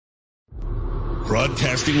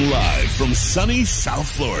Broadcasting live from sunny South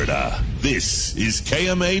Florida, this is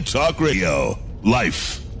KMA Talk Radio.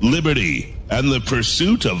 Life, liberty, and the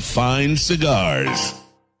pursuit of fine cigars.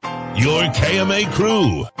 Your KMA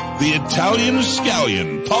crew, the Italian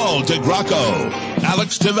Scallion, Paul DeGracco,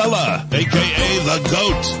 Alex Tavella, a.k.a. The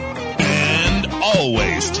Goat, and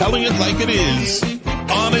always telling it like it is,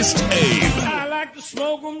 Honest Abe. I like to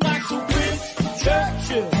smoke them like the Winston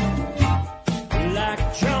Churchill,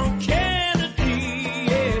 like John Kennedy,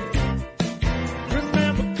 yeah.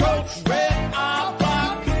 Remember Coach Red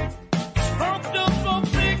Auerbach, pumped up for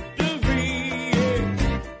victory,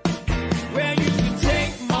 yeah. Well, you can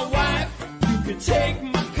take my wife, you can take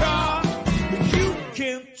my car, but you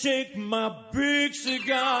can't take my big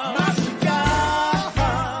cigar. My cigar.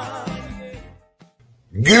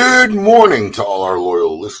 Good morning to all our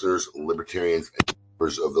loyal listeners, libertarians, and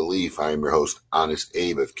members of the Leaf. I am your host, Honest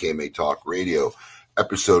Abe of KMA Talk Radio,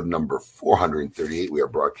 episode number 438. We are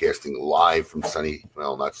broadcasting live from sunny,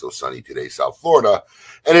 well, not so sunny today, South Florida.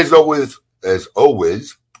 And as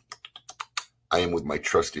always, I am with my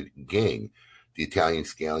trusted gang, the Italian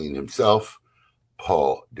Scallion himself,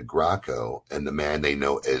 Paul DeGracco, and the man they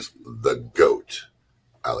know as the GOAT,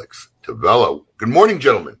 Alex Tavella. Good morning,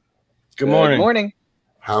 gentlemen. Good morning. Good morning.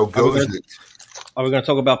 How goes it? Are we going to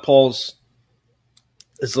talk about Paul's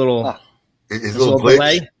his little delay? His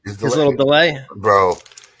little delay, Bro.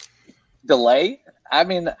 Delay? I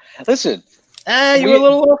mean, listen. You were a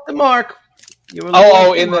little off the mark. You're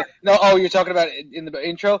talking about in the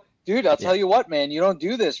intro, dude. I'll tell you what, man. You don't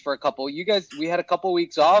do this for a couple. We had a couple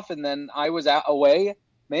weeks off, and then I was away.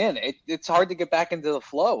 Man, it's hard to get back into the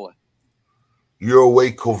flow. You're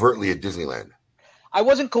away covertly at Disneyland. I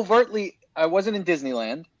wasn't in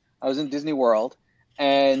Disneyland. I was in Disney World,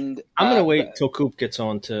 and I'm going to wait till Coop gets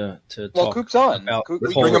on to talk. Well, Coop's on.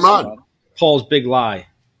 Let's bring him on. Paul's big lie.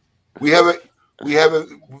 We have a,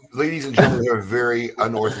 ladies and gentlemen, we have a very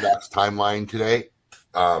unorthodox timeline today.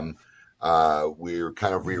 We're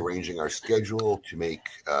kind of rearranging our schedule to make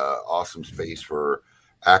awesome space for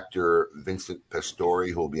actor Vincent Pastore,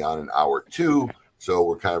 who will be on in hour 2. So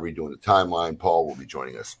we're kind of redoing the timeline. Paul will be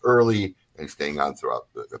joining us early and staying on throughout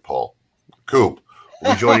the Paul. Coop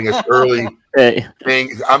will be joining us early. Hey.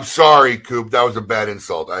 I'm sorry, Coop. That was a bad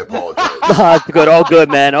insult. I apologize. Good. All good,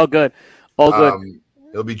 man. All good.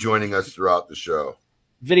 He'll be joining us throughout the show.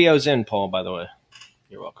 Video's in, Paul, by the way.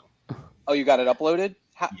 You're welcome. Oh, you got it uploaded?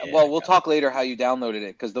 We'll talk later how you downloaded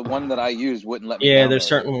it, because the one that I used wouldn't let me download there's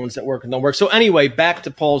certain ones that work and don't work. So anyway, back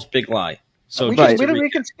to Paul's big lie. So we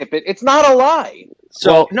can skip it. It's not a lie.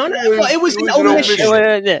 So it was an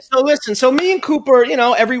omission. So listen, so me and Cooper,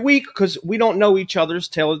 every week, because we don't know each other's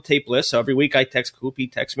tail of the tape list. So every week I text Coop, he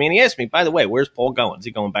texts me, and he asks me, by the way, where's Paul going? Is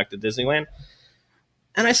he going back to Disneyland?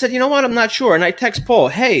 And I said, you know what? I'm not sure. And I text Paul,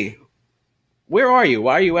 hey, where are you?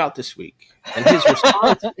 Why are you out this week? And his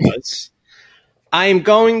response was, I am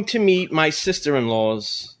going to meet my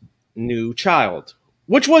sister-in-law's new child,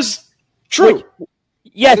 which was true.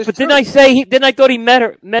 Yes, but didn't I thought he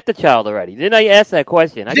met the child already? Didn't I ask that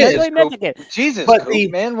question? I thought he met the kid. Jesus, but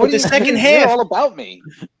man, what the second half all about me?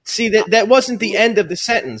 See, that wasn't the end of the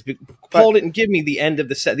sentence. Paul didn't give me the end of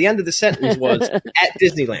the sentence. The end of the sentence was at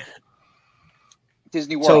Disneyland.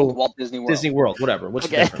 Disney World, Walt Disney World. Disney World, whatever. What's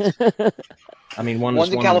the difference? I mean, one's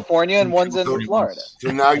in California and one's in Florida.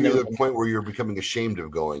 So now you're at the point where you're becoming ashamed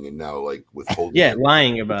of going and now withholding. Yeah,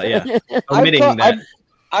 lying about omitting that.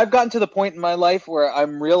 I've gotten to the point in my life where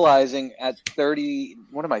I'm realizing at 30,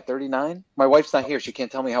 what am I, 39? My wife's not here. She can't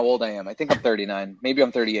tell me how old I am. I think I'm 39. Maybe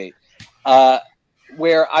I'm 38.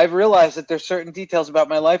 Where I've realized that there's certain details about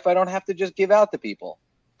my life I don't have to just give out to people.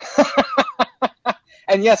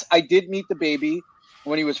 And yes, I did meet the baby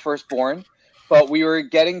when he was first born, but we were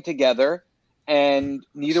getting together and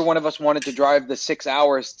neither one of us wanted to drive the 6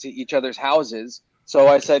 hours to each other's houses. So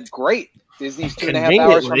I said, great. Disney's 2.5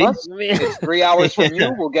 hours from us. It's 3 hours from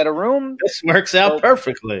you. We'll get a room. This works out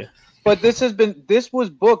perfectly. But this was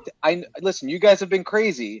booked. Listen, you guys have been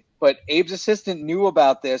crazy, but Abe's assistant knew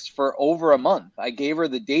about this for over a month. I gave her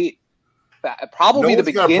the date, probably the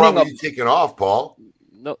beginning of taking off, Paul.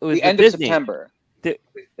 No, it was the end of September. It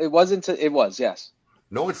was, yes.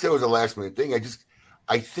 No one said it was a last minute thing.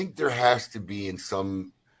 I think there has to be in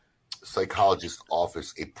some psychologist's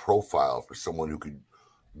office a profile for someone who could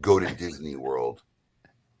go to Disney World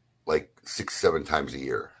like 6-7 times a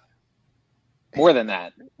year. More than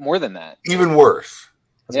that. Even worse.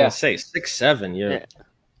 I was gonna say 6-7. Yeah.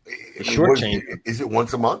 Shortchange. Is it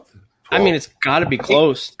once a month? 12? I mean, it's got to be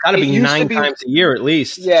close. It's got to be 9 times a year at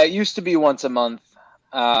least. Yeah, it used to be once a month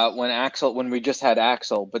when we just had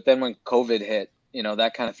Axel, but then when COVID hit,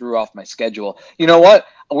 that kind of threw off my schedule. You know what?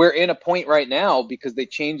 we're in a point right now because they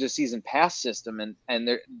changed the season pass system,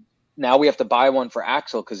 and now we have to buy one for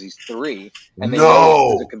Axel because he's 3, and they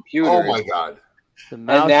know the computer. Oh my God! The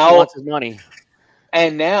mouse wants his money.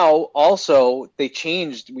 And now also they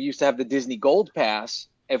changed. We used to have the Disney Gold Pass.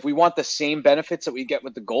 If we want the same benefits that we get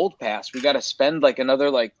with the Gold Pass, we got to spend like another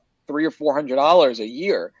like $300 or $400 a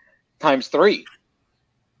year times 3.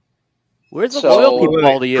 Where's the loyalty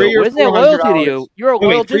to you? Where's that loyalty to you? You're a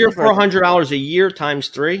loyal $300 or $400 a year times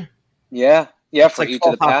 3. Yeah, for each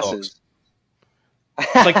of the passes.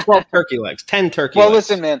 It's like 12 turkey legs, 10 turkey legs. Well,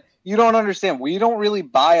 listen, man, you don't understand. We don't really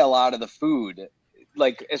buy a lot of the food,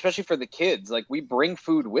 like especially for the kids. Like we bring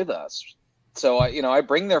food with us, so I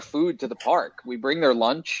bring their food to the park. We bring their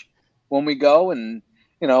lunch when we go, and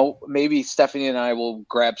maybe Stephanie and I will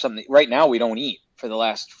grab something. Right now, we don't eat. For the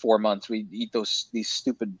last 4 months, we eat these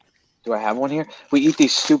stupid. Do I have one here? We eat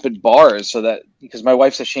these stupid bars because my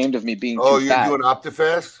wife's ashamed of me being too fat. Oh, you're doing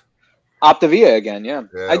OptiFast? Optavia again, yeah.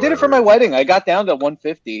 I did it for my wedding. I got down to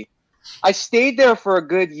 150. I stayed there for a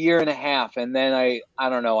good year and a half, and then I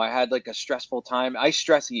don't know. I had like a stressful time. I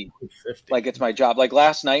stress eat like it's my job. Like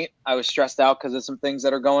last night, I was stressed out because of some things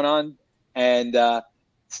that are going on, and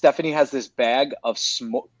Stephanie has this bag of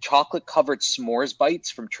chocolate-covered s'mores bites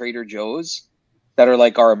from Trader Joe's that are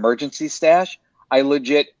like our emergency stash. I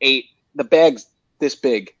legit ate the bag's this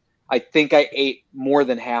big. I think I ate more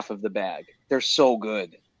than half of the bag. They're so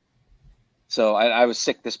good. So I was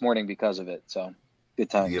sick this morning because of it. So good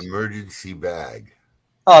times. The emergency bag.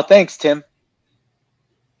 Oh, thanks, Tim.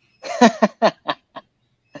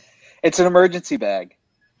 It's an emergency bag.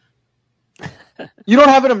 You don't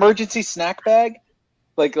have an emergency snack bag?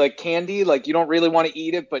 Like candy? Like you don't really want to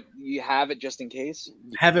eat it, but you have it just in case?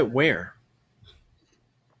 Have it where?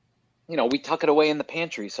 We tuck it away in the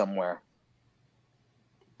pantry somewhere.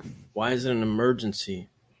 Why is it an emergency?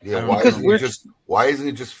 Yeah, why isn't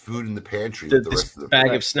it just food in the pantry with the rest of the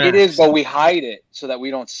bag of snacks? It is, but we hide it so that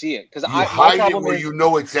we don't see it. Because I hide it where you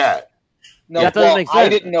know it's at. No, I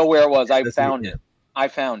didn't know where it was. I found it. I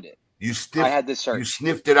had this search. You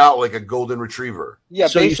sniffed it out like a golden retriever. Yeah,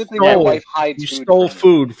 so basically my wife hides food. You stole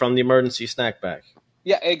food from the emergency snack bag.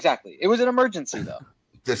 Yeah, exactly. It was an emergency, though.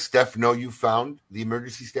 Does Steph know you found the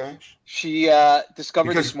emergency stash? She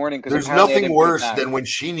discovered this morning because there's nothing worse than when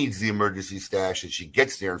she needs the emergency stash and she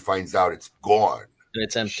gets there and finds out it's gone.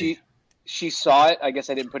 It's empty. She saw it. I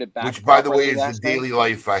guess I didn't put it back. Which, by the way, is the daily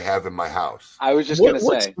life I have in my house. I was just going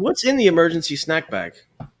to say. What's in the emergency snack bag?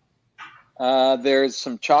 There's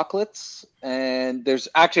some chocolates, and there's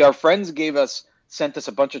actually our friends sent us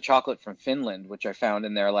a bunch of chocolate from Finland, which I found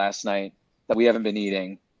in there last night that we haven't been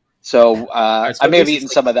eating. So I may have eaten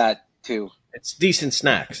some of that too. It's decent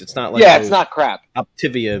snacks. It's not like it's not crap.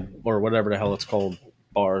 Optivia or whatever the hell it's called,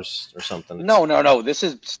 bars or something. No. This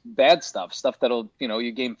is bad stuff. Stuff that'll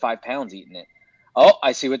you gain 5 pounds eating it. Oh,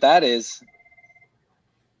 I see what that is.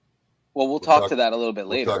 Well, we'll talk to that a little bit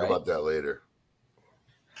later. We'll talk about that later.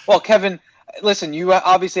 Well, Kevin, listen. You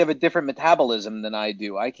obviously have a different metabolism than I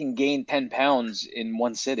do. I can gain 10 pounds in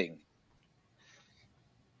one sitting.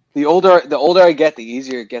 The older I get, the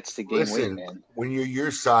easier it gets to gain weight, man. When you're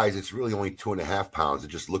your size, it's really only 2.5 pounds. It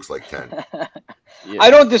just looks like 10. Yeah. I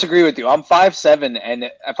don't disagree with you. I'm 5'7",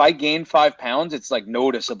 and if I gain 5 pounds, it's like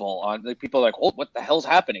noticeable. People are like, "Oh, what the hell's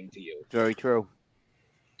happening to you?" Very true.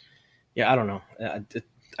 Yeah, I don't know.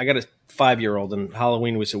 I got a 5-year-old, and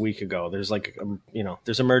Halloween was a week ago. There's like,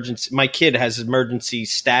 there's emergency. My kid has emergency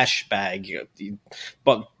stash bag,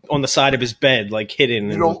 but on the side of his bed, like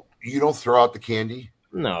hidden. You don't throw out the candy?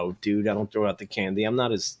 No, dude, I don't throw out the candy. I'm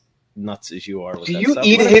not as nuts as you are. Do you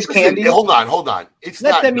eat his candy? Hold on. It's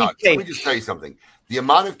not nuts. Let me just tell you something. The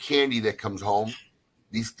amount of candy that comes home,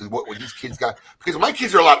 what these kids got, because my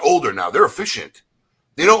kids are a lot older now. They're efficient.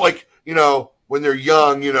 They don't when they're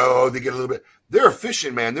young, they get a little bit. They're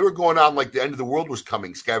efficient, man. They were going on like the end of the world was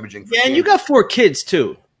coming, scavenging for candy. And you got 4 kids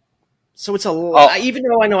too. So it's a lot. Even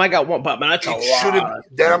though I know I got one, but that's a lot.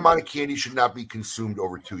 That amount of candy should not be consumed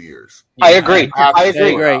over 2 years. Yeah, I agree. I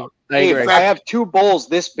agree. I have 2 bowls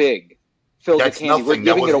this big filled with candy. We're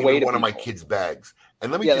giving it away to one of my kids' bags.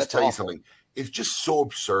 And let me just tell you something. It's just so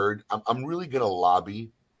absurd. I'm really going to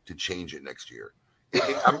lobby to change it next year.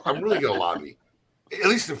 I'm really going to lobby. At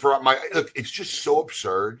least for look, it's just so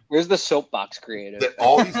absurd. Where's the soapbox creative? That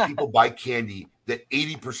all these people buy candy that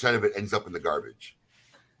 80% of it ends up in the garbage.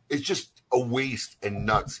 It's just a waste and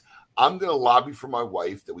nuts. I'm going to lobby for my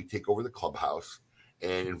wife that we take over the clubhouse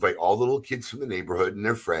and invite all the little kids from the neighborhood and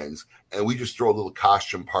their friends, and we just throw a little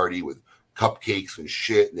costume party with cupcakes and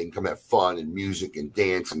shit, and they can come have fun and music and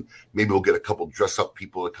dance, and maybe we'll get a couple dress-up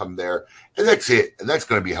people to come there, and that's it. And that's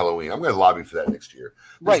going to be Halloween. I'm going to lobby for that next year.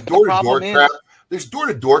 Right. Door-to-door crap. This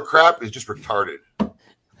door-to-door crap is just retarded.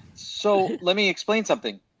 So let me explain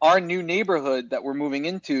something. Our new neighborhood that we're moving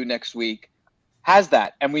into next week has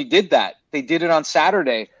that, and we did that. They did it on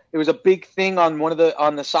Saturday. It was a big thing on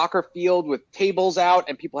on the soccer field with tables out,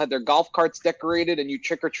 and people had their golf carts decorated, and you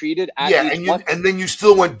trick or treated. And then you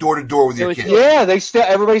still went door to door with your kids. Yeah,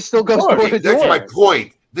 everybody still goes door to door. That's my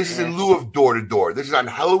point. This is in lieu of door to door. This is on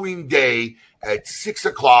Halloween day at 6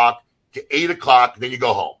 o'clock to 8 o'clock. Then you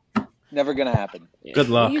go home. Never gonna happen. Good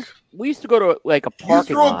luck. We used to go to like a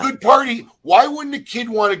parking lot. You throw a good party. Why wouldn't a kid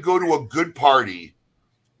want to go to a good party?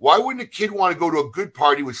 Why wouldn't a kid want to go to a good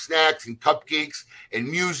party with snacks and cupcakes and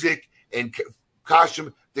music and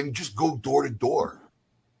costume than just go door to door?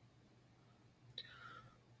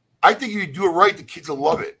 I think if you do it right, the kids will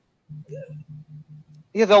love it.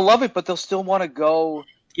 Yeah, they'll love it, but they'll still want to go.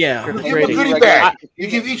 Yeah. Give them a goodie bag. You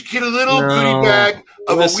give each kid a little goodie bag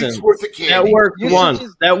of a week's worth of candy. That worked once.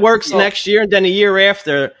 That works next year, and then a year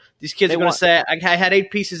after. These kids are going to say, I had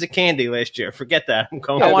 8 pieces of candy last year. Forget that. I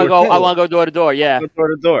want to go door to door, yeah. Door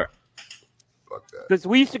to door. Fuck that. Because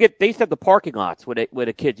they used to have the parking lots where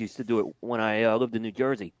the kids used to do it when I lived in New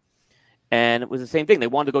Jersey. And it was the same thing. They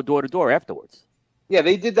wanted to go door to door afterwards. Yeah,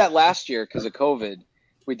 they did that last year because of COVID.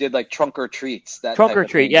 We did like trunk or treats. Trunk or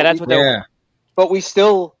treat, yeah, that's what they were. But we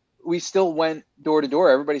still went door to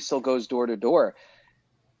door. Everybody still goes door to door.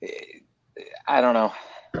 I don't know.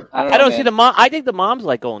 I don't see the mom. I think the moms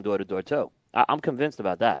like going door to door too. I'm convinced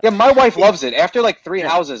about that. Yeah, my wife loves it. After like 3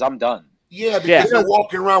 houses, I'm done. Yeah, because they're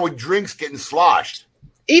walking around with drinks getting sloshed.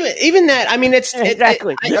 Even that, I mean, it's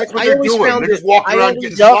exactly. That's what they're doing. They're just walking around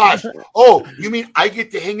getting sloshed. Oh, you mean I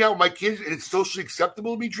get to hang out with my kids and it's socially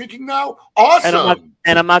acceptable to be drinking now? Awesome.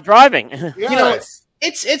 And I'm not driving. Yes. You know,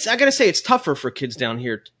 it's I gotta say it's tougher for kids down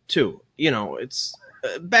here too. You know, it's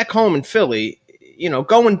back home in Philly. You know,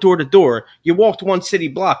 going door to door, you walked 1 city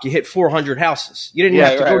block, you hit 400 houses. You didn't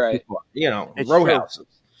have to go too far. You know, row houses.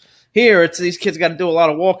 Here, it's these kids got to do a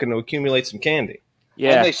lot of walking to accumulate some candy.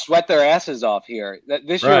 Yeah, and they sweat their asses off here.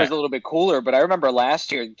 This year was a little bit cooler, but I remember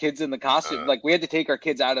last year, kids in the costume, like we had to take our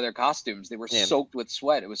kids out of their costumes. They were soaked with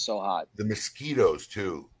sweat. It was so hot. The mosquitoes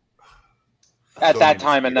too. At that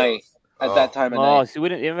time of night. Oh, see, we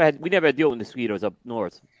never had to deal with mosquitoes up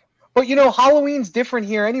north. But you know, Halloween's different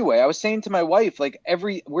here anyway. I was saying to my wife, like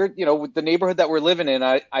with the neighborhood that we're living in,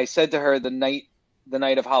 I said to her the night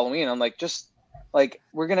of Halloween, I'm like, just like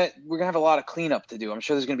we're gonna have a lot of cleanup to do. I'm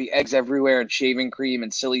sure there's gonna be eggs everywhere and shaving cream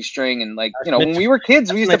and silly string and like when we were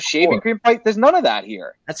kids, we used to have shaving cream fight. There's none of that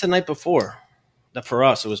here. That's the night before. For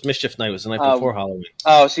us, it was Mischief Night. It was the night before Halloween.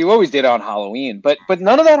 Oh, so you always did it on Halloween, but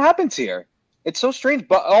none of that happens here. It's so strange.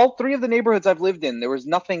 But all 3 of the neighborhoods I've lived in, there was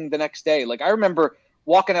nothing the next day. Like I remember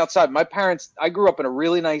walking outside. My parents, I grew up in a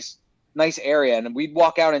really nice area, and we'd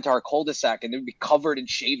walk out into our cul-de-sac, and it would be covered in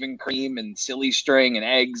shaving cream and silly string and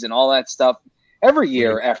eggs and all that stuff every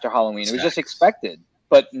year after Halloween. It was just expected,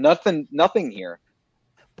 but nothing here.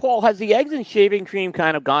 Paul, has the eggs and shaving cream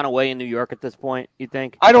kind of gone away in New York at this point, you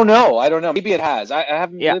think? I don't know. Maybe it has. I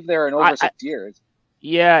haven't lived there in over 6 years.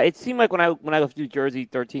 Yeah, it seemed like when I left New Jersey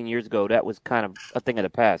 13 years ago, that was kind of a thing of the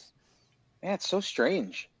past. Yeah, it's so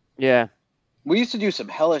strange. Yeah. We used to do some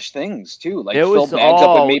hellish things, too, like fill bags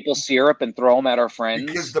up with maple syrup and throw them at our friends.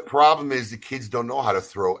 Because the problem is the kids don't know how to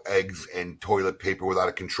throw eggs and toilet paper without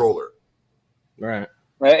a controller. Right.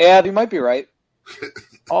 Yeah, you might be right.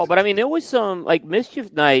 But I mean, there was some, like,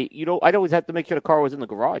 Mischief Night, I'd always have to make sure the car was in the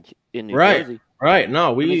garage in New Jersey. Right.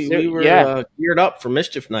 No, we were geared up for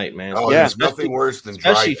Mischief Night, man. Oh, there's nothing worse than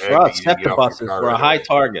especially for us. Stepper buses were a high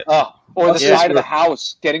target. Oh. Or the side of the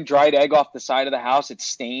house, getting dried egg off the side of the house. It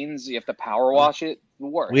stains. You have to power wash it. The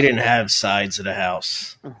worst. We didn't have sides of the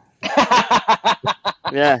house.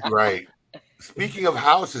 Yeah. Right. Speaking of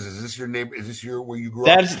houses, is this your neighbor? Is this where you grew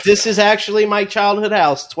up? This is actually my childhood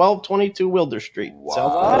house, 1222 Wilder Street.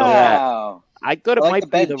 Wow. I thought it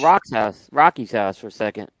might be Rocky's house for a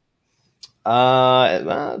second.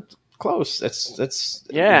 Close. It's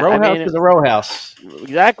row house is a row house.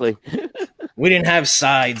 Exactly. We didn't have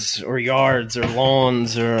sides or yards or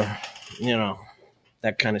lawns or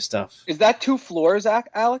that kind of stuff. Is that 2 floors,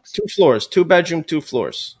 Alex? 2 floors, 2 bedroom, 2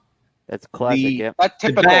 floors. That's classic.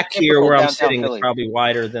 The back here where I'm sitting is probably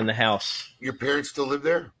wider than the house. Your parents still live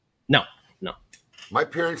there? No. My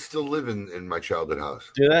parents still live in my childhood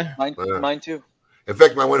house. Do they? Mine too. In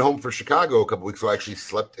fact, I went home for Chicago a couple weeks ago. I actually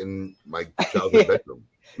slept in my childhood bedroom.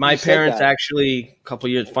 My parents actually, a couple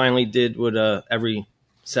years, finally did what every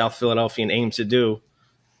South Philadelphian aims to do.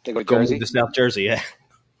 They go to South Jersey,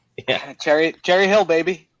 yeah. Cherry Hill,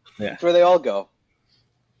 baby. Yeah. That's where they all go.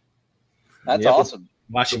 That's awesome.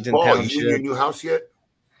 Washington Paul, Township. you in your new house yet?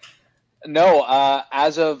 No,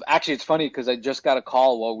 as of actually, it's funny because I just got a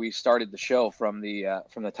call while we started the show from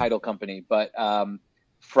the title company. But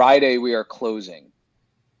Friday we are closing.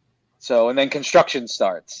 So and then construction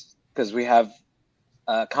starts because we have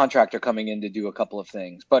a contractor coming in to do a couple of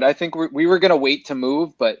things. But I think we were going to wait to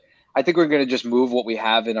move, but I think we're going to just move what we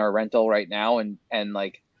have in our rental right now and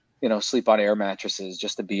like sleep on air mattresses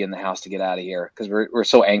just to be in the house to get out of here because we're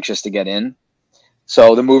so anxious to get in.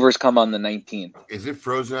 So the movers come on the 19th. Is it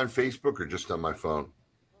frozen on Facebook or just on my phone?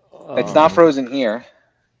 It's not frozen here.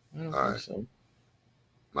 I don't All think right. so.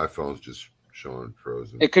 My phone's just showing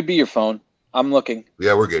frozen. It could be your phone. I'm looking.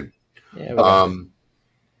 Yeah, we're good. Yeah,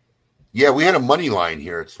 Yeah, we had a money line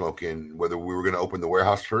here at Smoke Inn whether we were going to open the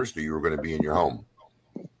warehouse first or you were going to be in your home.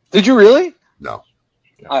 Did you really? No.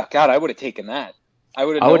 Oh, God, I would have taken that. I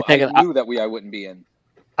knew that I wouldn't be in.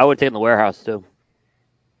 I would have taken the warehouse too.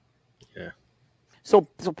 Yeah. So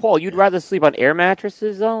Paul, you'd rather sleep on air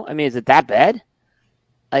mattresses though? I mean, is it that bad?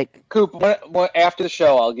 Like, Coop, after the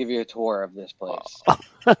show, I'll give you a tour of this place.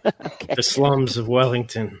 okay. the slums of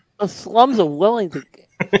Wellington. The slums of Wellington.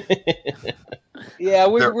 Yeah,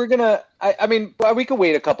 we're gonna. I mean, we could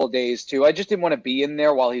wait a couple of days too. I just didn't want to be in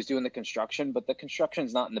there while he's doing the construction. But the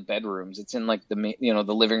construction's not in the bedrooms; it's in like the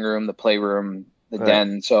living room, the playroom, the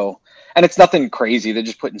den. So, and it's nothing crazy. They're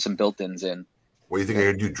just putting some built-ins in. What do you think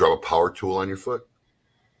they're going to do? Drop a power tool on your foot?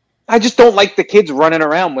 I just don't like the kids running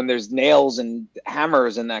around when there's nails and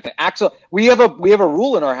hammers and that. Axel, we have a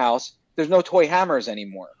rule in our house. There's no toy hammers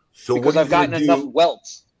anymore because I've gotten enough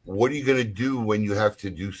welts. What are you going to do when you have to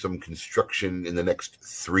do some construction in the next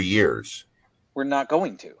 3 years? We're not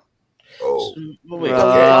going to. Oh. Who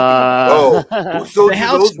sold the you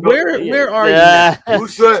house? Where are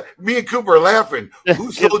you? Me and Cooper are laughing.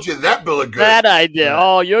 Who sold you that bill of goods? That idea.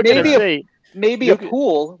 Oh, you're going to see. Maybe a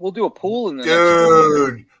pool. We'll do a pool in the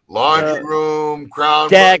dude. Laundry room, crown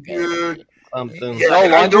deck. Dude. Something. Yeah,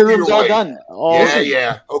 laundry room's all done. Oh,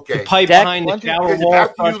 yeah. Okay. The pipe behind the shower wall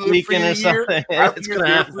starts leaking or something. It's going to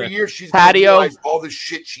happen. For a year, she's patio. Gonna realize all the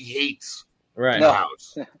shit she hates. Right. In the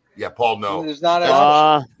house. Yeah, Paul, no. There's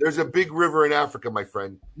not there's a big river in Africa, my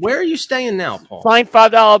friend. Where are you staying now, Paul? Fine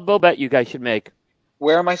 $5 bill bet you guys should make.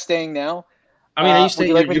 Where am I staying now? I mean, are you staying?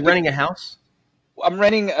 You're renting a house? I'm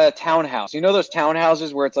renting a townhouse. You know those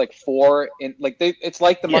townhouses where it's like it's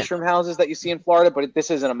like the mushroom houses that you see in Florida, but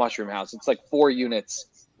this isn't a mushroom house. It's like 4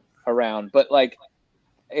 units around, but like.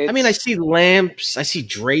 I mean, I see lamps. I see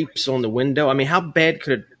drapes on the window. I mean, how bad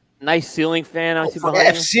could it? Nice ceiling fan. I see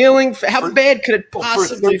behind you. Ceiling. How bad could it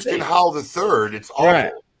possibly be? For Howell the Third, it's awful.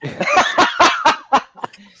 Right.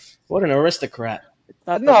 What an aristocrat!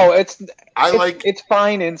 It's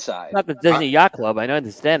fine inside. Not the Disney Yacht Club. I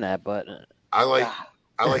understand that, but I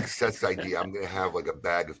like Seth's idea. I'm going to have like a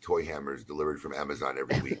bag of toy hammers delivered from Amazon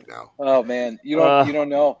every week now. Oh man, you don't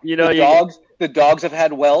know. The dogs have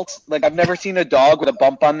had welts. Like I've never seen a dog with a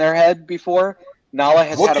bump on their head before. Nala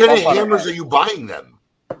has had a bump on her head. What kind of hammers are you buying them?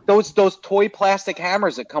 Those toy plastic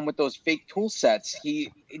hammers that come with those fake tool sets.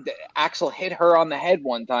 Axel hit her on the head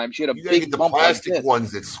one time. She had a big bump. The plastic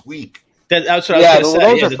ones that squeak. That's what I was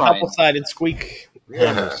going to say. The double-sided squeak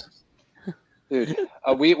hammers. Dude,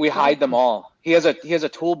 we hide them all. He has a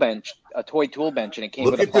tool bench, a toy tool bench, and it came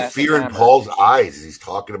with a plastic hammer. Look at the fear in Paul's eyes as he's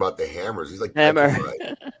talking about the hammers. He's like, hammer.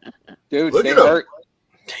 Dude, they hurt.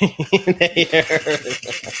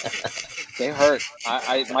 They hurt.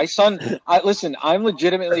 My son. Listen. I'm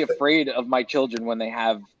legitimately afraid of my children when they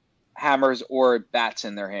have hammers or bats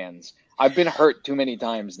in their hands. I've been hurt too many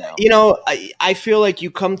times now. You know, I feel like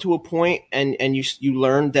you come to a point and you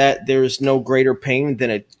learn that there is no greater pain than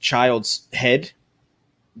a child's head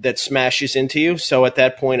that smashes into you. So at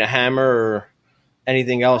that point, a hammer or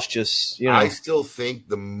anything else just, I still think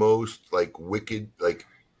the most like wicked like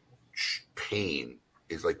pain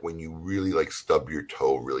is like when you really like stub your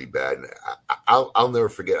toe really bad. And I'll never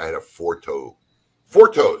forget. I had a four toes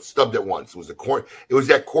stubbed at once. It was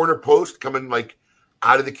that corner post coming like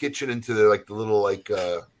out of the kitchen into the little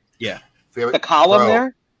the column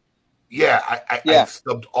there. Yeah, I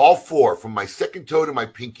stubbed all four from my second toe to my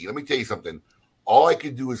pinky. Let me tell you something. All I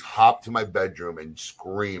could do is hop to my bedroom and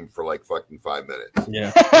scream for like fucking 5 minutes.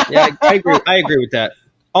 Yeah, I agree with that.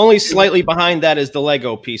 Only slightly behind that is the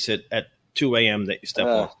Lego piece at 2 a.m. that you step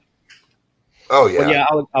on. Oh yeah, but yeah,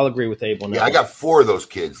 I'll agree with Abel. Yeah, I got 4 of those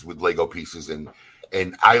kids with Lego pieces and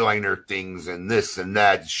eyeliner things and this and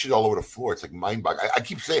that shit all over the floor. It's like mind-boggling. I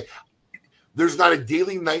keep saying there's not a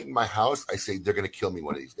daily night in my house I say they're going to kill me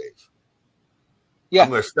one of these days. Yeah, I'm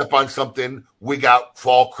going to step on something, wig out,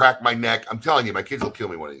 fall, crack my neck. I'm telling you, my kids will kill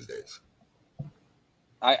me one of these days.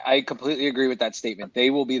 I completely agree with that statement. They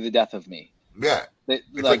will be the death of me. Yeah,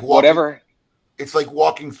 like whatever. It's like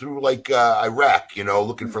walking through like Iraq,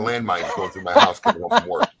 looking for landmines going through my house coming home from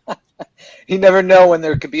work. You never know when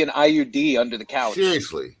there could be an IUD under the couch.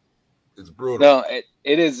 Seriously, it's brutal. No,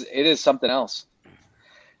 it is something else.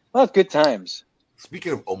 Well, good times.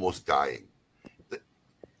 Speaking of almost dying, did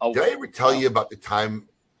Oh, I ever tell you about the time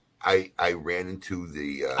I ran into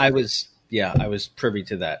the? I was privy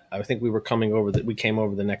to that. I think we came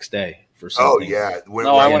over the next day for Oh something. yeah. I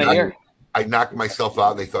want to hear. I knocked myself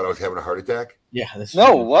out, and they thought I was having a heart attack. Yeah.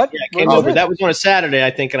 No, what? Yeah, I came over. That was on a Saturday, I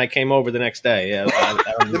think, and I came over the next day. Yeah.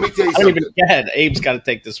 Let me tell you I don't something. even. Go ahead. Abe's got to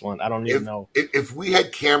take this one. I don't even know. If we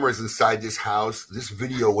had cameras inside this house, this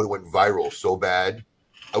video would have went viral so bad.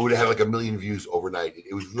 I would have had like 1 million views overnight.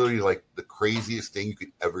 It was literally like the craziest thing you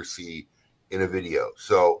could ever see in a video.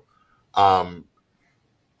 So,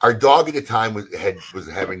 our dog at the time was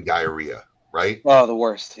having diarrhea, right? Oh, the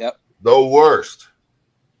worst. Yep. The worst.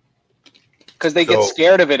 Because they get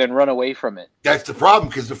scared of it and run away from it. That's the problem,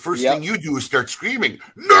 because the first thing you do is start screaming,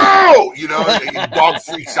 no! And your dog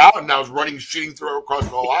freaks out and now is running, shitting through across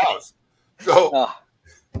the whole house. So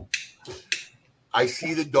I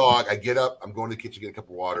see the dog. I get up. I'm going to the kitchen to get a cup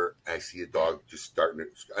of water. And I see the dog just starting to.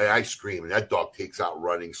 And I scream, and that dog takes out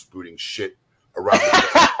running, spooting shit around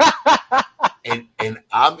the and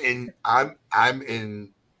I'm in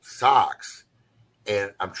socks,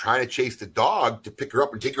 and I'm trying to chase the dog to pick her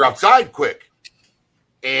up and take her outside quick.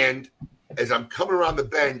 And as I'm coming around the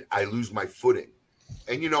bend, I lose my footing.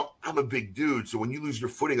 And, I'm a big dude. So when you lose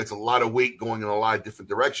your footing, it's a lot of weight going in a lot of different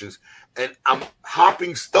directions. And I'm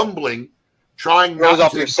hopping, stumbling, trying not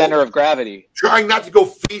off your center of gravity. Trying not to go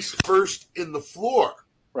face first in the floor.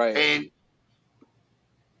 Right. And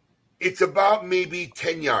it's about maybe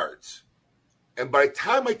 10 yards. And by the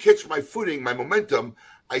time I catch my footing, my momentum,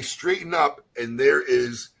 I straighten up, and there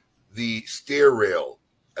is the stair rail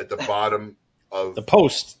at the bottom of the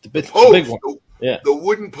post, the big one. The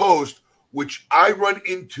wooden post, which I run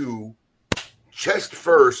into chest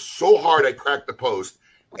first so hard I crack the post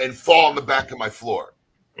and fall on the back of my floor.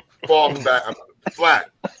 Fall on the back,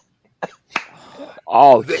 flat.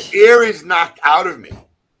 Oh, the air is knocked out of me.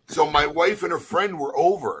 So my wife and her friend were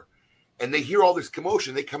over, and they hear all this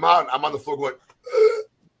commotion. They come out, and I'm on the floor going,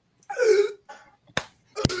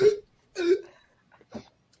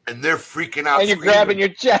 and they're freaking out. And you're grabbing your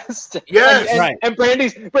chest. Yes. Right. And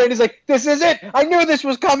Brandy's like, this is it. I knew this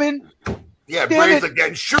was coming. Yeah, Brandy's like, the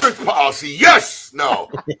insurance policy. Yes. No.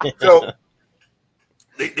 So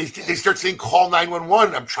they start saying call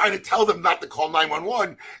 911. I'm trying to tell them not to call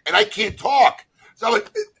 911, and I can't talk. So I'm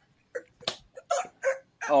like,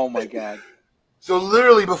 oh my God. So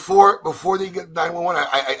literally before they get 911,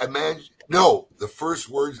 I imagine, no, the first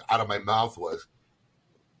words out of my mouth was,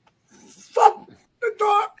 fuck the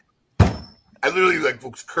dog. I literally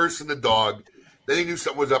was cursing the dog. Then they knew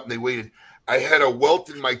something was up and they waited. I had a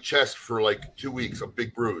welt in my chest for like 2 weeks, a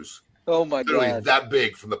big bruise. Oh my literally God. That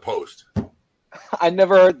big from the post. I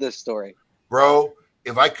never heard this story. Bro,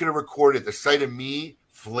 if I could have recorded the sight of me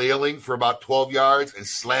flailing for about 12 yards and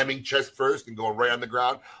slamming chest first and going right on the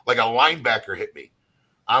ground, like a linebacker hit me.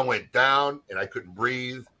 I went down and I couldn't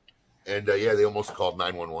breathe. And they almost called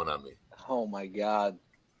 911 on me. Oh my God.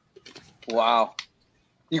 Wow.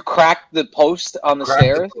 You cracked the post on the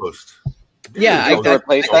stairs? The post. Yeah, I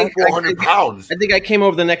replace that. 400 pounds. I think I came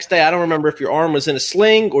over the next day. I don't remember if your arm was in a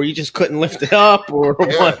sling or you just couldn't lift it up or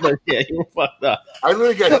what. But yeah, you were fucked up. I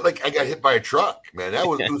literally got hit I got hit by a truck, man.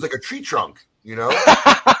 It was like a tree trunk,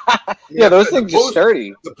 Yeah, those things are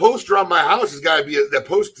sturdy. The post around my house has got to be. That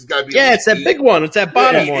post has got to be. Yeah, it's that big one. It's that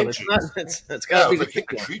bottom one. Inches. It's got to be the like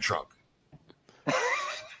big a one. tree trunk.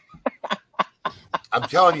 I'm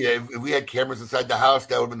telling you, if we had cameras inside the house,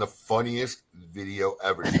 that would have been the funniest video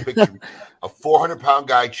ever. Just picture a 400-pound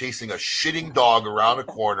guy chasing a shitting dog around a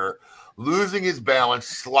corner, losing his balance,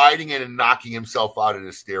 sliding in and knocking himself out at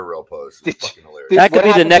a stair rail post. It's fucking hilarious. That could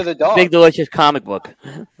be the next Big Delicious comic book.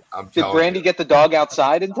 Did Brandy get the dog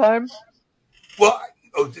outside in time? Well,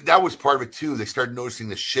 that was part of it too. They started noticing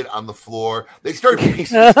the shit on the floor. They started.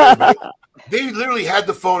 They literally had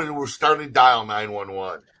the phone and were starting to dial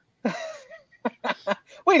 911.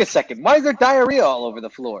 Wait a second. Why is there diarrhea all over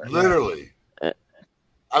the floor? Literally.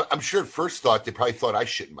 I'm sure at first thought they probably thought I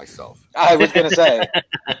shit myself. I was going to say.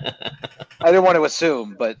 I didn't want to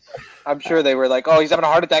assume, but I'm sure they were like, oh, he's having a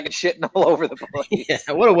heart attack and shitting all over the place.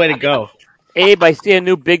 Yeah, what a way to go. Abe, I see a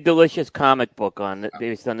new Big Delicious comic book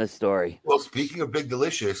based on this story. Well, speaking of Big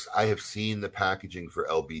Delicious, I have seen the packaging for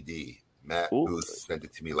LBD. Matt Booth sent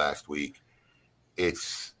it to me last week.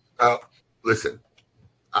 It's listen,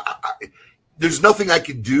 there's nothing I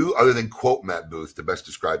could do other than quote Matt Booth to best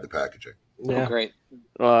describe the packaging. Yeah, great.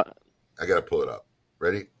 I got to pull it up.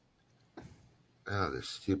 Ready? Oh, this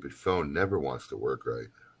stupid phone never wants to work right.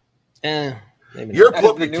 Maybe You're not.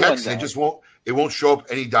 plugging text and it won't show up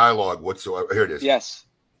any dialogue whatsoever. Here it is. Yes.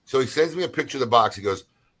 So he sends me a picture of the box. He goes,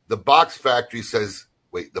 the box factory says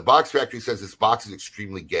this box is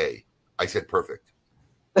extremely gay. I said, perfect.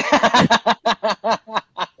 That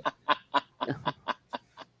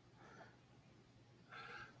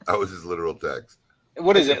was his literal text.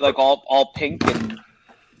 What is it, like all pink? And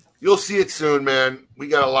You'll see it soon, man. We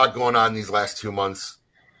got a lot going on these last 2 months.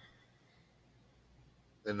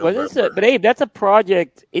 But Abe, that's a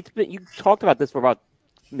project. You talked about this for about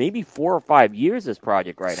maybe 4 or 5 years. This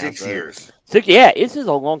project right now. 6 years. 6. Yeah, this is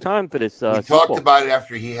a long time for this. We talked about it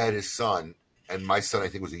after he had his son, and my son I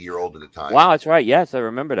think was a year old at the time. Wow, that's right. Yes, I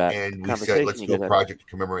remember that. And we said, let's do a project to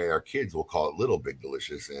commemorate our kids. We'll call it Little Big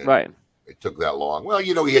Delicious. And right. It took that long. Well,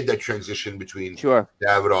 he had that transition between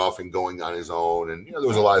Davidoff and going on his own, and there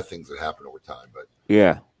was a lot of things that happened over time. But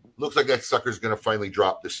yeah, looks like that sucker's going to finally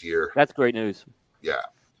drop this year. That's great news. Yeah.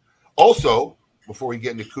 Also, before we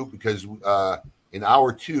get into Coop, because in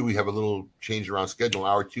hour 2 we have a little change around schedule.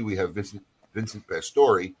 In hour 2 we have Vincent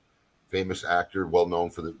Pastore, famous actor, well known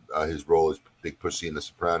for his role as Big Pussy in The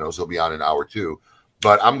Sopranos. He'll be on in hour 2,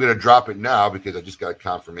 but I'm going to drop it now because I just got a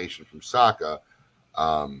confirmation from Saka.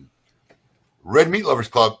 Red Meat Lovers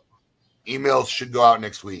Club emails should go out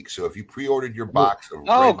next week. So if you pre-ordered your box of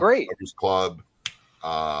Red Meat Lovers Club,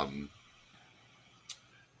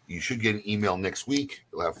 you should get an email next week.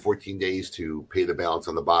 You'll have 14 days to pay the balance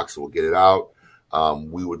on the box, and we'll get it out.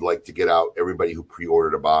 We would like to get out everybody who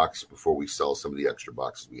pre-ordered a box before we sell some of the extra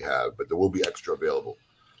boxes we have, but there will be extra available.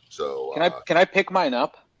 So can I pick mine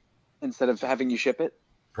up instead of having you ship it?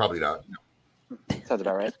 Probably not. Sounds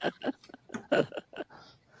about right.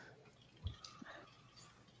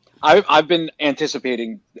 I've been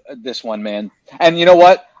anticipating this one, man. And you know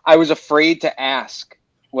what? I was afraid to ask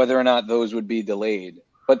whether or not those would be delayed.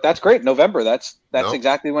 But that's great. November. That's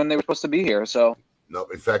exactly when they were supposed to be here. So no,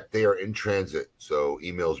 in fact, they are in transit. So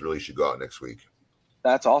emails really should go out next week.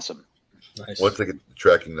 That's awesome. Nice. Once I get the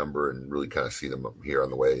tracking number and really kind of see them here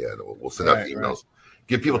on the way, we'll send out the emails. Right.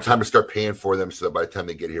 Give people time to start paying for them so that by the time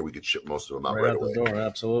they get here, we could ship most of them out right away. The door,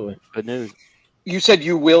 absolutely. Good news. You said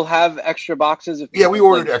you will have extra boxes? We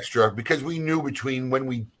ordered extra because we knew between when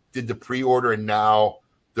we did the pre-order and now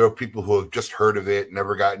there are people who have just heard of it,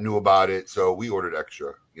 never knew about it, so we ordered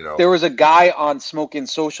extra. There was a guy on Smokin'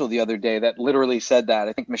 Social the other day that literally said that.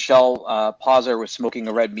 I think Michelle Pauser was smoking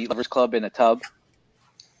a Red Meat Lovers Club in a tub,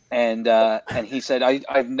 and he said,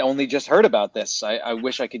 "I've only just heard about this. I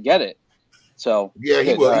wish I could get it." So yeah,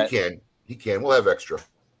 he will. He can. We'll have extra.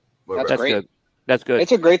 That's great. Good. That's good.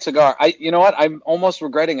 It's a great cigar. You know what? I'm almost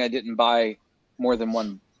regretting I didn't buy more than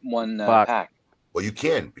one pack. Well, you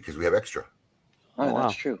can because we have extra. Oh, wow.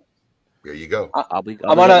 That's true. There you go.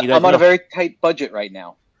 I'm on a very tight budget right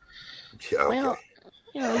now. Yeah, okay.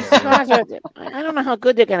 Well, these cigars I don't know how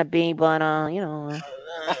good they're gonna be, but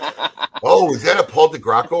Oh, is that a Paul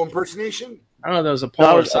DeGracco impersonation? I don't know. That was a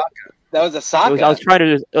Paul or Saka. That was a Saka. I was trying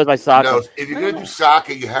to do. It was my Saka. No, if you're gonna do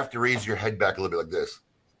Saka, you have to raise your head back a little bit like this.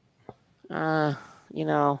 I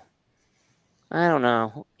don't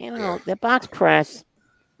know. The box press.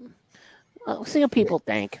 We'll see what people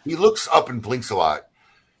think. He looks up and blinks a lot.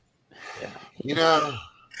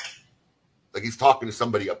 Like he's talking to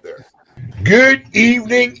somebody up there. Good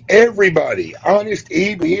evening, everybody. Honest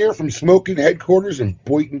Abe here from Smoking Headquarters in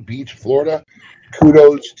Boynton Beach, Florida.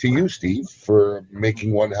 Kudos to you, Steve, for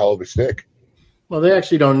making one hell of a stick. Well, they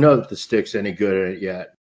actually don't know that the stick's any good at it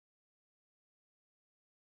yet.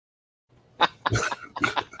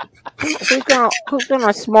 Who's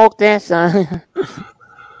gonna smoke this?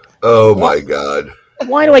 Oh my God!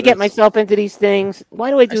 Why do I get myself into these things? Why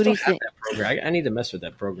do I do these things? I need to mess with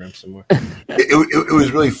that program some more. It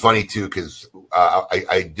was really funny too because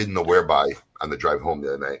I did the whereby on the drive home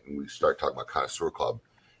the other night, and we started talking about Connoisseur Club.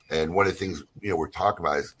 And one of the things we're talking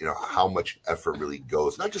about is how much effort really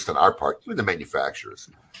goes, not just on our part, even the manufacturers,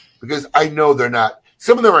 because I know they're not.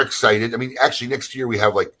 Some of them are excited. I mean, actually, next year we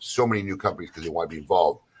have like so many new companies because they want to be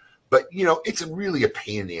involved. But, it's really a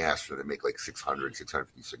pain in the ass for them to make like 600,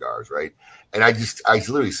 650 cigars, right? And I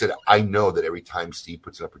literally said, I know that every time Steve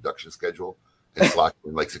puts in a production schedule and slots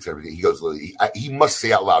in like 650, he goes, he must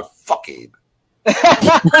say out loud, fuck Abe.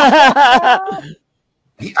 I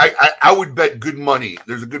would bet good money.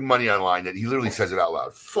 There's a good money online that he literally says it out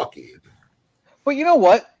loud. Fuck Abe. But you know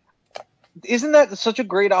what? Isn't that such a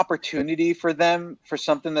great opportunity for them for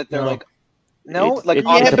something that they're on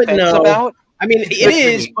the fence about? I mean, it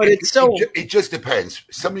is, but it's so. It just depends.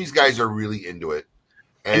 Some of these guys are really into it,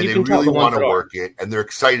 and they really want to work it, and they're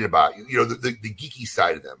excited about it. The geeky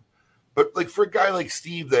side of them. But like for a guy like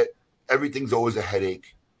Steve, that everything's always a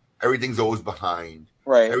headache. Everything's always behind.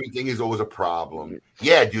 Right. Everything is always a problem.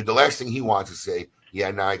 Yeah, dude. The last thing he wants to say,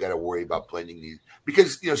 yeah, now I got to worry about blending these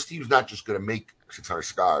because Steve's not just going to make 600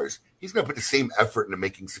 cigars. He's going to put the same effort into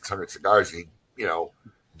making 600 cigars. He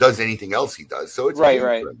does anything else he does. So it's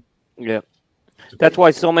right. Yeah. That's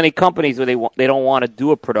why so many companies they don't want to do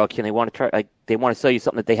a production. They want to try they want to sell you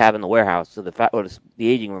something that they have in the warehouse, or the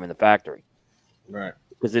aging room in the factory. Right.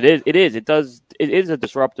 Because it is a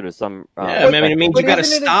disruptor to some. It means you got to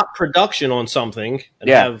stop production on something and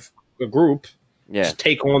have a group just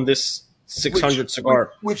take on this 600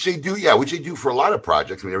 cigar, which they do. Yeah, which they do for a lot of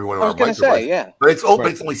projects. I mean, everyone. I was going to say, but it's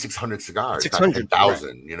only 600 cigars,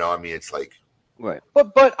 600,000. Right. I mean, it's like. Right.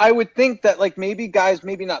 But I would think that maybe guys,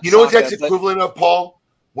 maybe not. You know what that's equivalent of, Paul?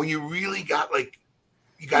 When you really got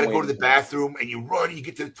you got to go to the bathroom and you run, and you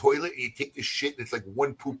get to the toilet and you take the shit and it's like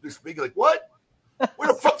one poop this big. You're like, what? Where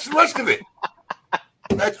the fuck's the rest of it?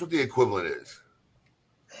 That's what the equivalent is.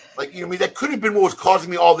 That could have been what was causing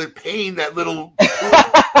me all the pain. That little.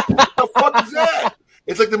 What the fuck is that?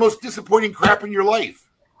 It's like the most disappointing crap in your life.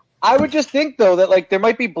 I would just think though that there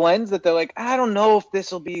might be blends that they're like, I don't know if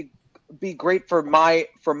this will be great for my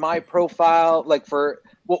profile, for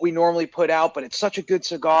what we normally put out, but it's such a good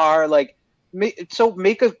cigar. Make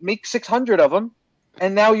 600 of them,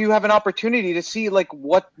 and now you have an opportunity to see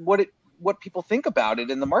what people think about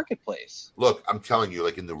it in the marketplace. Look, I'm telling you,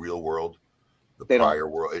 in the real world, in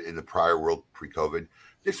the prior world pre-COVID,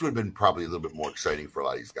 this would have been probably a little bit more exciting for a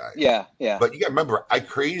lot of these guys. Yeah. But you got to remember, I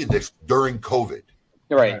created this during COVID.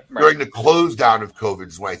 Right. During the close down of COVID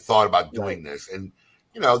is when I thought about doing this, and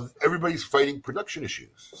everybody's fighting production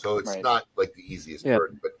issues, so it's not the easiest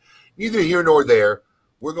burden. But neither here nor there.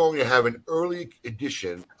 We're going to have an early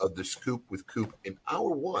edition of the Scoop with Coop in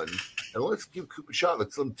hour 1, and let's give Coop a shot.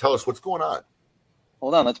 Let's let him tell us what's going on.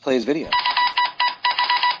 Hold on, let's play his video.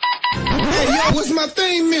 Hey, yo, what's my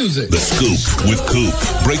theme music? The Scoop with Coop.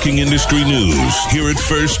 Breaking industry news. Hear it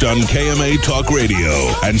first on KMA Talk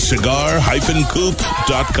Radio and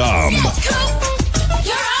cigar-coop.com.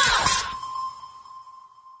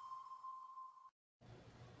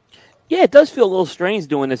 Yeah, it does feel a little strange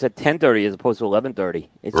doing this at 10:30 as opposed to 11:30.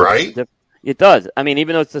 Right? It does. I mean,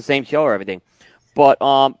 even though it's the same show or everything. But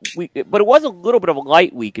it was a little bit of a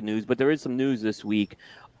light week of news, but there is some news this week.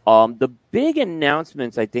 The big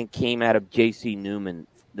announcements, I think, came out of J.C. Newman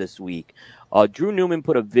this week. Drew Newman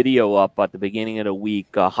put a video up at the beginning of the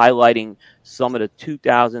week highlighting some of the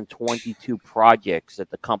 2022 projects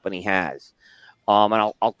that the company has.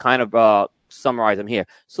 And I'll kind of summarize them here.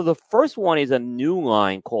 So the first one is a new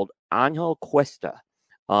line called Angel Cuesta.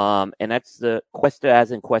 And that's the Cuesta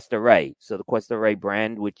as in Cuesta Rey. So the Cuesta Rey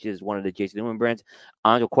brand, which is one of the J.C. Newman brands.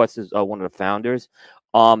 Angel Cuesta is one of the founders.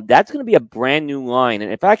 That's going to be a brand new line. And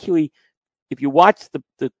if you watch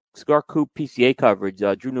the Cigar Coop PCA coverage,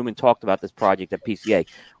 Drew Newman talked about this project at PCA.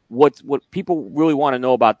 What people really want to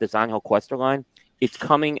know about this Angel Cuesta line, it's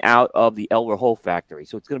coming out of the El Rojo factory.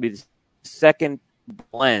 So it's going to be the second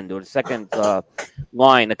blend or the second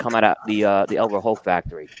line to come out of the El Rojo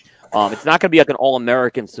factory. It's not going to be like an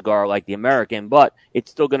all-American cigar like the American, but it's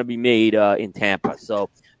still going to be made in Tampa. So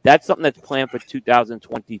that's something that's planned for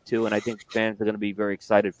 2022, and I think fans are going to be very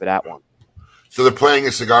excited for that one. So they're planning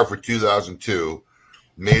a cigar for 2002,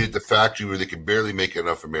 made at the factory where they can barely make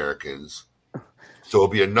enough Americans. So it'll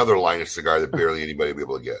be another line of cigar that barely anybody will be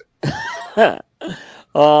able to get.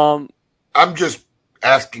 I'm just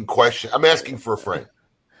asking questions. I'm asking for a friend.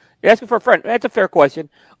 You're asking for a friend. That's a fair question.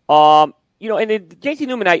 And J.C.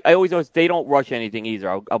 Newman, I always notice they don't rush anything either.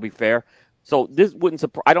 I'll be fair. So this wouldn't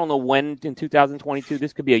surprise. I don't know when in 2022.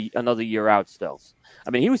 This could be another year out still. I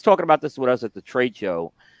mean, he was talking about this with us at the trade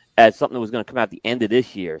show as something that was going to come out at the end of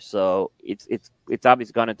this year. So it's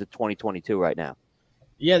obviously gone into 2022 right now.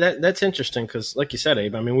 Yeah, that's interesting because, like you said,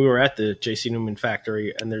 Abe, I mean, we were at the J.C. Newman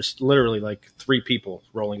factory, and there's literally 3 people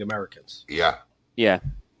rolling Americans. Yeah. Yeah.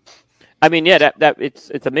 I mean, yeah, that it's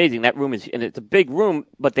amazing. That room and it's a big room,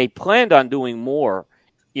 but they planned on doing more.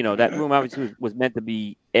 That room obviously was meant to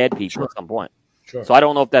be add people at some point. Sure. So I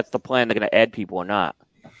don't know if that's the plan. They're going to add people or not.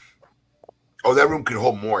 Oh, that room could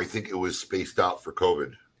hold more. I think it was spaced out for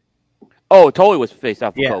COVID. Oh, it totally was spaced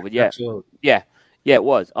out for COVID. Yeah, absolutely. Yeah, it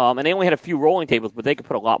was. And they only had a few rolling tables, but they could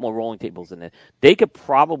put a lot more rolling tables in there. They could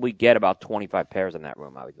probably get about 25 pairs in that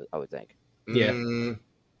room. I would think. Yeah.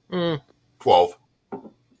 12.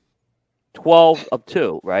 12 of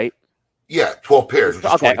 2, right? Yeah, 12 pairs. Which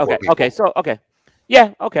is okay. So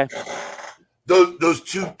yeah, okay. Those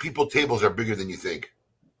 2 people tables are bigger than you think.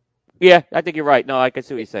 Yeah, I think you're right. No, I can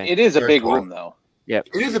see what you're saying. It is a big room, though. Yep.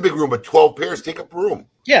 It is a big room, but 12 pairs take up room.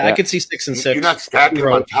 Yeah, I could see 6 and 6. You're not stacking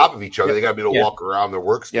them on top of each other. Yep. They got to be able to Yep. walk around their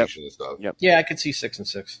workstation and stuff. Yep. Yeah, I could see 6 and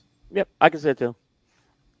 6. Yep, I can say it too.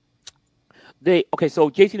 So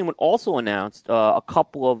JC Newman also announced a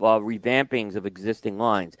couple of revampings of existing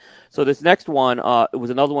lines. So this next one, it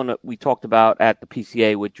was another one that we talked about at the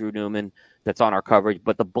PCA with Drew Newman that's on our coverage.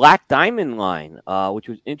 But the Black Diamond line, which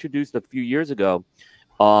was introduced a few years ago,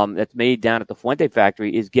 that's made down at the Fuente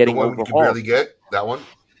factory, is getting The one overhauled. you can barely get? That one?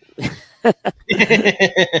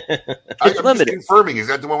 It's I'm limited. just confirming. Is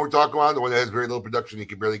that the one we're talking about? The one that has very little production, you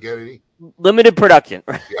can barely get any? Limited production.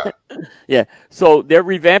 Yeah. Yeah. So they're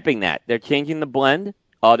revamping that. They're changing the blend.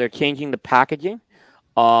 They're changing the packaging.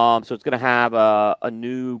 So it's going to have a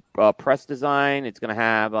new press design. It's going to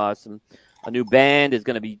have a new band. It's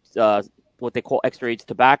going to be what they call extra age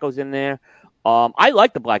tobaccos in there. I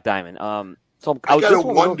like the Black Diamond. So I gotta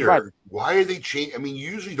wonder, why are they changing? I mean,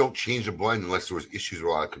 you usually don't change a blend unless there was issues or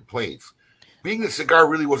a lot of complaints. Being the cigar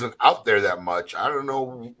really wasn't out there that much, I don't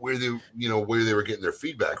know where they were getting their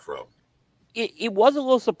feedback from. It was a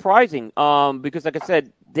little surprising because, like I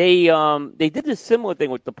said, they did this similar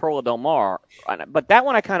thing with the Perla Del Mar, but that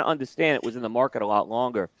one I kind of understand. It was in the market a lot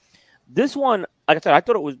longer. This one, like I said, I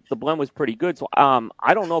thought the blend was pretty good. So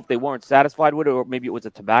I don't know if they weren't satisfied with it or maybe it was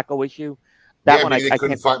a tobacco issue. Maybe they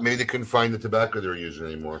couldn't find the tobacco they're using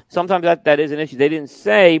anymore. Sometimes that is an issue. They didn't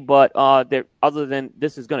say, but other than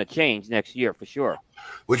this is going to change next year for sure.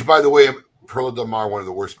 Which, by the way, Perla Del Mar, one of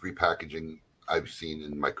the worst repackaging I've seen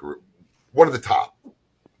in my career. One of the top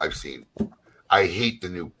I've seen. I hate the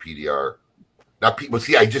new PDR.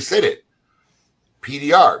 I just said it.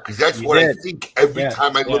 PDR, because that's what I think every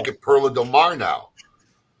time I look at Perla Del Mar now.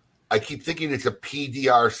 I keep thinking it's a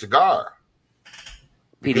PDR cigar.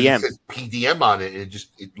 PDM. It says PDM on it, and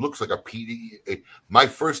it looks like a PD. My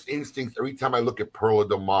first instinct every time I look at Perla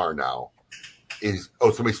Del Mar now is,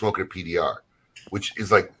 somebody's smoking a PDR, which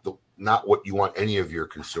is like not what you want any of your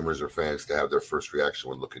consumers or fans to have their first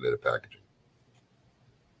reaction when looking at a packaging.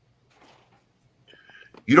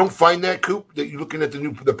 You don't find that, Coop, that you're looking at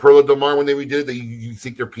the Perla Del Mar when they redid it, that you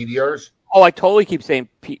think they're PDRs? Oh, I totally keep saying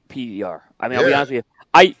PDR. I mean, I'll be honest with you.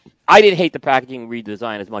 I didn't hate the packaging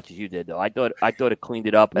redesign as much as you did, though. I thought it cleaned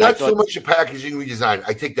it up. Not so much the packaging redesign.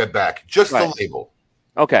 I take that back. Just the label.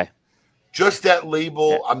 Okay. Just that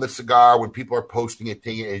label on the cigar when people are posting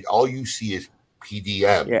it, all you see is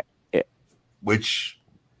PDM. Yeah. Which,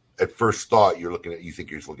 at first thought, you think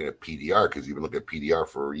you're just looking at PDR because you've been looking at PDR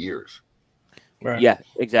for years. Right. Yeah,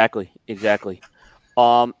 exactly.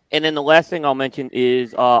 And then the last thing I'll mention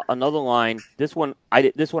is another line. This one I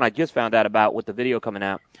just found out about with the video coming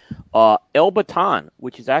out. El Baton,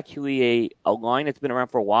 which is actually a line that's been around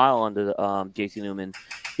for a while under JC Newman,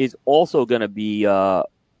 is also going to be repackaged.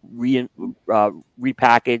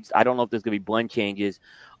 I don't know if there's going to be blend changes.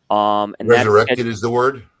 And resurrected is the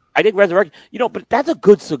word. I think resurrected. But that's a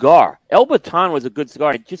good cigar. El Baton was a good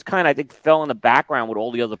cigar. It just kind of, I think, fell in the background with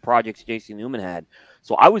all the other projects JC Newman had.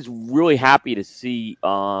 So I was really happy to see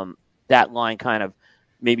that line kind of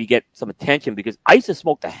maybe get some attention because I used to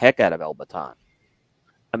smoke the heck out of El Baton.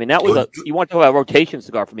 I mean, that was you want to talk about a rotation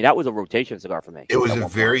cigar for me. That was a rotation cigar for me. It was a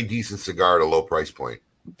very decent cigar at a low price point.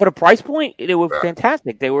 For the price point, they were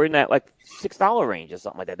fantastic. They were in that like $6 range or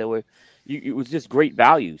something like that. They were. It was just great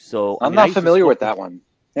value. So I'm not familiar with that one.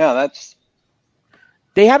 Yeah, that's.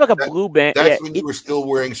 They have like a blue band. That's when you were still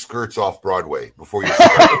wearing skirts off Broadway before you.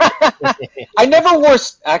 I never wore.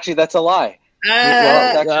 Actually, that's a lie.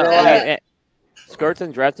 Skirts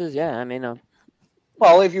and dresses. Yeah, I mean.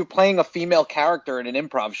 Well, if you're playing a female character in an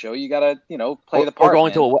improv show, you gotta, play the part. Or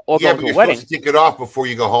going to a wedding. Supposed to take it off before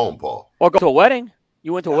you go home, Paul. Or go to a wedding.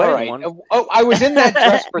 You went to a wedding. Right. Oh, I was in that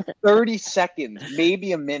dress for 30 seconds,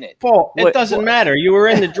 maybe a minute. Paul, it doesn't matter. You were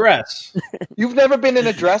in the dress. You've never been in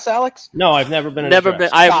a dress, Alex? No, I've never been in a dress.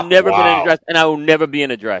 I've never been in a dress, and I will never be in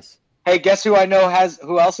a dress. Hey, guess who I know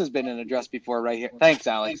who else has been in a dress before right here? Thanks,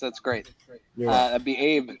 Alex. That's great. That'd be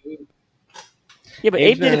Abe. Yeah, but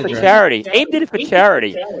Abe did it for charity. Abe did it for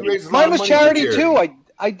charity. Mine was charity, too.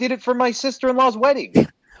 I did it for my sister-in-law's wedding.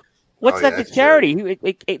 What's that for charity?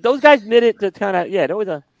 Those guys did it to kind of, there was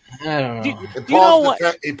a... I don't know.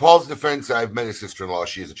 In Paul's defense, I've met his sister-in-law.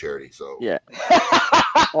 She is a charity, so... Yeah.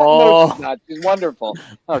 No, she's not. She's wonderful.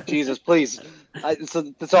 Oh, Jesus, please. So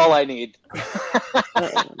that's all I need.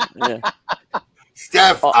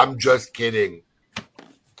 Steph, I'm just kidding.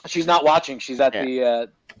 She's not watching. She's at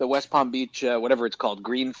the West Palm Beach, whatever it's called,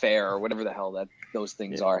 Green Fair or whatever the hell those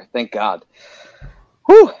things are. Thank God.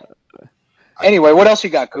 Whew. Anyway, what else you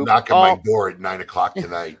got, Coop? Knock on my door at 9:00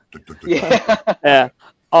 tonight. Yeah.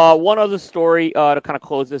 One other story to kind of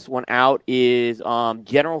close this one out is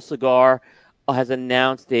General Cigar has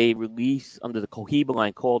announced a release under the Cohiba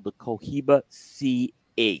line called the Cohiba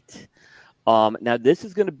C8. Now, this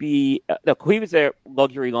is going to be the Cohiba's their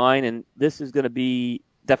luxury line, and this is going to be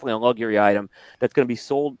definitely a luxury item that's going to be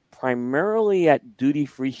sold primarily at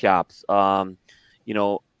duty-free shops, you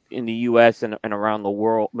know, in the U.S. and around the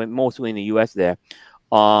world, but mostly in the U.S. there.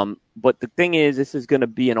 But the thing is, this is going to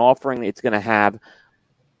be an offering. It's going to have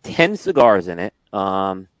 10 cigars in it.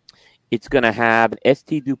 It's going to have an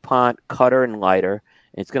ST DuPont cutter and lighter.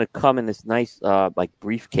 And it's going to come in this nice like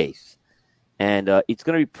briefcase. And it's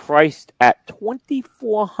going to be priced at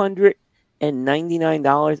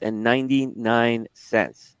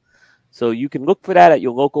 $2,499.99. So you can look for that at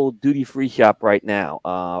your local duty-free shop right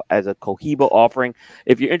now as a Cohiba offering.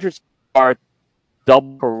 If you're interested in our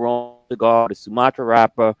double Corona cigar, the Sumatra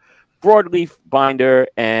wrapper, broadleaf binder,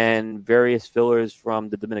 and various fillers from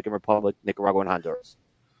the Dominican Republic, Nicaragua, and Honduras.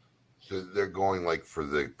 So they're going like for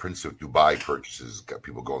the Prince of Dubai purchases. Got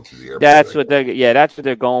people going through the airport. That's what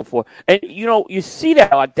they're going for. And you know, you see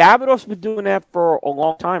that Davidoff's been doing that for a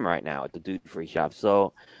long time right now at the duty-free shop.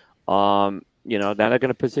 So, you know, now they're going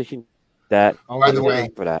to position that. By the way,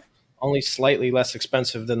 for that, only slightly less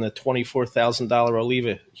expensive than the $24,000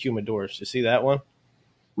 Oliva humidors. You see that one?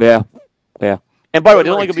 Yeah. And by the way,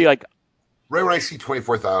 there's only going to be like. Right when I see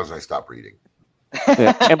 24,000, I stop reading.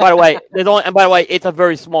 Yeah. And by the way, it's a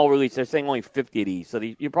very small release. They're saying only 50 of these, so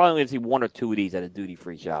you're probably going to see 1 or 2 of these at a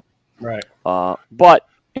duty-free shop. Right. But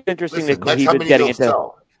it's interesting that Cohiba's getting into.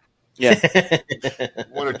 Sell. Yeah.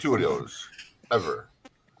 1 or 2 of those ever.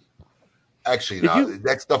 Actually, no.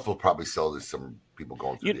 That stuff will probably sell to some people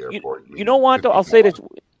going through the airport. You know what? Though I'll say this.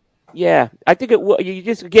 Yeah, I think it will. You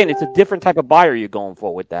just again, it's a different type of buyer you're going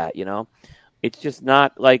for with that. You know, it's just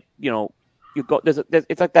not like you go.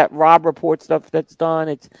 It's like that Rob Report stuff that's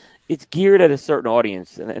done. It's geared at a certain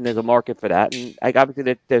audience, and there's a market for that. And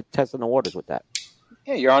obviously they're testing the waters with that.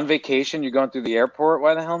 Yeah, you're on vacation. You're going through the airport.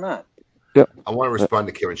 Why the hell not? Yeah. I want to respond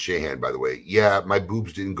to Kevin Shahan, by the way. Yeah, my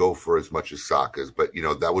boobs didn't go for as much as Saka's, but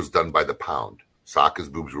that was done by the pound. Saka's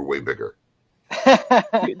boobs were way bigger.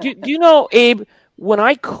 do you know, Abe? When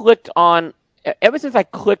I clicked on, ever since I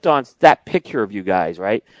clicked on that picture of you guys,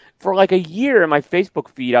 right? For like a year in my Facebook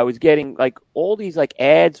feed, I was getting like all these like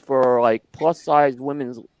ads for like plus sized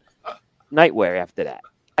women's nightwear after that.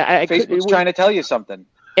 Facebook's trying to tell you something.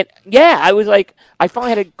 I was like, I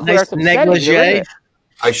finally had to clear some negligee.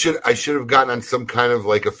 I should have gotten on some kind of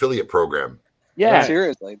like affiliate program. Yeah,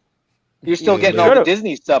 seriously. You're still getting all the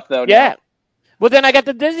Disney stuff though. Yeah. Now. Well, then I got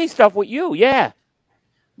the Disney stuff with you. Yeah,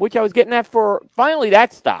 which I was getting that for. Finally,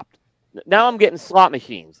 that stopped. Now I'm getting slot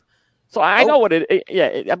machines. So I know what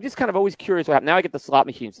I'm just kind of always curious what happened. Now I get the slot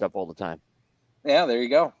machine stuff all the time. Yeah, there you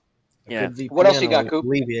go. Yeah. What else you got, Coop?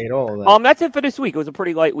 Alleviate all of that. That's it for this week. It was a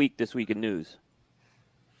pretty light week this week in news.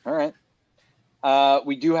 All right.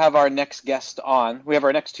 We do have our next guest on. We have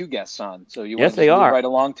our next 2 guests on. So you want to move right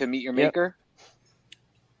along to Meet Your Maker?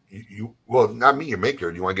 You well, not Meet Your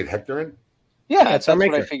Maker. Do you want to get Hector in? Yeah, that's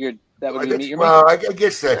what I figured. That would be Meet Your Maker. Well, I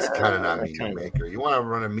guess that's kind of not Meet Your Maker. You want to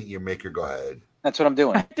run a Meet Your Maker? Go ahead. That's what I'm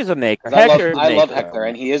doing. Hector's a maker. I love Hector,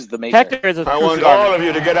 and he is the maker. Hector is I want all of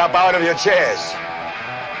you to get up out of your chairs.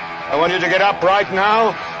 I want you to get up right now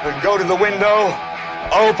and go to the window,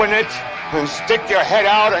 open it, and stick your head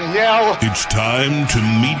out and yell. It's time to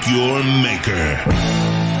meet your maker.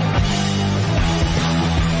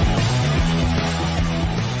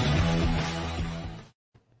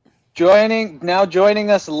 Joining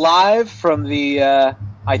us live from the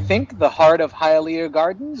I think the heart of Hialeah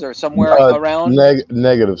Gardens or somewhere around.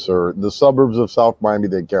 Negative, sir. The suburbs of South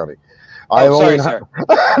Miami-Dade County. Sorry, sir.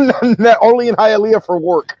 Only in Hialeah for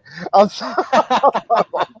work.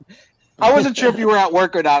 I wasn't sure if you were at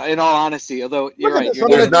work or not, in all honesty, although you're right.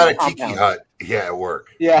 There's not a tiki hut. Yeah, at work.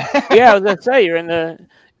 Yeah. Yeah, I was going to say, you're in the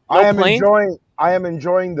I am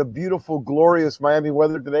enjoying the beautiful, glorious Miami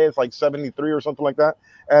weather today. It's like 73 or something like that.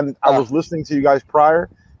 And I was listening to you guys prior.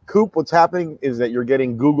 Coop, what's happening is that you're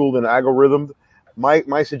getting Googled and algorithmed.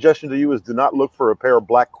 My suggestion to you is do not look for a pair of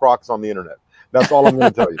black Crocs on the internet. That's all I'm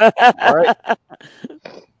going to tell you. All right?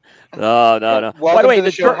 No. Welcome By the way, to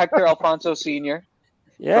the show, Hector Alfonso Sr.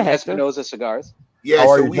 Yeah, from Hector. Espinosa Cigars. Yeah,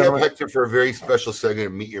 so we have Hector for a very special segment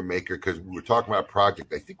of Meet Your Maker because we were talking about a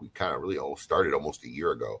project I think we kind of really started almost a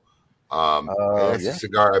year ago. And that's a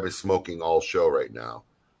cigar I've been smoking all show right now.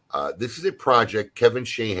 This is a project Kevin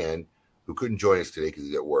Shahan, who couldn't join us today because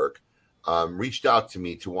he's at work, reached out to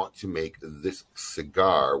me to want to make this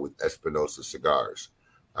cigar with Espinosa Cigars.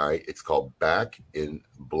 All right, it's called Back in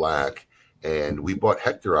Black, and we brought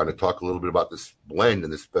Hector on to talk a little bit about this blend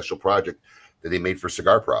and this special project that they made for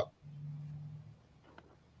Cigar Prop.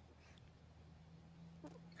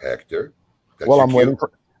 Hector, Well, I'm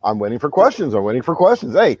waiting for questions.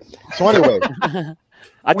 Hey, so anyway,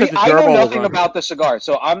 I know nothing about the cigar,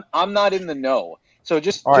 so I'm not in the know. So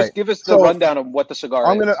just give us the rundown of what the cigar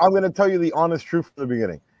is. I'm gonna tell you the honest truth from the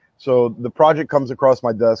beginning. So the project comes across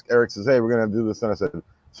my desk. Eric says, "Hey, we're gonna do this," and I said,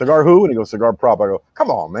 "Cigar who?" And he goes, "Cigar Prop." I go,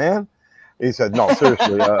 "Come on, man." He said, "No,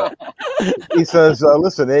 seriously." He says,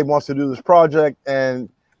 "Listen, Abe wants to do this project, and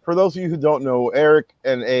for those of you who don't know, Eric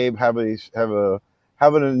and Abe have an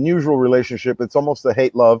unusual relationship. It's almost a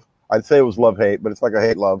hate-love. I'd say it was love-hate, but it's like a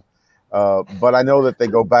hate-love. But I know that they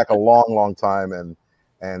go back a long, long time,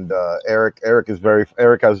 and Eric has very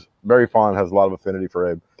fond, has a lot of affinity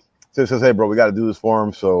for Abe. So he says, "Hey, bro, we got to do this for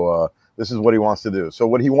him." So this is what he wants to do. So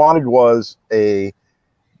what he wanted was a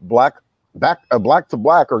black to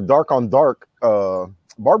black or dark on dark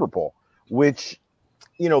barber pole, which,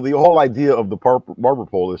 you know, the whole idea of the barber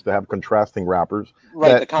pole is to have contrasting wrappers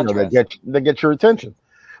that get your attention.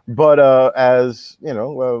 But as you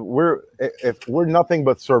know, we're nothing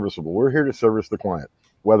but serviceable. We're here to service the client,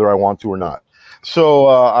 whether I want to or not. So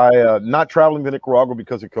I not traveling to Nicaragua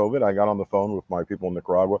because of COVID. I got on the phone with my people in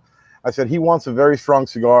Nicaragua. I said he wants a very strong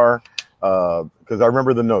cigar because I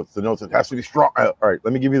remember the notes. The notes, it has to be strong. All right,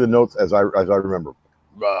 let me give you the notes as I remember.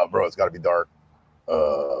 Bro, it's got to be dark.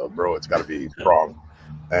 Bro, it's got to be strong.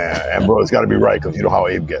 And bro, it's got to be right because you know how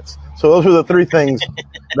Abe gets. So those are the three things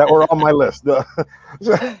that were on my list.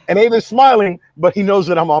 And Abe is smiling, but he knows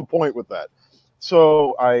that I'm on point with that.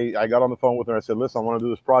 So I got on the phone with her. I said, "Listen, I want to do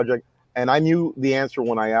this project." And I knew the answer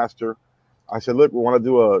when I asked her. I said, "Look, we want to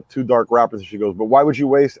do 2 dark wrappers." And she goes, "But why would you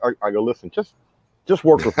waste?" I go, "Listen, just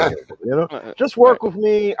work with me, you know, just work with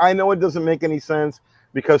me. I know it doesn't make any sense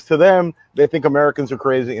because to them, they think Americans are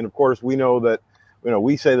crazy. And of course, we know that, you know,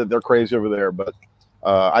 we say that they're crazy over there, but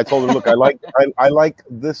I told her, look, I like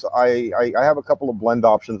this. I have a couple of blend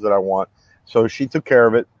options that I want." So she took care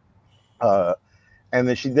of it. And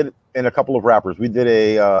then she did it in a couple of wrappers. We did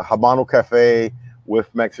a Habano Cafe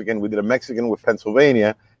with Mexican. We did a Mexican with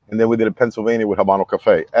Pennsylvania. And then we did a Pennsylvania with Habano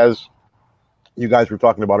Cafe. As you guys were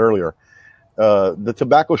talking about earlier, the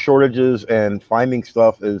tobacco shortages and finding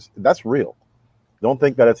stuff that's real. Don't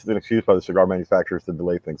think that it's an excuse by the cigar manufacturers to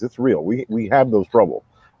delay things. It's real. We have those trouble.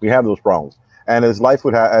 We have those problems. And as luck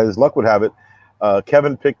would have it,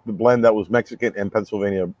 Kevin picked the blend that was Mexican and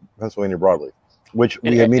Pennsylvania broadleaf, which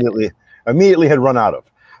we immediately had run out of.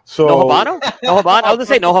 So no Habano? No Habano? I was gonna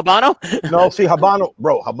say no Habano. No, see, Habano,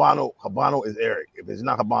 bro. Habano is Eric. If it's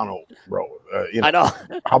not Habano, bro, you know, I know.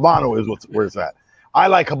 Habano is where it's at. I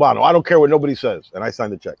like Habano. I don't care what nobody says, and I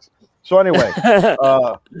signed the checks. So anyway,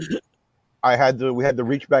 we had to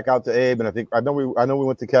reach back out to Abe, and I know we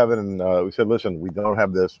went to Kevin, and we said, "Listen, we don't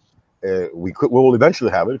have this. We will eventually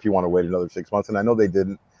have it if you want to wait another 6 months." And I know they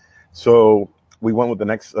didn't. So we went with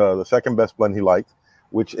the second best blend he liked,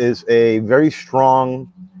 which is a very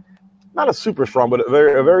strong, not a super strong, but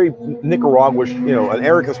a very Nicaraguan, you know, an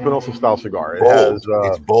Eric Espinosa style cigar.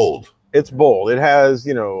 It's bold. It's bold. It has,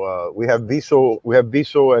 you know, we have Viso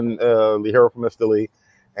and Ligero from Esteli,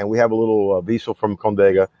 and we have a little Viso from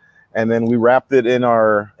Condega, and then we wrapped it in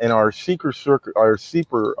our super secretive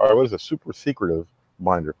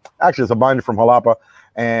binder. Actually, it's a binder from Jalapa,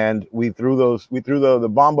 and we threw the La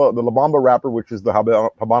Bamba wrapper, which is the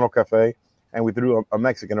Habano Cafe, and we threw a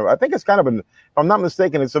Mexican. I think it's kind of if I'm not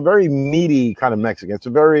mistaken, it's a very meaty kind of Mexican. It's a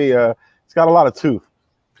very it's got a lot of tooth.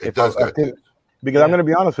 It does got tooth. Because I'm going to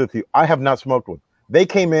be honest with you, I have not smoked one. They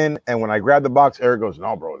came in, and when I grabbed the box, Eric goes,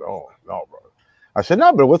 "No, bro, no, bro." I said,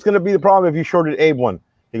 "No, but what's going to be the problem if you shorted Abe one?"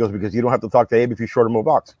 He goes, "Because you don't have to talk to Abe if you short him a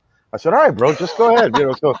box." I said, "All right, bro, just go ahead." You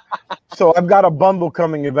know, so I've got a bundle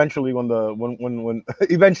coming eventually. When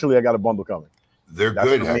eventually I got a bundle coming. They're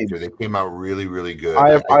good, Hector. They came out really, really good.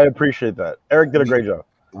 I appreciate that. Eric did a great job.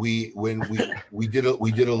 We did a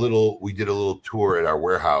little tour at our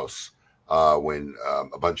warehouse when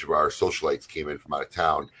a bunch of our socialites came in from out of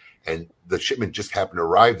town, and the shipment just happened to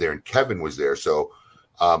arrive there, and Kevin was there. So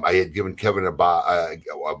I had given Kevin a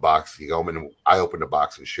box. He came and I opened a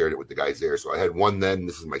box and shared it with the guys there. So I had one then.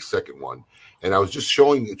 This is my second one, and I was just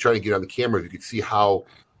trying to get on the camera. If you could see how,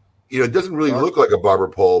 you know, it doesn't really look like a barber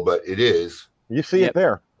pole, but it is. You see it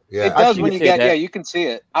there. Yeah, it does when you get. Yeah, you can see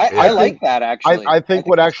it. I like that actually. I think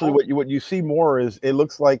what you see more is it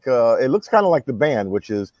looks like it looks kind of like the band, which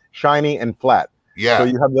is shiny and flat. Yeah. So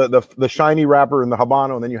you have the shiny wrapper in the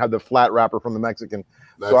Habano, and then you have the flat wrapper from the Mexican.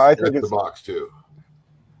 So I think it's the box too.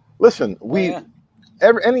 Listen,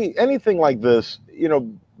 anything like this, you know,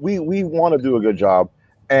 we want to do a good job,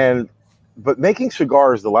 but making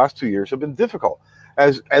cigars the last 2 years have been difficult.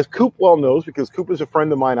 As Coop well knows, because Coop is a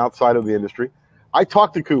friend of mine outside of the industry. I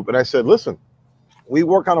talked to Coop and I said, "Listen, we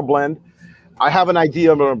work on a blend. I have an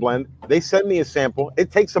idea of a blend. They send me a sample.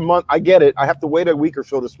 It takes a month. I get it. I have to wait a week or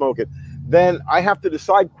so to smoke it. Then I have to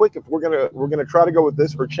decide quick if we're gonna try to go with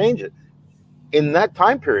this or change it. In that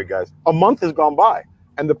time period, guys, a month has gone by,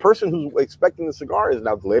 and the person who's expecting the cigar is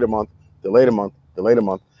now delayed a month.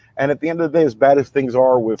 And at the end of the day, as bad as things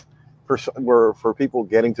are for people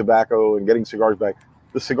getting tobacco and getting cigars back,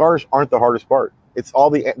 the cigars aren't the hardest part. It's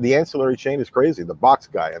all the ancillary chain is crazy. The box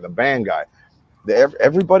guy and the band guy.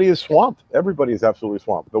 Everybody is swamped. Everybody is absolutely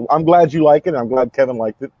swamped. But I'm glad you like it. I'm glad Kevin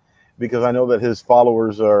liked it, because I know that his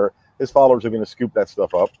followers are going to scoop that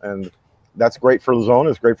stuff up, and that's great for Lazona.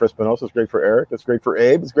 It's great for Espinosa. It's great for Eric. It's great for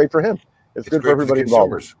Abe. It's great for him. It's good for everybody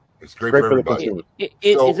involved. It's great for everybody.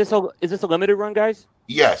 Is this a limited run, guys?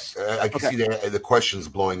 Yes, I can see the questions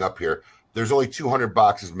blowing up here. There's only 200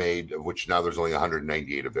 boxes made, of which now there's only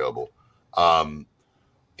 198 available, and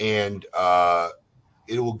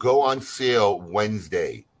it will go on sale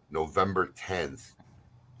Wednesday, November 10th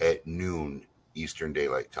at noon Eastern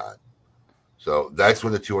Daylight Time. So that's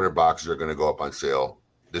when the 200 boxes are going to go up on sale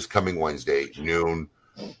this coming Wednesday, noon.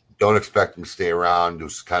 Don't expect them to stay around.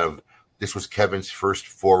 This was Kevin's first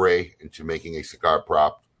foray into making a cigar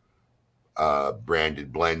prop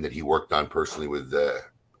branded blend that he worked on personally with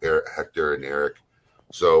Hector and Eric.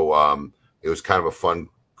 So it was kind of a fun,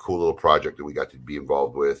 cool little project that we got to be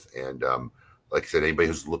involved with. And like I said, anybody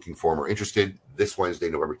who's looking for them or interested, this Wednesday,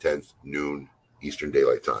 November 10th, noon Eastern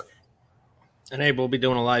Daylight Time. And Abe will be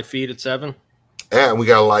doing a live feed at 7. And we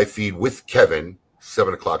got a live feed with Kevin,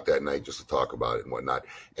 7 o'clock that night, just to talk about it and whatnot.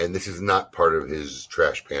 And this is not part of his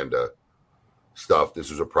Trash Panda stuff. This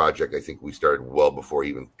was a project I think we started well before he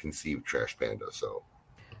even conceived Trash Panda. So,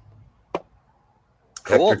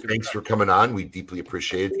 cool. Hector, thanks for coming on. We deeply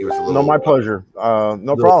appreciate it. Give us a little. No, my pleasure.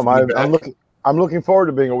 No problem. I'm looking forward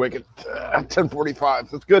to being awake at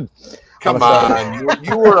 10:45. That's good. Come on,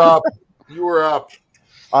 you were up. You were up.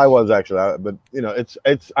 I was actually, but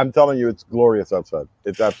it's. I'm telling you, it's glorious outside.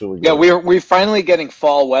 It's absolutely glorious. Yeah. We're finally getting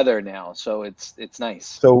fall weather now, so it's nice.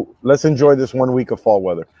 So let's enjoy this 1 week of fall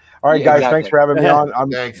weather. All right, guys. Exactly. Thanks for having me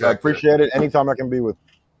on. I appreciate it. Anytime I can be with.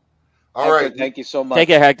 All right. Thank you so much. Take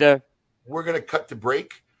care, Hector. We're going to cut to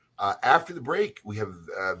break. After the break, we have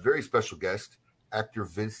a very special guest, actor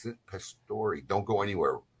Vincent Pastore. Don't go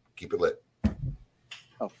anywhere. Keep it lit.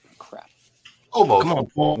 Oh, crap. Almost. Come on,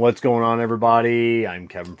 Paul. What's going on, everybody? I'm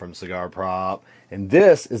Kevin from Cigar Prop, and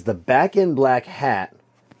this is the Back in Black hat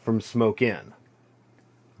from Smoke Inn.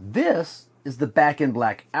 This is the Back in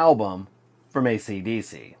Black album from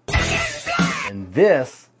AC/DC. And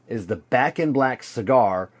this is the Back in Black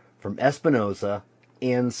cigar from Espinosa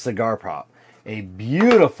and Cigar Prop. A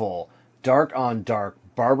beautiful dark on dark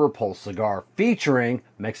Barber Pole cigar featuring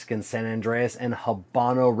Mexican San Andreas and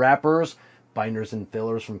Habano wrappers, binders and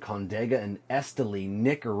fillers from Condega and Esteli,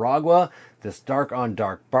 Nicaragua. This dark on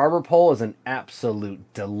dark Barber Pole is an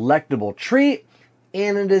absolute delectable treat,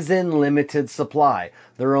 and it is in limited supply.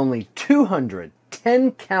 There are only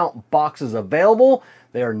 210 count boxes available.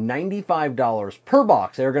 They are $95 per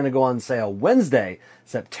box. They are going to go on sale Wednesday,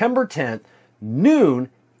 September 10th, noon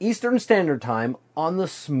Eastern Standard Time on the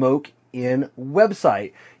Smoke Inn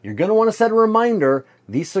website. You're going to want to set a reminder.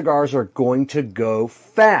 These cigars are going to go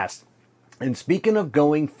fast. And speaking of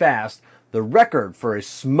going fast, the record for a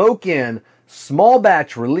Smoke Inn small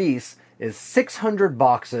batch release is 600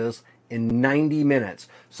 boxes in 90 minutes.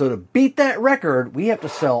 So to beat that record, we have to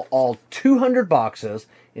sell all 200 boxes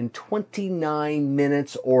in 29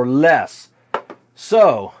 minutes or less.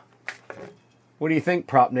 So, what do you think,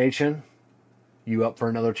 Prop Nation? You up for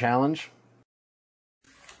another challenge?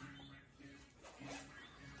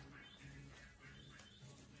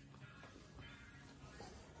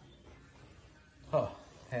 Oh,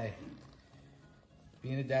 hey.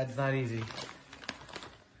 Being a dad's not easy.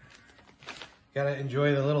 Gotta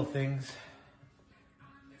enjoy the little things.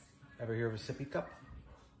 Ever hear of a sippy cup?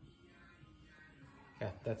 Yeah,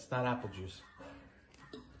 that's not apple juice.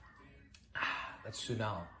 That's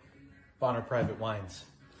Sunal. Bonner Private Wines.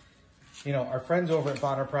 You know, our friends over at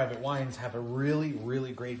Bonner Private Wines have a really,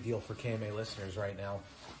 really great deal for KMA listeners right now.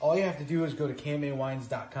 All you have to do is go to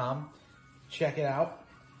KMAWines.com, check it out,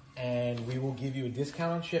 and we will give you a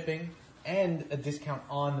discount on shipping and a discount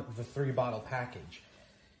on the 3-bottle package.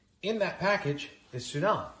 In that package is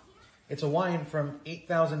Sunal. It's a wine from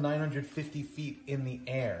 8,950 feet in the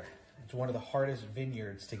air. It's one of the hardest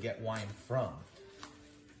vineyards to get wine from.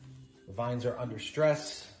 The vines are under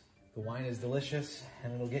stress, the wine is delicious,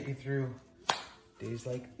 and it'll get you through days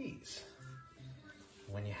like these.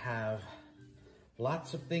 When you have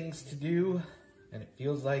lots of things to do and it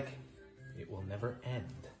feels like it will never end.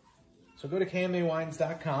 So go to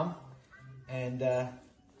KMAWines.com and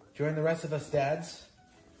join the rest of us dads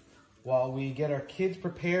while we get our kids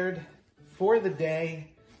prepared for the day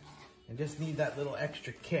and just need that little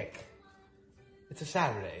extra kick. It's a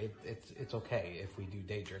Saturday. It's okay if we do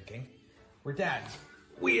day drinking. We're dads.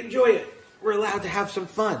 We enjoy it. We're allowed to have some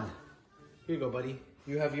fun. Here you go, buddy.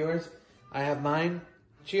 You have yours. I have mine.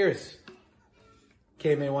 Cheers.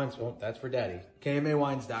 KMA Wines. Well, that's for Daddy.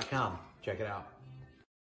 KMAWines.com. Check it out.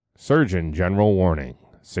 Surgeon General warning.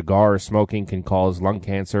 Cigar smoking can cause lung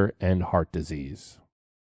cancer and heart disease.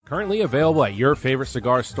 Currently available at your favorite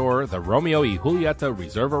cigar store, the Romeo y Julieta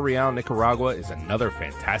Reserva Real Nicaragua is another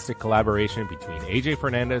fantastic collaboration between AJ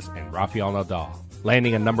Fernandez and Rafael Nadal.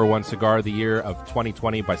 Landing a #1 cigar of the year of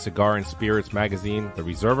 2020 by Cigar and Spirits magazine, the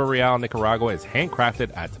Reserva Real Nicaragua is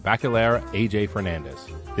handcrafted at Tabacalera AJ Fernandez.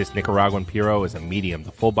 This Nicaraguan Puro is a medium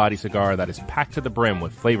to full-body cigar that is packed to the brim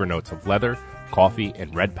with flavor notes of leather, coffee,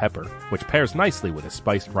 and red pepper, which pairs nicely with a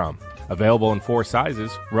spiced rum. Available in 4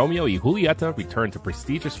 sizes, Romeo y Julieta return to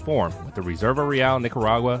prestigious form with the Reserva Real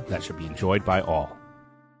Nicaragua that should be enjoyed by all.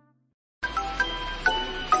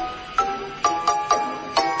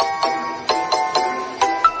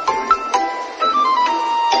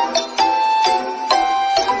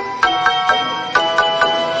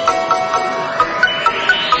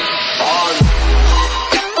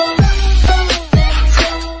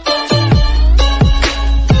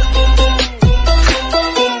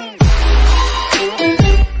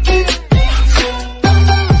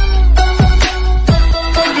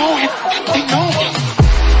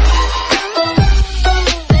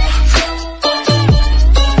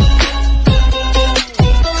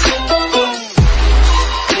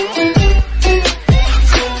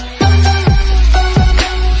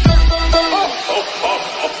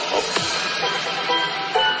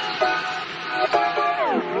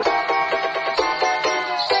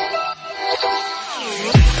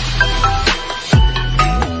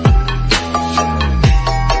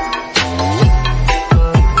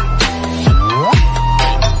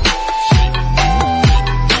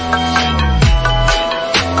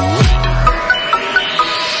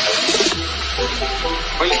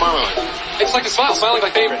 Smiling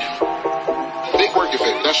my favorite. Make work your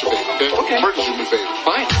favorite. That's your favorite, okay? Work is your new favorite.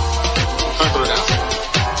 Fine. Time for it now.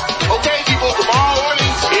 Okay, people, tomorrow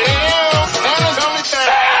morning, Santa's coming to town.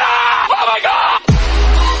 Oh my God!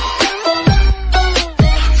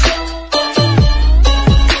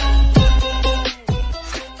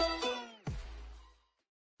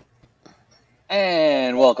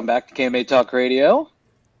 And welcome back to KMA Talk Radio.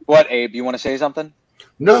 What, Abe, you want to say something?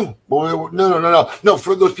 No. No.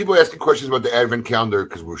 For those people asking questions about the Advent calendar,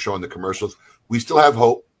 because we're showing the commercials, we still have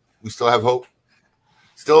hope.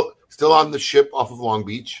 Still on the ship off of Long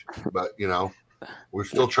Beach, but we're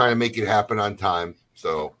still trying to make it happen on time.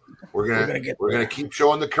 So we're gonna keep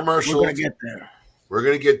showing the commercials. We're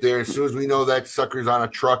gonna get there. As soon as we know that sucker's on a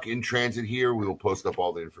truck in transit here, we will post up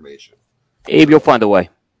all the information. Abe, you'll find a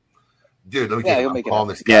way. Dude, let me tell you, I'm calling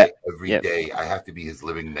this guy every day. I have to be his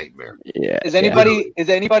living nightmare. Yeah. Is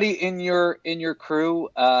anybody in your crew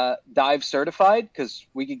dive certified? Because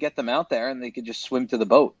we could get them out there and they could just swim to the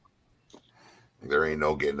boat. There ain't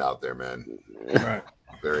no getting out there, man.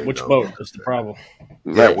 Right. Which boat? That's the problem.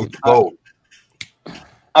 Yeah, which boat?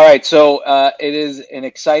 All right, so it is an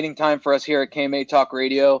exciting time for us here at KMA Talk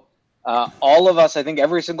Radio. All of us, I think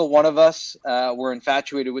every single one of us, were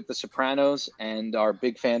infatuated with The Sopranos and are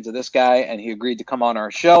big fans of this guy, and he agreed to come on our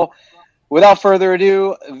show. Without further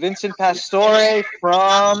ado, Vincent Pastore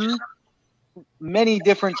from many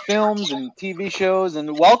different films and TV shows,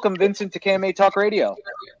 and welcome, Vincent, to KMA Talk Radio.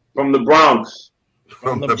 From the Bronx.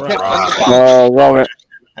 From the Bronx. Oh, love it.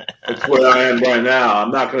 That's where I am right now. I'm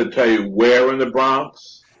not going to tell you where in the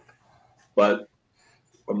Bronx, but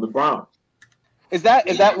from the Bronx. Is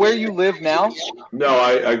that where you live now? No,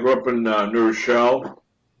 I grew up in New Rochelle,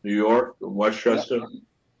 New York, in Westchester,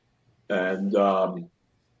 and I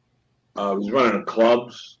was running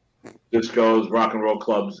clubs, discos, rock and roll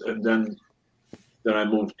clubs, and then I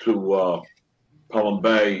moved to Pelham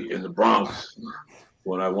Bay in the Bronx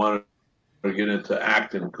when I wanted to get into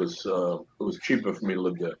acting because it was cheaper for me to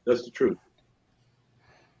live there. That's the truth.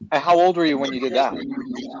 How old were you when you did that?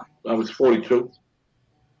 I was 42.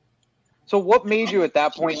 So what made you at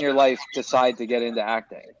that point in your life decide to get into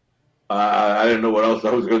acting? I didn't know what else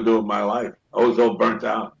I was going to do with my life. I was all burnt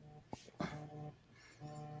out.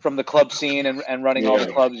 From the club scene and running all the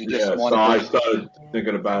clubs, you just wanted so to... I started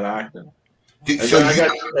thinking about acting.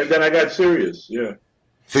 And then I got serious, yeah.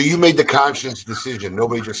 So you made the conscious decision.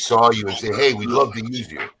 Nobody just saw you and said, hey, we'd love to use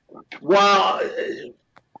you. Well,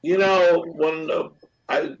 when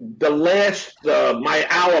my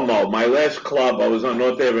Alamo, my last club, I was on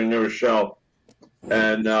North Avenue, New Rochelle.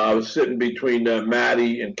 And I was sitting between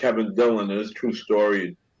Maddie and Kevin Dillon, and it's a true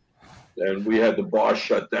story. And we had the bar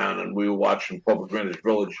shut down, and we were watching Public Greenwich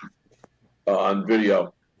Village on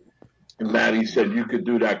video. And Maddie said, you could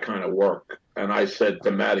do that kind of work. And I said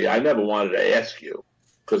to Maddie, I never wanted to ask you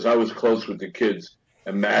because I was close with the kids.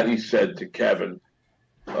 And Maddie said to Kevin,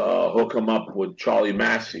 hook him up with Charlie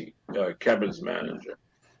Massey, Kevin's manager.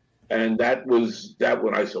 And that was that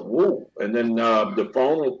when I said, whoa. And then the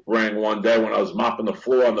phone rang one day when I was mopping the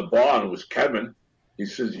floor on the bar, and it was Kevin. He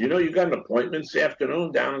says, you know, you got an appointment this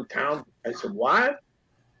afternoon down in town? I said, what?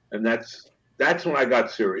 And that's when I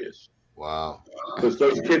got serious. Wow. Because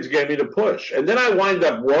those kids gave me the push. And then I wind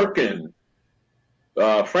up working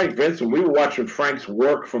Frank Vincent. We were watching Frank's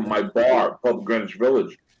work from my bar, Public Greenwich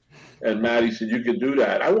Village. And Maddie said, you could do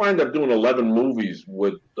that. I wind up doing 11 movies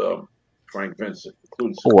with Frank Vincent,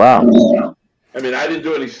 including Sopranos. Wow. I mean, I didn't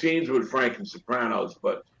do any scenes with Frank in Sopranos,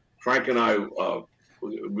 but Frank and I,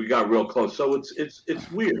 we got real close. So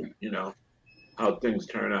it's weird, you know, how things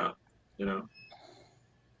turn out, you know.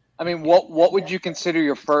 I mean, what would you consider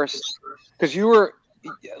your first? Because you were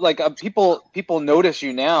like people notice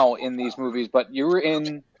you now in these movies, but you were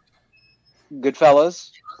in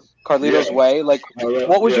Goodfellas, Carlito's Way. Like,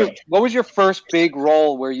 what was your first big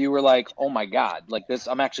role where you were like, oh my god, like this,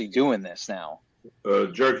 I'm actually doing this now?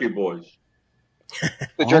 Jerky Boys.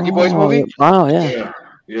 The Jerky Boys movie. Wow, yeah.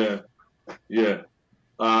 Yeah.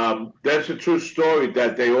 That's a true story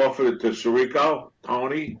that they offered it to Sirico,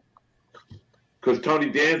 Tony, because Tony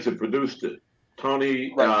Danza produced it.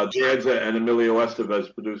 Tony Danza and Emilio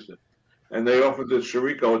Estevez produced it, and they offered it to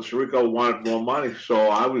Sirico, and Sirico wanted more money. So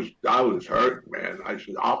I was hurt, man. I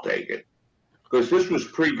said, I'll take it, because this was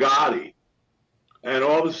pre-Gotti, and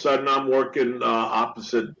all of a sudden I'm working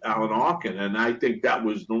opposite Alan Arkin, and I think that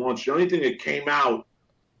was the launch. The only thing that came out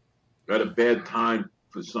at a bad time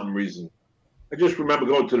for some reason. I just remember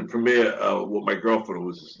going to the premiere with my girlfriend. It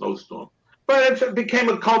was a snowstorm. But it became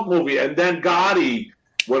a cult movie. And then Gotti,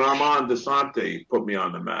 when Armand DeSante put me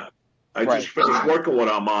on the map. I just finished working with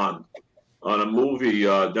Armand on a movie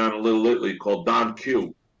down in Little Italy called Don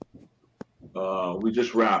Q. We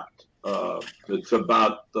just wrapped. It's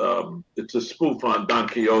about, it's a spoof on Don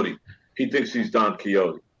Quixote. He thinks he's Don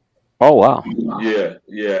Quixote. Oh, wow. Yeah.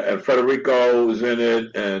 And Federico was in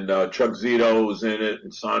it, and Chuck Zito was in it,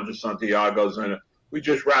 and Sandra Santiago's in it. We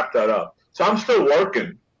just wrapped that up. So I'm still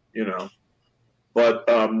working, you know. But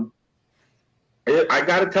I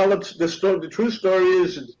got to tell the story. The true story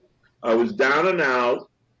is I was down and out,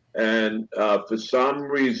 and for some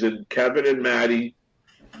reason, Kevin and Maddie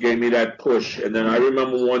gave me that push. And then I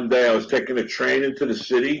remember one day I was taking a train into the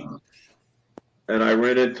city, and I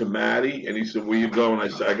ran into Maddie, and he said, where you going? I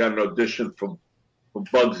said, I got an audition for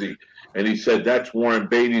Bugsy. And he said, that's Warren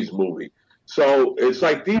Beatty's movie. So it's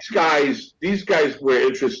like these guys were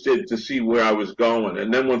interested to see where I was going.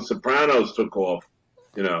 And then when Sopranos took off,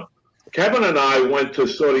 you know, Kevin and I went to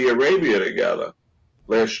Saudi Arabia together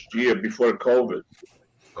last year before COVID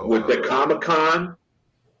with the Comic-Con.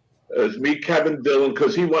 It was me, Kevin Dillon,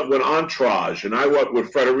 because he went with Entourage, and I went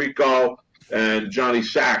with Federico and Johnny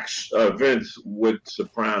Sachs, Vince, with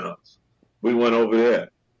Sopranos. We went over there.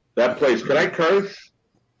 That place, could I curse?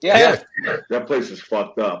 Yeah. That place is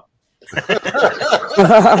fucked up.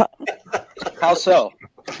 How so?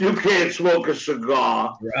 You can't smoke a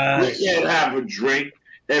cigar. Right. You can't have a drink.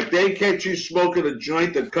 If they catch you smoking a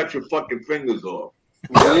joint, they'll cut your fucking fingers off.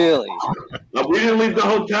 Really? Now, we didn't leave the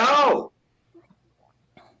hotel.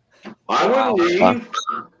 I wouldn't leave.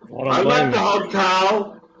 I left the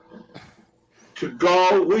hotel to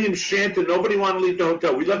go. William Shanton, nobody wanted to leave the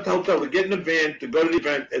hotel. We left the hotel to get in the van, to go to the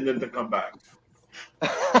event, and then to come back.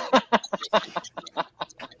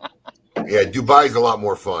 Yeah, Dubai's a lot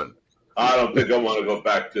more fun. I don't think I want to go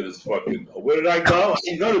back to this fucking. Where did I go? I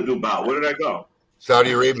didn't go to Dubai. Where did I go?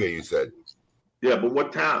 Saudi Arabia, you said. Yeah, but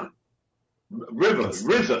what town?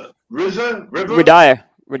 Rizza. Radaya.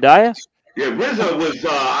 Yeah, RZA was.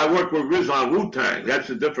 I worked with RZA on Wu-Tang. That's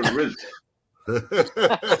a different RZA.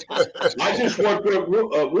 I just worked with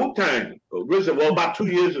Wu-Tang. RZA. Well, about 2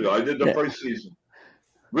 years ago, I did the first season.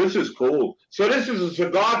 RZA's cool. So this is a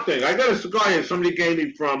cigar thing. I got a cigar here. Somebody gave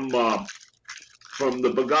me from the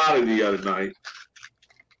Bugatti the other night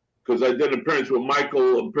because I did an appearance with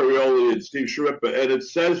Michael Imperioli and Steve Sharippa, and it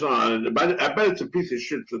says on. I bet it's a piece of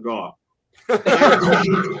shit cigar.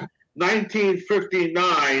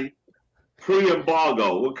 1959.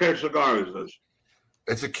 Pre-embargo. What kind of cigar is this?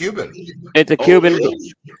 It's a Cuban. It's a Cuban.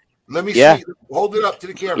 Let me see. Hold it up to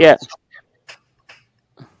the camera. Yeah.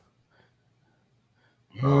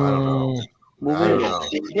 Oh, I don't know.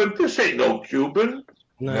 But this ain't no Cuban.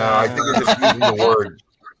 No, I think they're just using the word.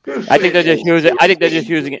 I think they're just using. I think they're just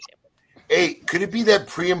using it. Hey, could it be that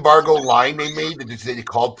pre-embargo line they made that they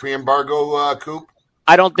called pre-embargo, Coop?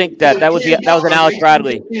 I don't think that was an Alex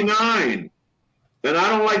Bradley. 59. And I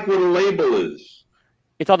don't like what the label is.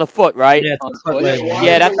 It's on the foot, right? Yeah, it's on the foot.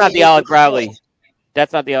 Yeah, that's not the Alex Bradley.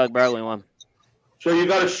 That's not the Alex Bradley one. So you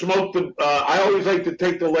got to smoke the. I always like to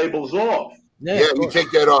take the labels off. Yeah, you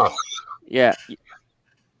take that off. Yeah.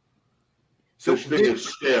 So this thing is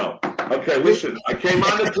stale. Okay, listen. I came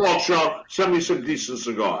on the talk show. Send me some decent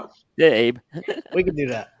cigars. Yeah, Abe. We can do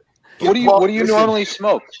that. What do you normally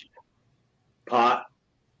smoke? Pot.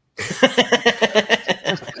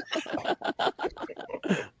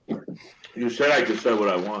 You said I could say what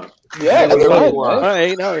I want. Yeah, that's fine, what All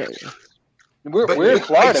right, no. We're in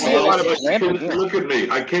Florida, man. It's rampant here. Look at me.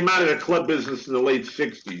 I came out of the club business in the late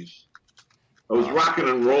 60s. I was rocking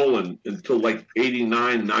and rolling until like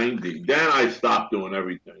 89, 90. Then I stopped doing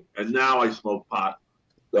everything. And now I smoke pot.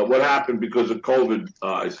 What happened because of COVID,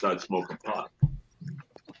 I started smoking pot.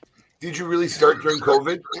 Did you really start during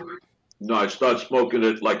COVID? No, I started smoking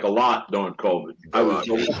it like a lot during COVID. I was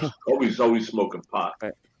always smoking pot.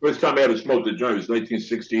 First time I ever smoked a joint was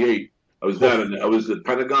 1968. I was at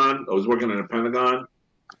Pentagon. I was working in the Pentagon.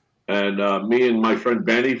 And me and my friend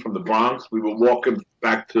Benny from the Bronx, we were walking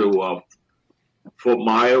back to Fort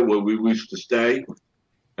Myer where we used to stay.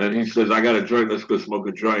 And he says, I got a joint, let's go smoke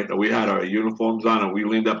a joint. And we had our uniforms on and we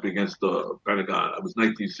leaned up against the Pentagon. It was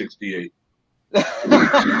 1968.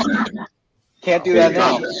 Can't do that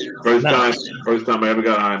now. First time I ever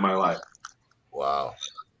got high in my life. Wow.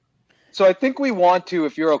 So I think we want to,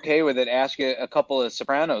 if you're okay with it, ask you a couple of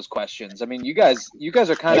Sopranos questions. I mean, you guys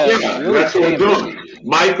are kind of really that's what we're staying doing. busy.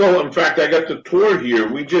 Michael, in fact, I got the tour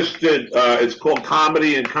here. We just did. It's called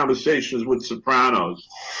Comedy and Conversations with Sopranos,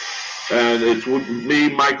 and it's with me,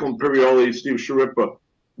 Michael Imperioli, Steve Sharippa.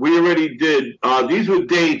 We already did. These were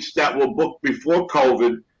dates that were booked before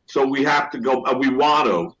COVID, so we have to go. We want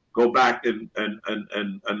to go back and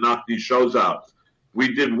knock these shows out.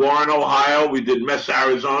 We did Warren, Ohio. We did Mesa,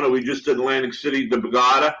 Arizona. We just did Atlantic City, the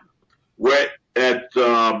Borgata. We're at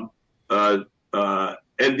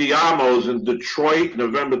Endiamo's in Detroit,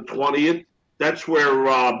 November 20th. That's where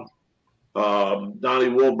Donnie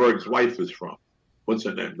Wahlberg's wife is from. What's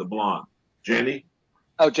her name? The blonde. Jenny?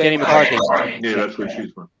 Oh, Jenny McCarthy. Yeah, that's where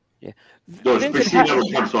she's from. Yeah. No, but she never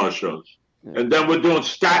comes on shows. And then we're doing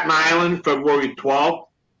Staten Island, February 12th.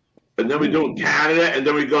 And then we do Canada, and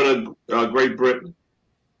then we go to Great Britain.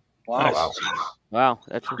 Wow. Wow.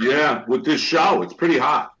 That's yeah, with this show, it's pretty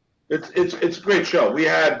hot. It's a great show. We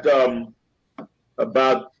had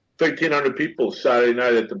about 1,300 people Saturday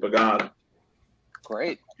night at the Borgata.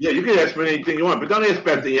 Great. Yeah, you can ask me anything you want, but don't ask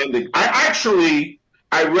about the ending.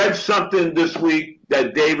 I read something this week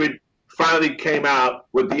that David finally came out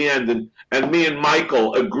with the ending, and me and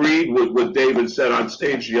Michael agreed with what David said on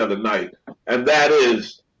stage the other night, and that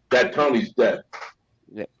is that Tony's dead.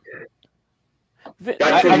 Yeah.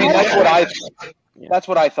 That's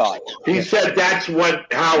what I thought. He said that's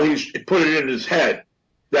how he put it in his head,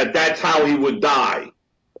 that's how he would die.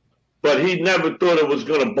 But he never thought it was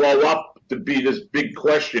going to blow up to be this big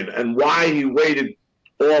question. And why he waited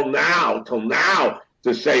till now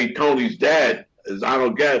to say Tony's dead is I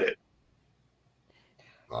don't get it.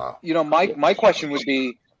 You know, my question would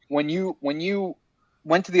be when you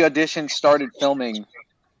went to the audition, started filming,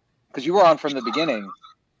 because you were on from the beginning.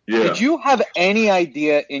 Yeah. Did you have any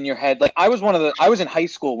idea in your head? Like I was in high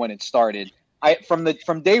school when it started.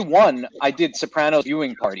 From day one, I did Sopranos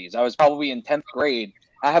viewing parties. I was probably in 10th grade.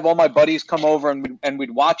 I have all my buddies come over and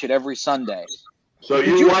we'd watch it every Sunday. So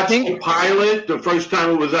you watched the pilot the first time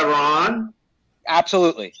it was ever on?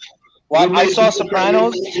 Absolutely. Well, I saw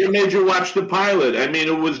Sopranos. What made you watch the pilot? I mean,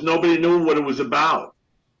 nobody knew what it was about.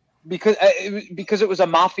 Because it was a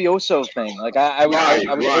mafioso thing. Like I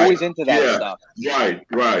was always into that stuff.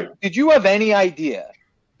 Right. Did you have any idea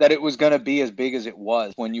that it was going to be as big as it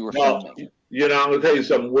was when you were filming? You know, I'm going to tell you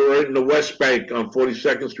something. We're in the West Bank on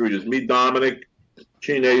 42nd Street. It's me, Dominic,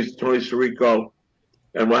 Chines, Tony Sirico,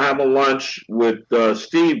 and we're having lunch with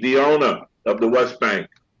Steve, the owner of the West Bank.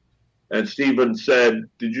 And Steven said,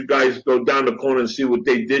 did you guys go down the corner and see what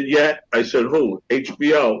they did yet? I said, who?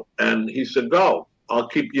 HBO. And he said, go. I'll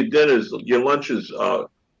keep your dinners, your lunches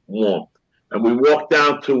warm. And we walked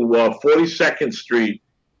down to 42nd Street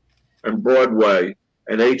and Broadway,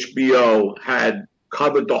 and HBO had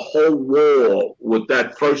covered the whole wall with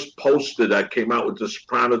that first poster that came out with The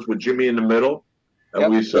Sopranos with Jimmy in the middle. And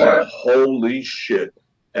we said, holy shit.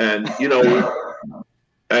 And, you know,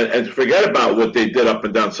 and forget about what they did up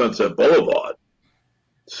and down Sunset Boulevard.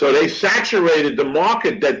 So they saturated the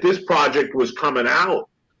market that this project was coming out.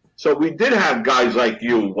 So we did have guys like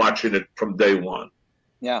you watching it from day one.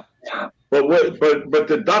 Yeah. But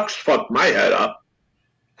the Ducks fucked my head up.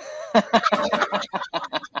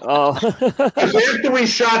 Oh. 'Cause after we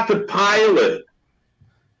shot the pilot,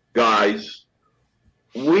 guys,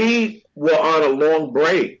 we were on a long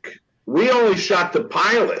break. We only shot the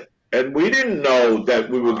pilot, and we didn't know that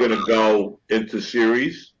we were going to go into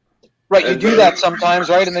series. Right, you do that sometimes,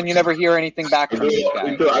 right? And then you never hear anything back from these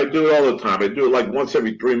guys. I do it all the time. I do it like once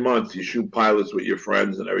every 3 months. You shoot pilots with your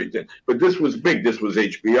friends and everything. But this was big. This was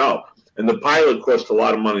HBO, and the pilot cost a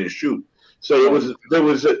lot of money to shoot. So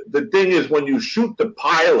the thing is, when you shoot the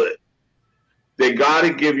pilot, they got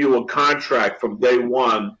to give you a contract from day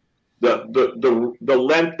one, the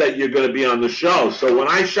length that you're going to be on the show. So when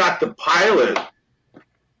I shot the pilot,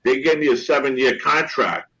 they gave me a 7-year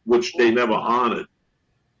contract, which they never honored.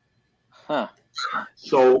 Huh.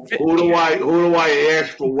 So who do I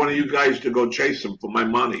ask for one of you guys to go chase him for my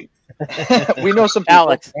money? We know some people.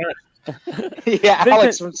 Alex. Yeah,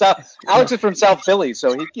 Alex is from South Philly,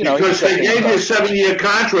 so because they gave you a 7-year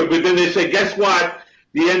contract, but then they say, guess what?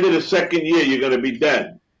 The end of the second year, you're going to be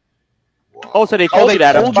dead. Oh, so they told you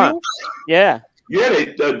that up front. Yeah. Yeah,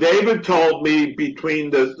 David told me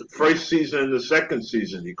between the first season and the second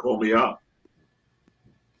season. He called me up.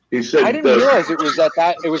 He said, I didn't realize it was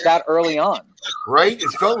that early on. Right?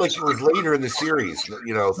 It felt like it was later in the series.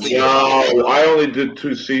 No, I only did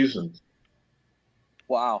 2 seasons.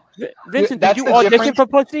 Wow. Vincent, did you audition for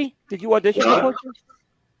Pussy? Did you audition for Pussy?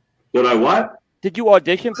 Did I what? Did you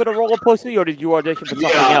audition for the role of Pussy, or did you audition for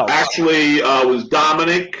something else? Actually, it was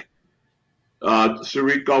Dominic.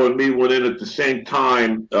 Sirico and me went in at the same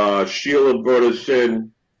time. Sheila and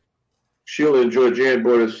Georgianne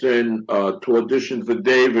brought us in to audition for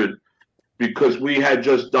David because we had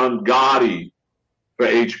just done Gotti for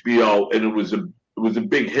HBO, and it was a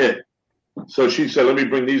big hit. So she said, "Let me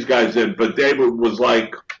bring these guys in." But David was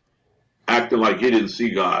like acting like he didn't see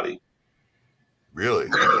Gotti. Really?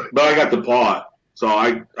 But I got the part, so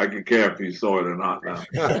I could care if he saw it or not now.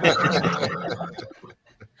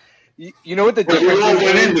 You know what the difference is? We all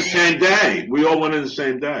went in the same day. We all went in the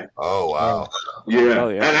same day. Oh, wow. Yeah.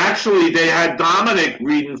 And actually, they had Dominic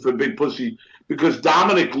reading for Big Pussy because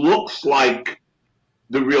Dominic looks like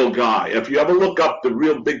the real guy. If you ever look up the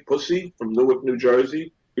real Big Pussy from Newark, New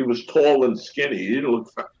Jersey, he was tall and skinny. He didn't look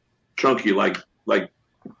chunky like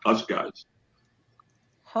us guys.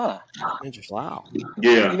 Huh. Interesting. Wow.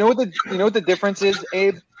 Yeah. You know what the difference is,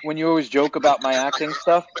 Abe? When you always joke about my acting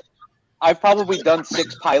stuff, I've probably done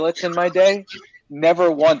 6 pilots in my day.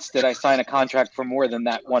 Never once did I sign a contract for more than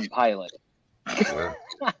that one pilot.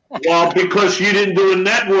 Well, because you didn't do a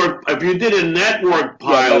network. If you did a network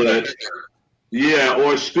pilot,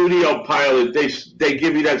 or a studio pilot, they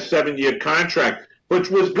give you that 7-year contract,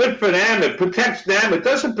 which was good for them. It protects them. It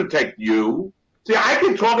doesn't protect you. See, I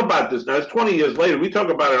can talk about this now. It's 20 years later. We talk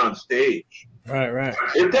about it on stage. Right.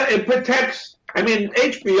 It protects. I mean,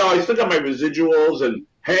 HBO. I still got my residuals, and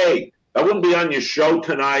hey, I wouldn't be on your show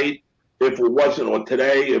tonight if it wasn't, or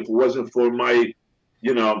today if it wasn't for my,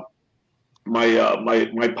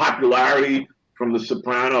 my popularity from The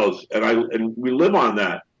Sopranos, and we live on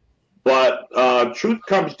that. But truth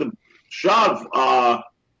comes to shove,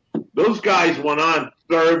 those guys went on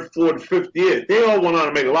 3rd, 4th, 5th year. They all went on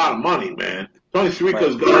to make a lot of money, man. Tony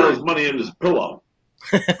Sirico's got all his money in his pillow.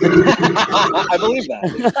 I believe that.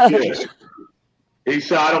 Yeah. He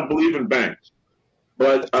said, "I don't believe in banks."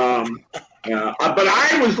 But I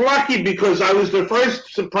was lucky because I was the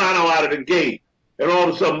first soprano out of the gate, and all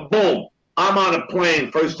of a sudden, boom! I'm on a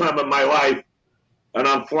plane, first time in my life, and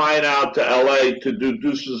I'm flying out to L.A. to do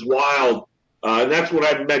Deuces Wild, and that's when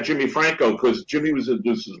I met Jimmy Franco because Jimmy was in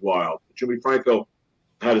Deuces Wild. Jimmy Franco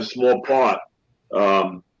had a small part,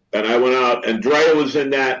 and I went out, and Drea was in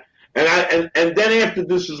that. And then after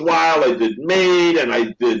Deuces Wild, I did Maid, and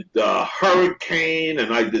I did Hurricane,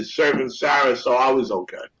 and I did Serving Sarah, so I was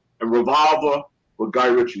okay. And Revolver with Guy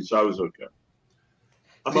Ritchie, so I was okay.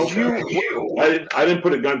 I'm okay. I didn't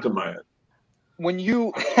put a gun to my head. When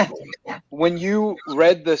you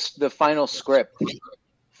read the final script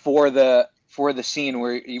for the scene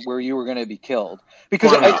where you were going to be killed,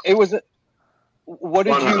 because it was what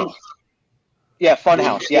did you? Yeah,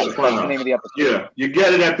 Funhouse. Yeah, that's the name of the episode. Yeah, you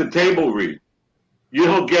get it at the table read. You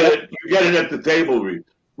don't get it. You get it at the table read.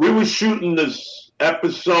 We were shooting this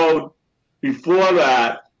episode before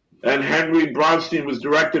that, and Henry Bronstein was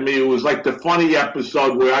directing me. It was like the funny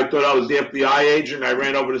episode where I thought I was the FBI agent. I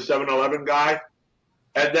ran over the 7-Eleven guy.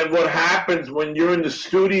 And then what happens when you're in the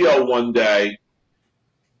studio one day,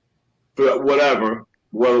 for whatever,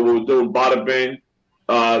 whether we're doing bada bing,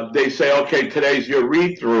 they say, okay, today's your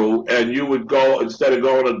read-through, and you would go, instead of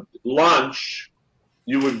going to lunch,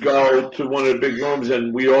 you would go to one of the big rooms,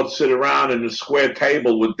 and we all sit around in a square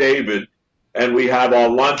table with David, and we have our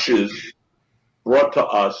lunches brought to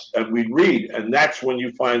us, and we read, and that's when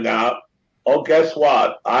you find out, oh, guess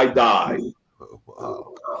what? I die.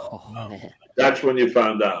 That's when you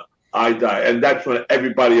found out. I die. And that's when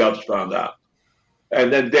everybody else found out.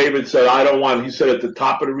 And then David said, he said at the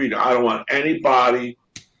top of the reading, I don't want anybody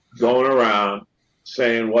going around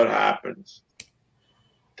saying what happens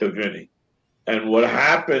to Vinny. And what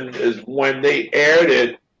happened is when they aired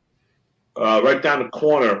it, right down the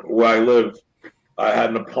corner where I live, I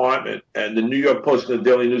had an apartment, and the New York Post and the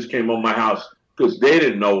Daily News came on my house because they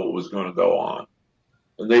didn't know what was going to go on.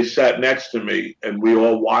 And they sat next to me, and we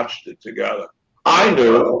all watched it together. I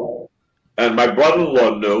knew, and my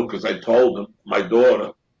brother-in-law knew because I told him, my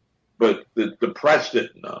daughter, but the press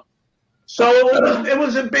didn't know. So it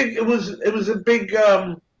was a big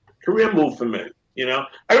career move for me. You know,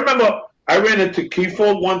 I remember I ran into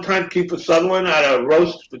Kiefer one time, Kiefer Sutherland at a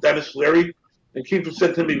roast for Dennis Leary, and Kiefer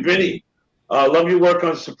said to me, Vinny, love your work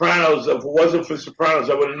on Sopranos. If it wasn't for Sopranos,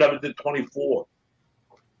 I would have never did 24.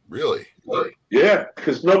 Really? Yeah,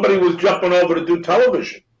 because nobody was jumping over to do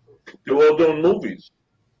television. They were all doing movies.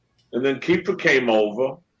 And then Kiefer came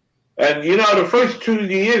over. And, you know, the first 2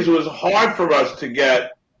 years, it was hard for us to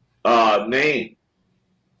get name.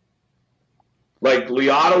 Like,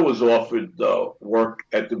 Liotta was offered work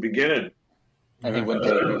at the beginning. And he went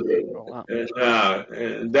to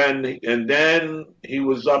and then he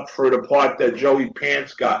was up for the part that Joey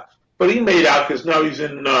Pants got. But he made out because now he's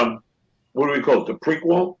in, what do we call it, the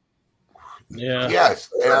prequel? Yeah. Yes.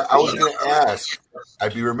 And I was going to ask,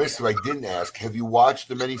 I'd be remiss if I didn't ask, have you watched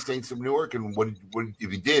The Many Saints of Newark? And what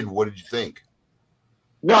if you did, what did you think?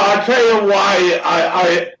 No, I'll tell you why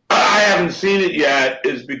I haven't seen it yet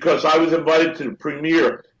is because I was invited to the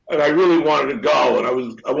premiere and I really wanted to go, and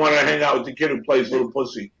I wanted to hang out with the kid who plays Little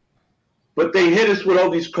Pussy. But they hit us with all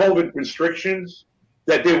these COVID restrictions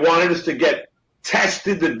that they wanted us to get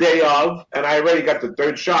tested the day of, and I already got the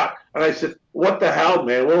third shot. And I said, what the hell,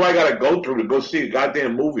 man? What do I got to go through to go see a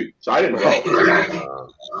goddamn movie? So I didn't go.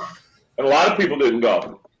 And a lot of people didn't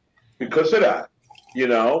go because of that. You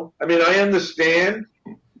know? I mean, I understand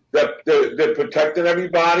that they're protecting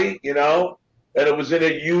everybody, you know, and it was in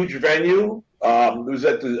a huge venue. It was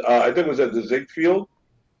at the, I think it was at the Ziegfeld.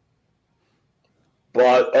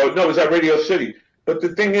 But, it was at Radio City. But the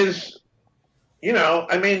thing is, you know,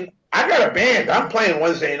 I mean, I got a band. I'm playing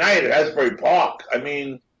Wednesday night at Asbury Park. I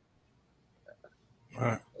mean,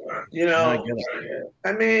 you know,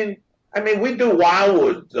 I mean, we do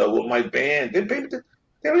Wildwood with my band. They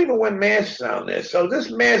don't even wear masks down there. So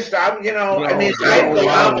this mask, you know, I mean, I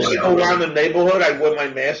go around the neighborhood. I wear my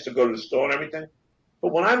mask to go to the store and everything.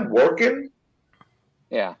 But when I'm working,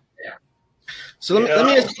 yeah. So let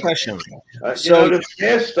me ask a question. So the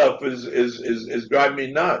mask stuff is driving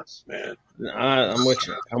me nuts, man. I'm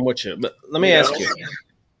with you. But let me ask you.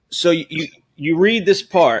 So you read this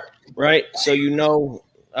part, right? So you know,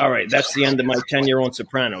 all right, that's the end of my tenure on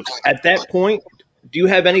Sopranos. At that point, do you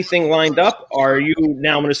have anything lined up? Or are you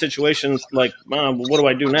now in a situation like, Mom, what do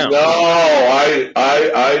I do now? No,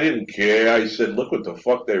 I didn't care. I said, look what the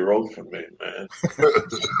fuck they wrote for me, man.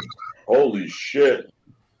 Holy shit.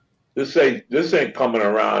 This ain't coming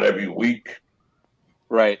around every week.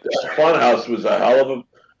 Right. This Funhouse was a hell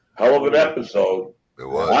of an episode. It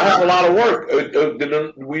was. I had a lot of work.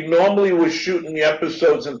 We normally were shooting the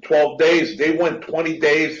episodes in 12 days. They went 20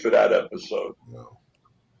 days for that episode.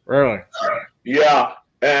 Really? Yeah.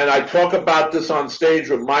 And I talk about this on stage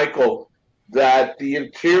with Michael, that the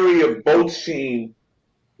interior boat scene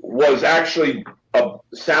was actually a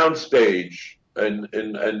sound stage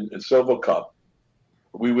in Silver Cup.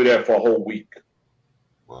 We were there for a whole week.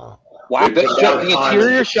 Wow. Wow, the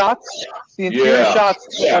interior shots? The interior shots,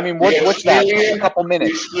 yeah. I mean, what's that? Just a couple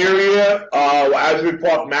minutes. Exterior, Asbury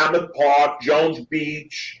Park, Mammoth Park, Jones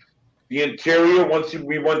Beach. The interior, once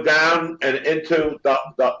we went down and into the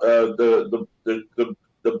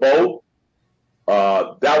boat,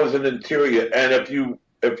 that was an interior. And if you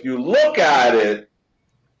look at it,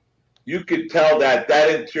 you could tell that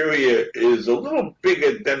interior is a little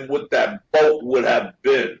bigger than what that boat would have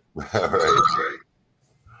been. Right.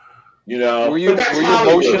 You know, were you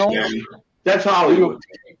emotional? That's Hollywood.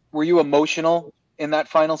 Were you emotional in that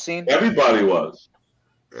final scene? Everybody was.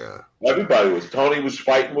 Yeah. Everybody was. Tony was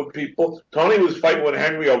fighting with people. Tony was fighting with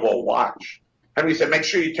Henry over a watch. Henry said, make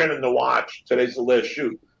sure you turn in the watch. Today's the last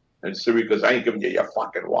shoot. And Siri goes, I ain't giving you your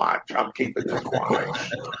fucking watch. I'm keeping this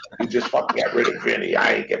watch. You just fucking got rid of Vinny.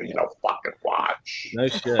 I ain't giving you no fucking watch. No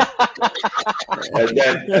shit. And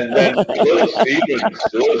then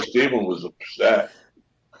Little Steven was upset.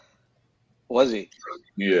 Was he?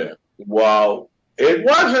 Yeah. Well, it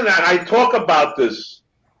wasn't that. I talk about this.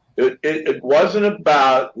 It wasn't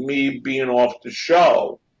about me being off the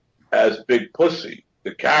show as Big Pussy,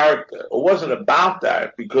 the character. It wasn't about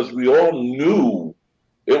that because we all knew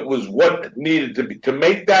it was what needed to be. To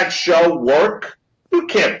make that show work, you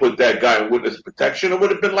can't put that guy in witness protection. It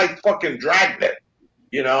would have been like fucking Dragnet,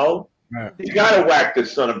 you know? Right. You gotta whack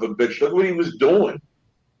this son of a bitch. Look what he was doing.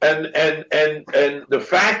 And the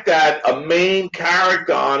fact that a main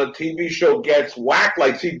character on a TV show gets whacked,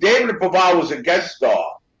 like, see, David Pavard was a guest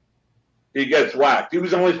star. He gets whacked. He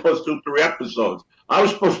was only supposed to do 3 episodes. I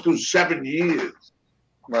was supposed to do 7 years.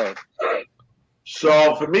 Right.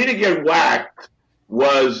 So for me to get whacked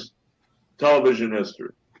was television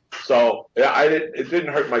history. So it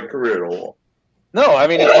didn't hurt my career at all. No, I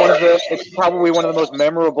mean it's probably one of the most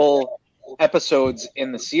memorable episodes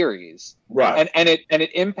in the series, right? And it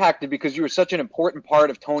impacted because you were such an important part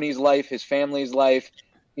of Tony's life, his family's life,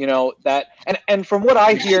 you know that. And from what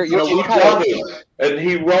I hear, you know, we kind of, and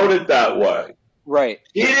he wrote it that way, right?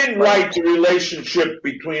 He didn't write the relationship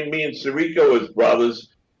between me and Sirico as brothers.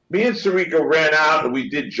 Me and Sirico ran out and we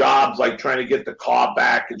did jobs like trying to get the car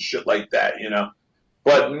back and shit like that, you know.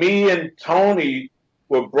 But me and Tony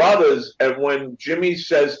were brothers, and when Jimmy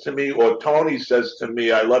says to me or Tony says to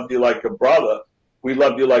me, I loved you like a brother, we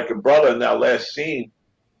loved you like a brother in that last scene,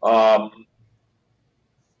 that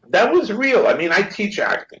was real. I mean, I teach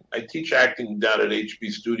acting. I teach acting down at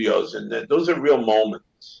HB Studios, and those are real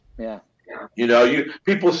moments. Yeah. You know,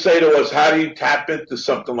 people say to us, how do you tap into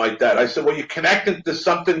something like that? I said, well, you're connecting to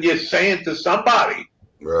something you're saying to somebody.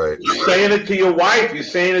 Right. You're saying it to your wife. You're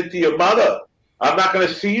saying it to your mother. I'm not going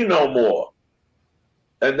to see you no more.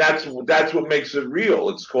 And that's what makes it real.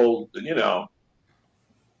 It's called, you know,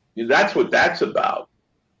 that's what that's about.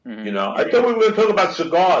 Mm-hmm. You know, I thought we were going to talk about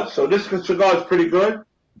cigars. So this cigar is pretty good.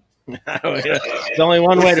 There's only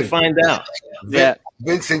one way to find out. Yeah,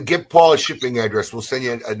 Vincent, give Paul a shipping address. We'll send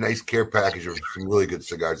you a nice care package of some really good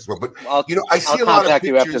cigars. But you know, I see a lot of pictures.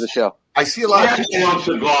 You after the show. I see a lot of pictures. I had one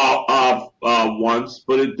cigar once,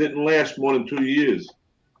 but it didn't last more than 2 years.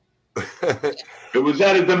 It was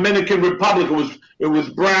at a Dominican Republic. It was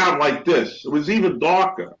brown like this. It was even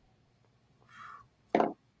darker.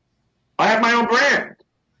 I have my own brand.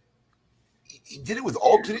 He did it with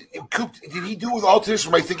Alternate. Did he do it with Alternus? Or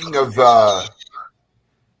am I thinking of?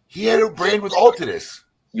 He had a brand with Alternus.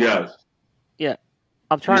 Yes. Yeah,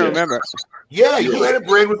 I'm trying to remember. Yeah, you had a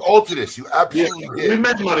brand with Alternus. You absolutely did. We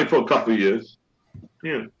made money for a couple of years.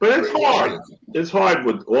 Yeah, but it's hard. It's hard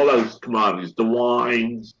with all those commodities, the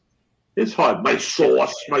wines. It's hard. My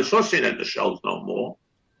sauce ain't at the shelves no more.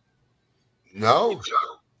 No,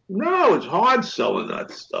 it's hard selling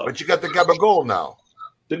that stuff. But you got the Gabagool now.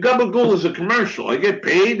 The Gabagool is a commercial. I get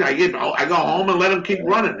paid. I go home and let them keep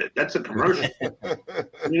running it. That's a commercial.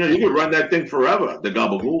 You know, you can run that thing forever. The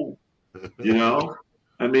Gabagool. You know,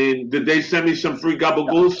 I mean, did they send me some free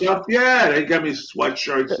Gabagool stuff? Yeah, they got me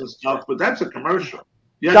sweatshirts and stuff. But that's a commercial.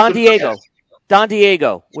 Don Diego. Don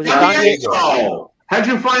Diego. Was it Don Diego? How'd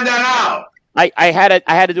you find that out? I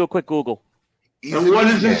had to do a quick Google. And what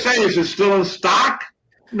does it say? Is it still in stock?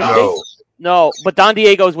 No, but Don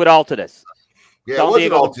Diego's with Alternus. Yeah, Don it was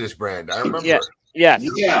an Alternus brand. I remember.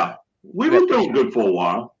 Yeah. We were doing good for a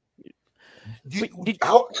while.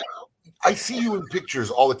 I see you in pictures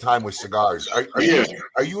all the time with cigars.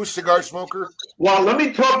 Are you a cigar smoker? Well, let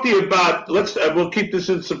me talk to you about. We'll keep this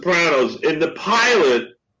in Sopranos. In the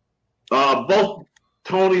pilot, both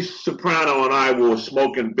Tony Soprano and I were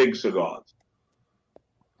smoking big cigars.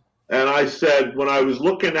 And I said, when I was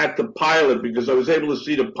looking at the pilot, because I was able to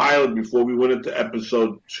see the pilot before we went into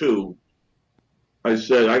episode 2, I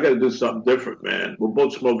said, I got to do something different, man. We're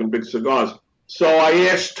both smoking big cigars. So I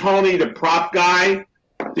asked Tony, the prop guy,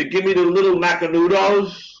 to give me the little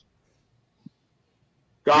Macanudos.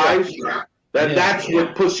 Guys, that's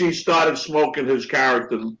what Pussy started smoking his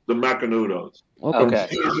character, the Macanudos. Okay.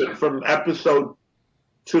 From episode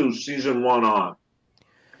 2, season 1 on,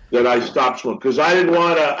 that I stopped smoking because I didn't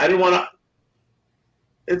want to.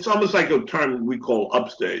 It's almost like a term we call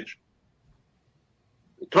upstage.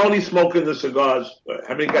 Tony smoking the cigars.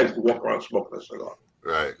 How many guys walk around smoking a cigar?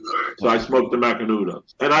 Right. So I smoked the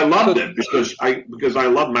Macanudos, and I loved it because I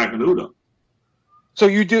love Macanudo. So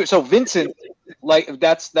you do. So Vincent, like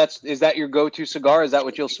is that your go-to cigar? Is that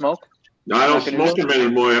what you'll smoke? No, I don't smoke them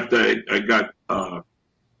anymore after I got a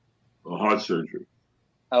heart surgery.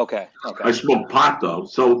 Okay. I smoke pot though,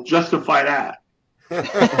 so justify that. you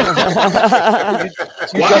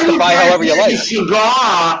justify however you like.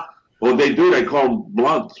 Cigar. Well, they do. They call them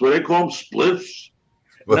blunts. What do they call them? Spliffs.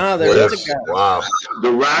 No, there is a guy. Wow.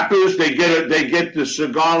 The rappers, they get the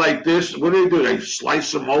cigar like this. What do? They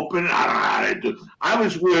slice them open. I don't know how they do. I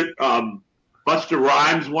was with Busta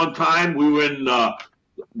Rhymes one time. We were in the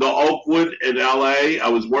Oakwood in L.A. I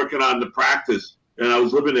was working on The Practice, and I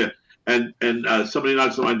was living there. And somebody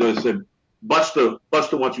knocks on my door and said, Busta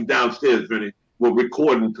wants you downstairs, Vinny. We're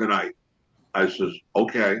recording tonight. I says,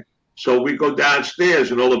 okay. So we go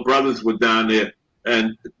downstairs, and all the brothers were down there.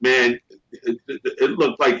 And, man, it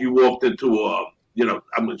looked like you walked into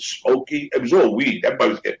smoky. It was all weed.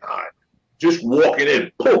 Everybody was getting high. Just walking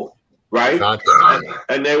in, poof, right?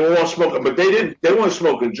 And they were all smoking, but they weren't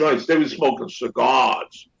smoking joints. They were smoking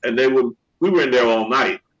cigars. And we were in there all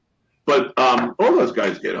night. But all those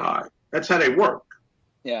guys get high. That's how they work.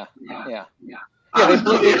 Yeah. I'm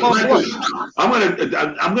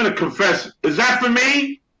gonna confess. Is that for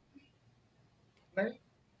me?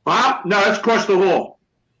 Huh? No, that's across the hall.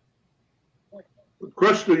 You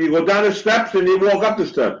go down the steps and you walk up the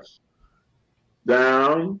steps.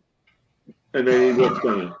 Down. And then you walk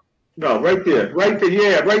down. No, right there. Right there.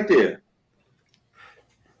 Yeah, right there.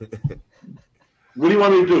 What do you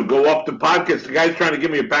want me to do? Go up the podcast? The guy's trying to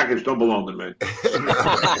give me a package. Don't belong to me.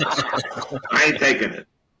 I ain't taking it.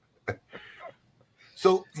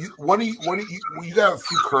 So you got a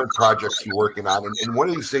few current projects you're working on, and one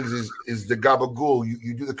of these things is the Gabagool.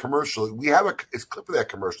 You do the commercial. We have a clip of that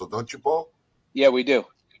commercial, don't you, Paul? Yeah, we do.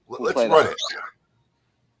 Let's run it.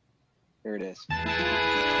 Here it is.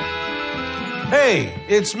 Hey,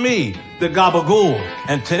 it's me, the Gabagool,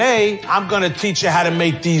 and today I'm gonna teach you how to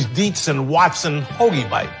make these Dietz and Watson hoagie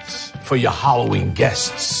bites for your Halloween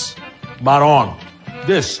guests. Spot on.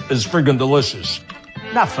 This is friggin' delicious.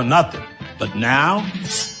 Not for nothing, but now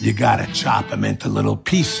you gotta chop them into little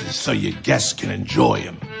pieces so your guests can enjoy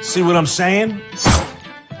them. See what I'm saying?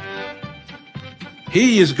 Here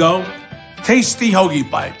you go. Tasty hoagie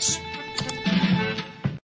bites.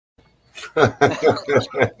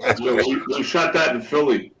 We shot that in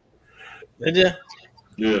Philly. Did you?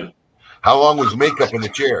 Yeah. How long was makeup in the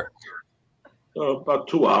chair? About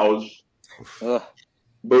 2 hours. But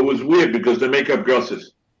it was weird because the makeup girl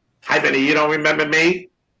says, "Hi, Benny, you don't remember me?"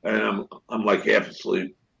 And I'm like half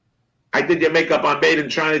asleep. "I did your makeup on Made in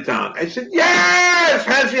Chinatown." I said, "Yes,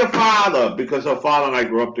 how's your father?" Because her father and I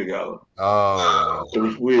grew up together. Oh. It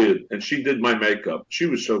was weird. And she did my makeup.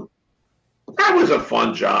 That was a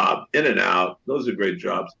fun job, in and out. Those are great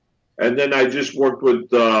jobs. And then I just worked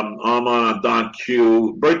with Armand on Don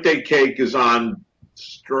Q. Birthday Cake is on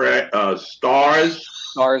Stars. Stars.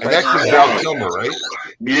 And that's with Val Kilmer, right?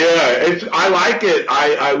 Yeah, I like it.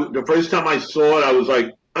 I the first time I saw it, I was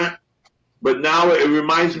like, but now it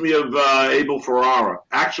reminds me of Abel Ferrara.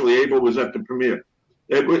 Actually, Abel was at the premiere.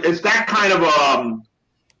 It's that kind of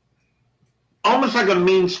almost like a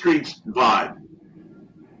Mean Streets vibe.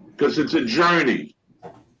 Because it's a journey,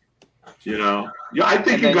 you know. Yeah, I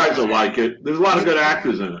think you guys will like it. There's a lot of good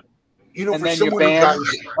actors in it. You know, and for then someone your band.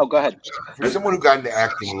 Go ahead. For someone who got into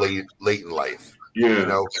acting late in life, you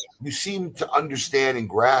know, you seem to understand and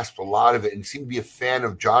grasp a lot of it, and seem to be a fan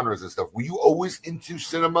of genres and stuff. Were you always into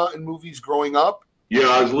cinema and movies growing up? Yeah,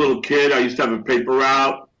 I was a little kid. I used to have a paper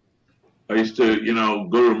route. I used to,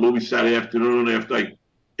 go to a movie Saturday afternoon after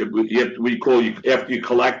after you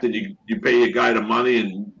collected, you pay your guy the money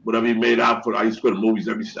and whatever you made out for. I used to go to movies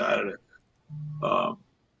every Saturday. I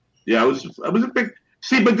was a big.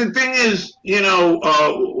 See, but the thing is,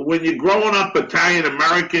 when you're growing up Italian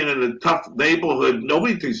American in a tough neighborhood,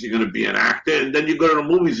 nobody thinks you're going to be an actor. And then you go to the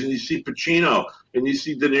movies and you see Pacino and you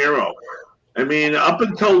see De Niro. I mean, up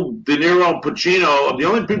until De Niro and Pacino, the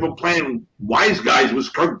only people playing wise guys was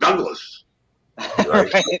Kirk Douglas.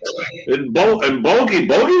 Right. And Bogey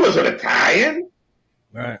was an Italian.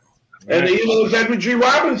 Right. And it was Edward G.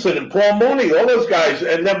 Robinson and Paul Mooney, all those guys.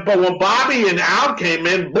 And then, but when Bobby and Al came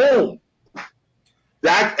in, boom.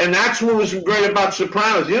 That's what was great about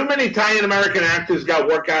Sopranos. You know how many Italian American actors got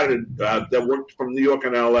work out that worked from New York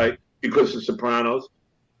and LA because of Sopranos?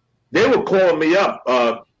 They were calling me up.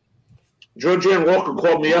 Georgianne Walker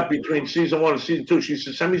called me up between season 1 and season 2. She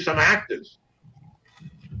said, "Send me some actors."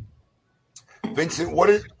 Vincent,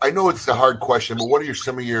 I know it's a hard question, but what are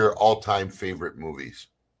some of your all-time favorite movies?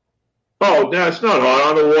 Oh, no, it's not hard.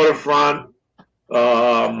 On the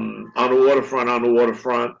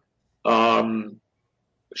waterfront.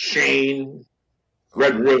 Shane,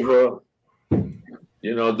 Red River,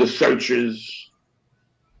 The Searchers.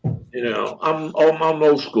 I'm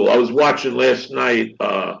old school. I was watching last night.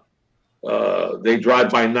 They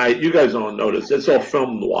Drive by Night. You guys don't know this. It's all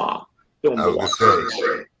film noir.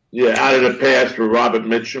 Yeah, Out of the Past with Robert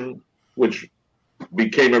Mitchum, which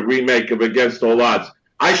became a remake of Against All Odds.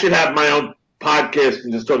 I should have my own podcast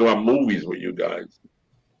and just talk about movies with you guys.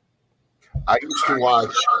 I used to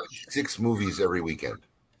watch 6 movies every weekend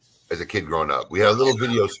as a kid growing up. We had a little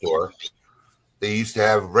video store. They used to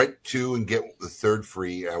have rent 2 and get the 3rd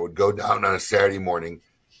free. I would go down on a Saturday morning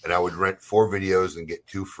and I would rent 4 videos and get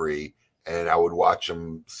 2 free. And I would watch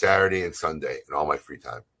them Saturday and Sunday in all my free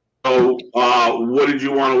time. So, what did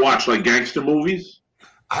you want to watch? Like gangster movies?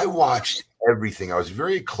 I watched everything. I was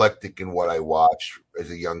very eclectic in what I watched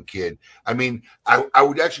as a young kid. I mean, I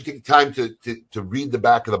would actually take time to read the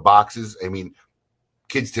back of the boxes. I mean,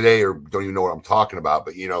 kids today don't even know what I'm talking about,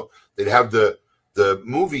 but they'd have the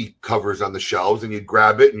movie covers on the shelves, and you'd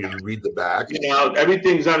grab it and you'd read the back.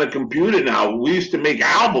 Everything's on a computer now. We used to make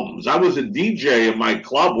albums. I was a DJ in my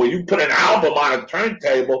club where you put an album on a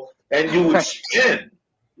turntable and you would spin.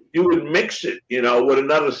 You would mix it, with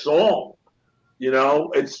another song.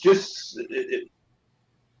 It's just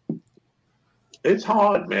it's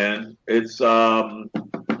hard, man. It's there's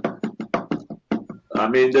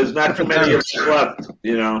not too many of us left.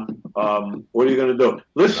 What are you gonna do?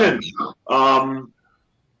 Listen, I'm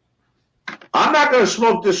not gonna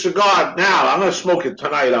smoke this cigar now. I'm gonna smoke it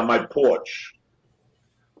tonight on my porch.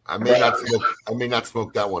 I may not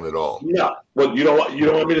smoke that one at all. Yeah. Well, you don't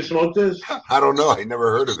want me to smoke this? I don't know. I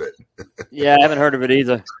never heard of it. Yeah, I haven't heard of it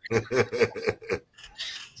either. There's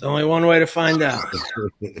only one way to find out.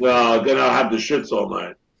 Well, then I'll have the shits all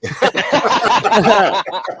night.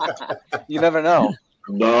 You never know.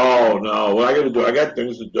 No. What I got to do? I got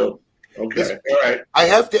things to do. Okay. All right. I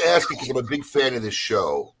have to ask you because I'm a big fan of this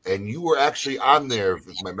show, and you were actually on there, if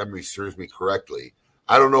my memory serves me correctly.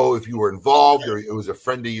 I don't know if you were involved or it was a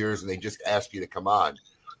friend of yours and they just asked you to come on.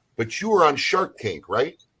 But you were on Shark Tank,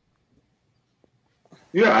 right?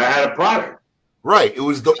 Yeah, I had a product. Right. It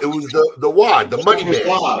was the wad, the money bag.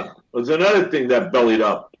 It was another thing that bellied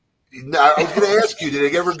up. Now, I was going to ask you, did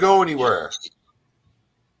it ever go anywhere?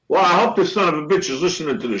 Well, I hope this son of a bitch is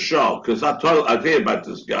listening to the show because I'll tell you about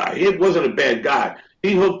this guy. He wasn't a bad guy.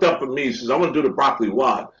 He hooked up with me. He says, I want to do the broccoli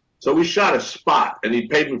wad. So we shot a spot, and he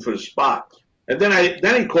paid me for the spot. And then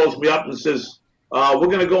he calls me up and says, we're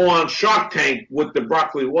going to go on Shark Tank with the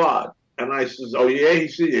broccoli wad. And I says, oh, yeah? He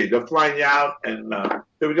said, yeah, they're flying you out. And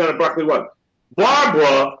then we got a broccoli wad.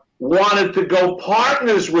 Barbara wanted to go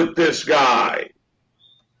partners with this guy,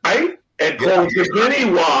 right? And called the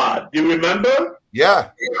Guinea wad. You remember?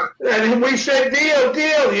 Yeah. And we said, deal,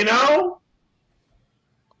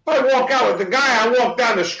 I walk out with the guy. I walk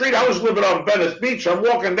down the street. I was living on Venice Beach. I'm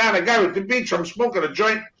walking down the guy with the beach. I'm smoking a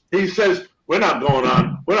joint. He says, we're not going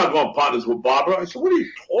partners with Barbara. I said, what are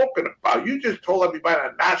you talking about? You just told everybody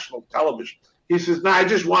on national television. He says, no, I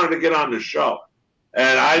just wanted to get on the show.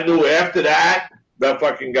 And I knew after that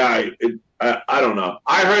fucking guy, I don't know.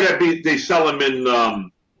 I heard that they sell them in,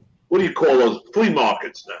 what do you call those, flea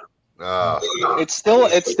markets now. It's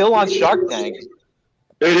still on Shark Tank.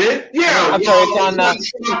 It is? Yeah. I'm sorry, it's on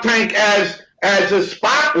Shark Tank as a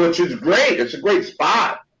spot, which is great. It's a great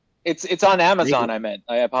spot. It's on Amazon. I meant.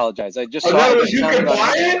 I apologize. I just saw it. You can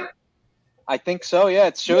buy it? I think so. Yeah,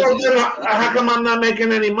 it shows. Well, how come I'm not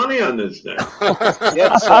making any money on this then?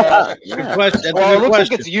 Good question. Well, it looks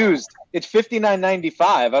like it's used. It's $59.95.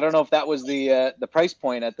 I don't know if that was the price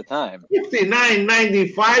point at the time.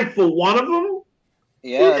 $59.95 for one of them?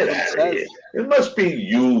 Yeah, that's what it says. It must be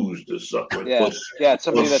used or something. Yeah, it's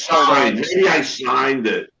somebody that's signed. Maybe I signed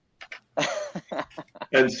it.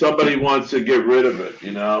 And somebody wants to get rid of it,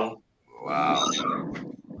 Wow.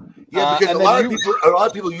 Yeah, because a lot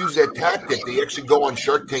of people use that tactic. They actually go on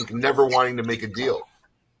Shark Tank never wanting to make a deal.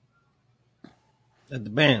 At the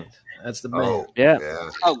band. That's the band. Oh, yeah.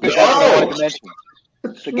 Oh, good. That's what I wanted to mention.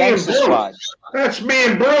 The Gangster Squad. That's me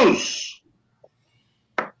and Bruce.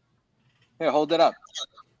 Here, hold it up.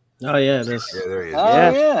 Oh, yeah. This. Yeah, there he is.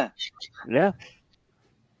 Oh, yeah. Yeah.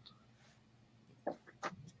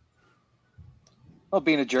 Well,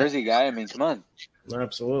 being a Jersey guy, I mean, come on.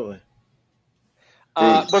 Absolutely.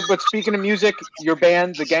 But speaking of music, your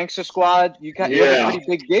band, the Gangster Squad, you have a pretty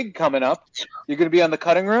big gig coming up. You're going to be on the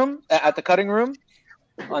Cutting Room at the Cutting Room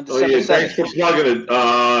on December 7th. Thanks for plugging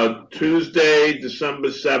it. Tuesday, December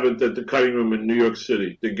 7th at the Cutting Room in New York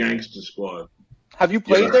City, the Gangster Squad. Have you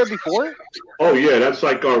played there before? Oh yeah, that's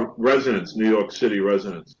like our residence, New York City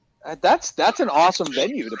residence. That's an awesome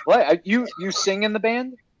venue to play. You sing in the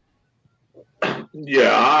band?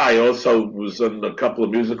 Yeah, I also was in a couple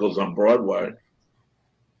of musicals on Broadway.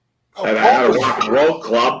 Oh, and I had a rock and roll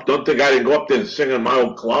club. Don't think I didn't go up there and sing in my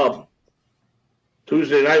old club.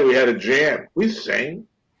 Tuesday night we had a jam. We sang.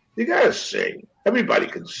 You gotta sing. Everybody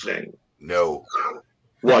can sing. No.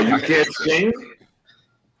 Well, you can't sing?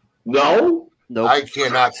 No? Nope. I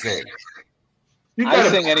cannot sing. I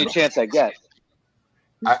sing any chance I get.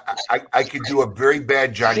 I could do a very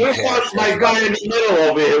bad Johnny What Cash. about my guy in the middle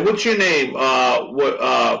over here? What's your name?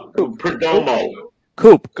 Perdomo.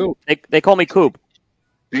 Coop. They call me Coop.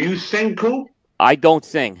 Do you sing, Coop? I don't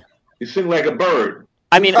sing. You sing like a bird.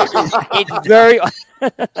 I mean, it's very.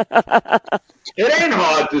 It ain't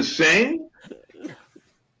hard to sing.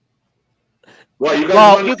 Well, you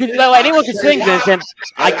anyone can sing, Vincent.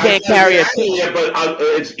 I can't carry it. Yeah, but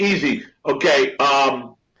it's easy. Okay,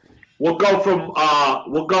 we'll go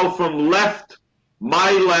from left,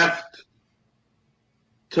 my left,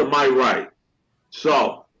 to my right.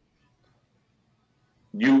 So,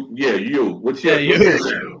 you. What's your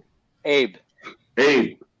name? Abe.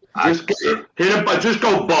 Just hit it, but just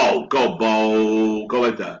go bow. Go bow. Go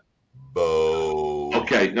like that. Bow.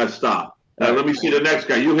 Okay, now stop. Now let me see the next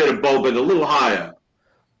guy. You hit a bow, but a little higher.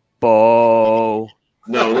 Bow.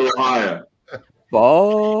 No, a little higher.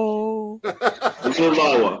 Bow. A little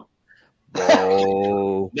lower.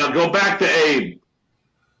 Bow. Now go back to Abe.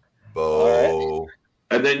 Bow.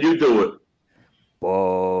 And then you do it.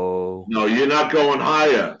 Bow. No, you're not going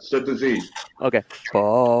higher. Set the Z. Okay.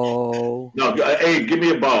 Bow. No, Abe, give me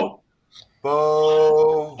a bow.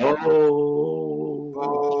 Bow. Bow.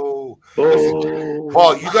 Listen,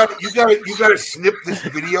 Paul, you got to snip this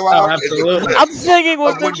video out. Absolutely. I'm singing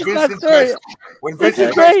with when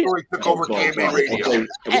Vincent Pastore took over KMA Radio.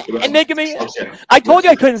 And making me. I told you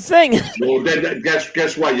I couldn't sing. Well, then,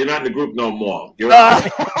 guess what? You're not in the group no more. You're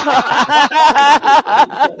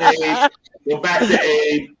Go back to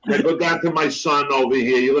Abe. Then go down to my son over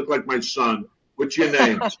here. You look like my son. What's your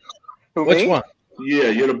name? Which one? Yeah,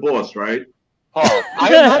 you're the boss, right? Oh,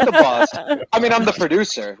 I am not the boss. I mean, I'm the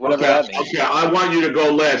producer, whatever that means. Okay, I want you to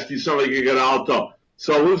go last. You sound like you got an alto.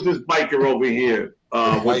 So who's this biker over here?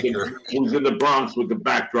 Who's in the Bronx with the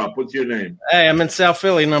backdrop? What's your name? Hey, I'm in South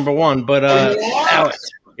Philly, number one. But Alex.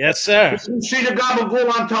 Yes, sir. You see the Gabagool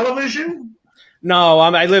on television? No,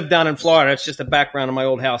 I live down in Florida. It's just the background of my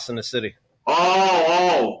old house in the city.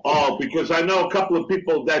 Oh, because I know a couple of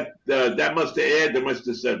people that must have aired. They must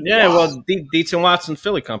have said, yeah, wow. well, Dietz and Watson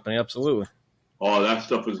Philly Company, absolutely. Oh, that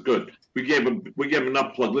stuff is good. We gave him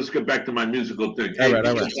enough plug. Let's get back to my musical thing. All Hey, right.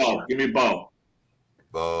 Give me a bow.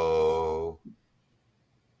 Bow.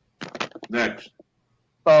 Next.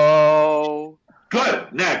 Bow. Good.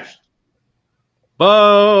 Next.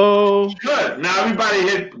 Bow. Good. Now everybody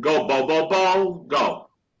hit go bow, bow, bow. Go.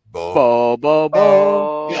 Bow, bow,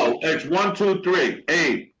 bow. Go. It's 1, 2, 3.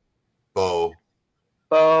 8. Bow.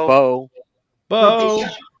 Bow. Bow. Bow.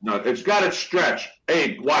 No, it's got to stretch.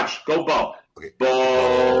 8. Watch. Go bow. Okay.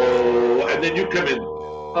 Bow. And then you come in.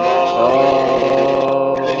 Bow.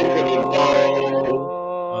 And then you come in.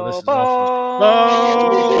 Bow. Oh, this is awful. Bow.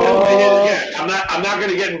 I'm not going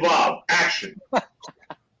to get involved. Action.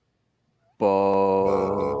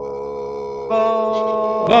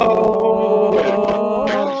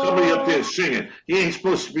 Somebody up there singing. He ain't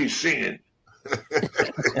supposed to be singing.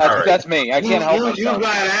 That's me. I can't help myself. You got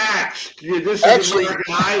axed. This is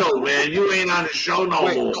American Idol, man. You ain't on the show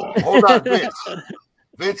no more. Hold on,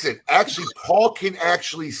 Vincent. Actually, Paul can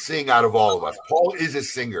actually sing out of all of us. Paul is a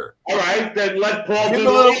singer. All right, then let Paul give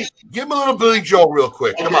him a little Billy Joel real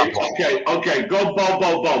quick. Okay, come on, Paul. Okay. Go, bow,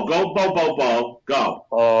 bow, bow. Go, bow, bow, bow. Go.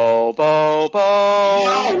 Bow, bow,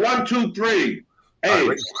 bow. No, 1, 2, 3. 8.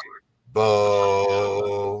 Right,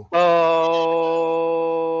 bow.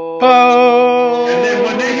 Bow. Bow. And then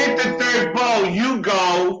when they hit the third bow, you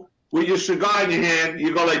go with your cigar in your hand.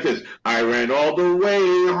 You go like this. I ran all the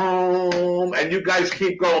way home. And you guys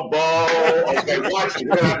keep going, bow. Okay, watch it.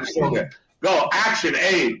 You're going to understand that. Go. Action,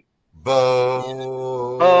 Abe.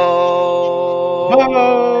 Bow.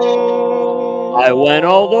 Bow. I went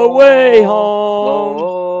all the way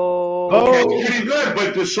home. Okay, pretty good,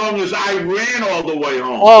 but the song is I ran all the way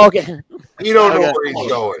home. Oh, okay. You don't know where he's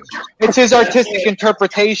going. It's his artistic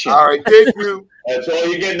interpretation. All right, thank you. That's all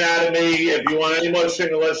you're getting out of me. If you want any more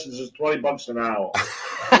singing lessons, it's $20 an hour.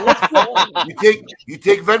 You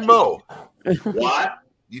take Venmo. What?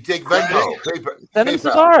 You take Venmo. Send him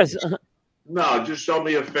cigars. No, just show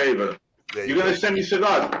me a favor. You're going to send me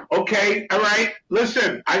cigars. Okay, all right.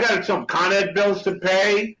 Listen, I got some Con Ed bills to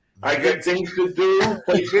pay. I got things to do.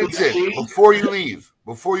 Vincent, before you leave,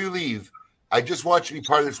 I just want you to be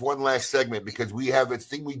part of this one last segment because we have a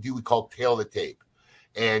thing we do we call Tail the Tape.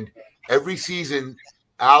 And every season,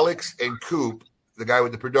 Alex and Coop, the guy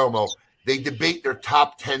with the Perdomo, they debate their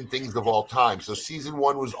top 10 things of all time. So season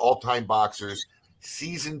 1 was all-time boxers.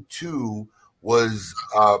 Season 2 was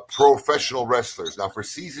professional wrestlers. Now for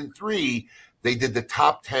season 3, they did the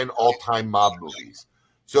top 10 all-time mob movies.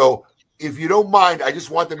 So if you don't mind, I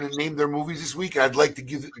just want them to name their movies this week, and I'd like to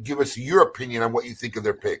give us your opinion on what you think of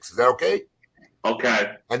their picks. Is that okay?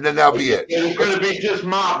 Okay. And then that'll be it. It's going to be just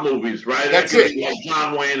mob movies, right? That's it. Like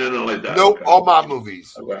John Wayne and all like that. Nope, Okay. all mob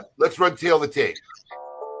movies. Okay. Let's run tail the tape.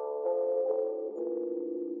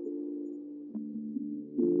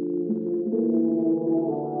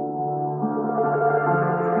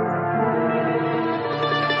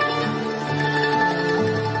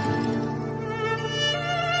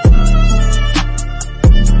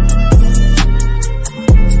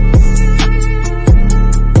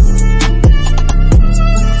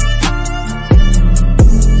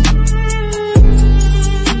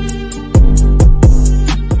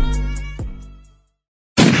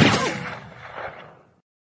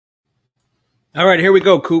 All right, here we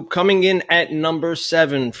go, Coop. Coming in at number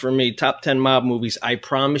 7 for me, top 10 mob movies. I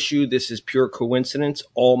promise you this is pure coincidence.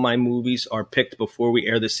 All my movies are picked before we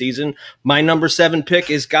air the season. My number 7 pick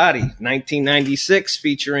is Gotti, 1996,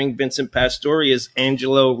 featuring Vincent Pastore as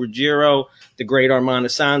Angelo Ruggiero, the great Armand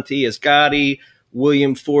Assante as Gotti,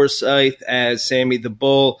 William Forsythe as Sammy the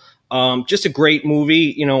Bull. Just a great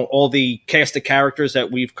movie. You know, all the cast of characters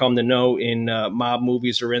that we've come to know in mob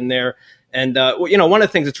movies are in there. And, you know, one of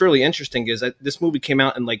the things that's really interesting is that this movie came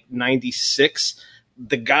out in like 96.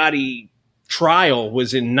 The Gotti trial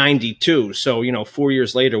was in 92. So, you know, 4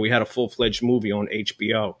 years later, we had a full-fledged movie on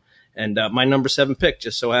HBO. And my number 7 pick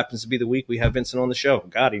just so happens to be the week we have Vincent on the show.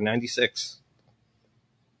 Gotti, 96.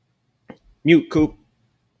 Mute, Coop.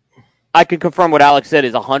 I can confirm what Alex said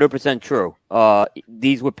is 100% true.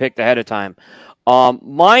 These were picked ahead of time.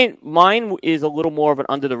 Mine is a little more of an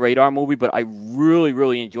under the radar movie, but I really,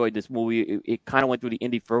 really enjoyed this movie. It kind of went through the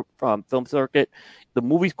indie film circuit. The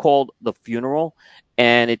movie's called The Funeral,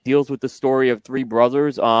 and it deals with the story of 3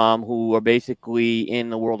 brothers who are basically in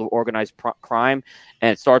the world of organized crime.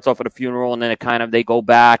 And it starts off at a funeral, and then they go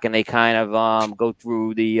back and they kind of go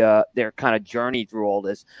through their kind of journey through all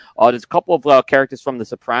this. There's a couple of characters from The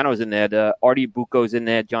Sopranos in there. Artie Bucco's in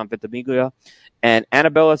there, John Ventimiglia. And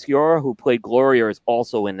Annabella Sciorra, who played Gloria, is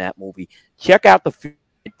also in that movie. Check out The Funeral.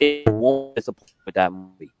 They won't disappoint with that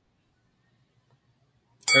movie.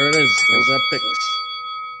 There it is. Those are picks.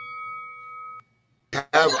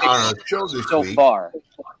 Have on our show this so week, far.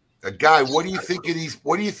 Guy, what do you think of these?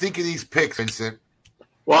 What do you think of these picks, Vincent?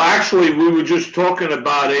 Well, actually, we were just talking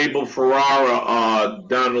about Abel Ferrara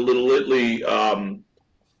down in Little Italy,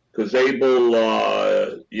 because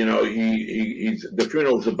Abel, you know, he's The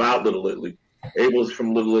Funeral's about Little Italy. Abel's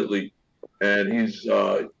from Little Italy, and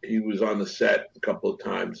he was on the set a couple of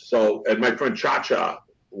times. So, and my friend Cha-Cha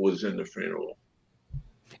was in The Funeral.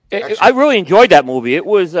 I really enjoyed that movie. It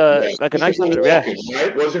was like a nice little,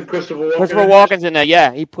 right? Wasn't Christopher Walken? Christopher Walken's in there.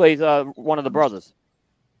 Yeah, he plays one of the brothers.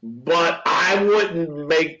 But I wouldn't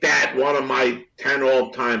make that one of my 10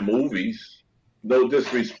 all-time movies. No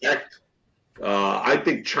disrespect. I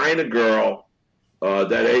think China Girl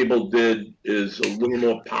that Abel did is a little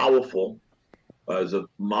more powerful as a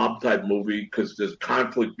mob-type movie because there's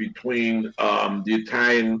conflict between the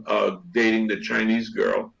Italian dating the Chinese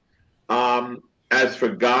girl. As for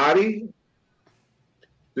Gotti,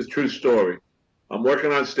 it's a true story. I'm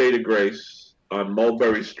working on State of Grace on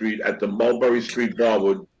Mulberry Street at the Mulberry Street Bar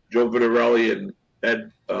with Joe Vitarelli and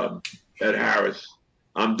Ed Harris.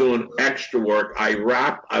 I'm doing extra work. I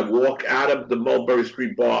rap. I walk out of the Mulberry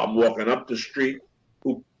Street Bar. I'm walking up the street.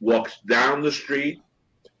 Who walks down the street?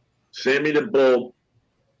 Sammy the Bull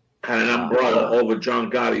had an umbrella over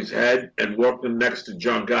John Gotti's head, and walking next to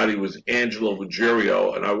John Gotti was Angelo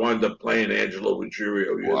Ruggiero, and I wound up playing Angelo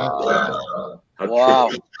Ruggiero. Wow.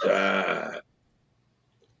 Wow.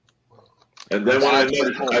 And then when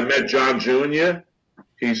I met John Jr.,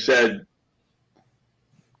 he said,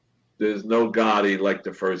 "There's no Gotti like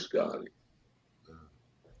the first Gotti."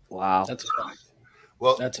 Wow. That's a fact.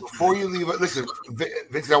 Well, before you leave, listen,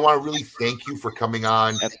 Vincent, I want to really thank you for coming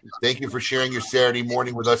on. Thank you for sharing your Saturday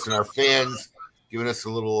morning with us and our fans, giving us a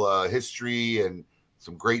little history and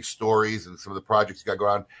some great stories and some of the projects you got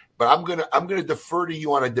going on. But I'm gonna defer to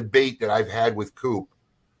you on a debate that I've had with Coop,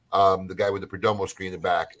 the guy with the Perdomo screen in the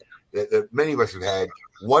back, that many of us have had.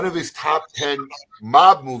 One of his top 10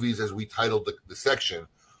 mob movies, as we titled the section,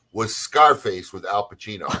 was Scarface with Al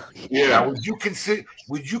Pacino. Yeah. Now, would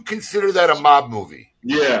you consider that a mob movie?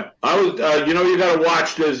 Yeah, I was. You know, you got to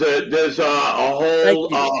watch. There's a whole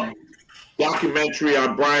documentary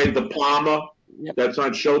on Brian De Palma that's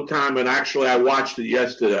on Showtime, and actually, I watched it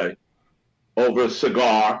yesterday over a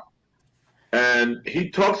cigar, and he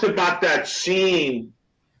talks about that scene.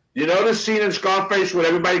 You know the scene in Scarface where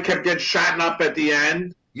everybody kept getting shot up at the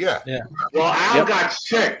end? Yeah. Well, Al got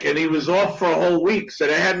sick, and he was off for a whole week, so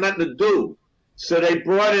they had nothing to do. So they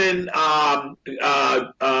brought in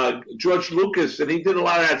George Lucas, and he did a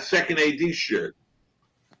lot of that second AD shit.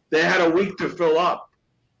 They had a week to fill up.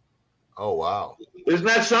 Oh, wow. Isn't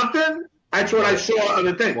that something? That's what I saw on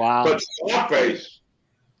the thing. Wow. But Scarface,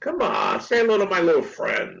 come on, say hello to my little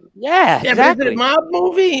friend. Yeah, Yeah, exactly. but is it a mob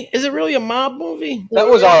movie? Is it really a mob movie? That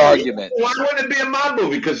was our argument. Why wouldn't it be a mob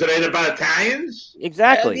movie? Because it ain't about Italians?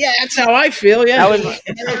 Exactly. Yeah, that's how I feel. Yeah. That was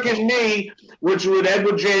American Me, which with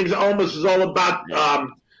Edward James Olmos is all about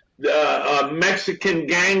Mexican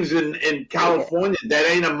gangs in California. That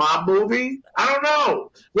ain't a mob movie? I don't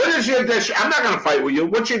know. What is your definition? I'm not going to fight with you.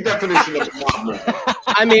 What's your definition of a mob movie?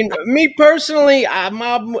 I mean, me personally, a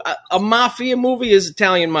mafia movie is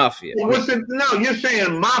Italian mafia. No, you're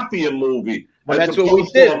saying mafia movie. Well, as that's what we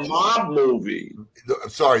opposed did. to a mob movie.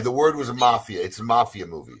 Sorry, the word was a mafia. It's mafia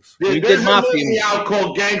movies. There's a movie out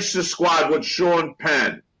called Gangster Squad with Sean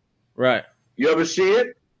Penn. Right. You ever see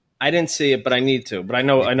it? I didn't see it, but I need to. But I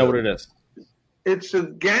know what it is. It's a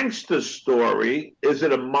gangster story. Is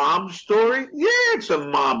it a mob story? Yeah, it's a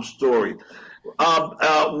mob story.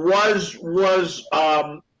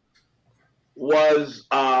 Was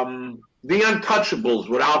The Untouchables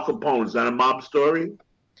with Al Capone? Is that a mob story?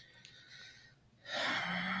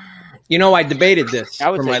 You know, I debated this I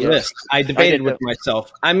would for say my yes. list. I debated with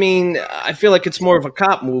myself. I mean, I feel like it's more of a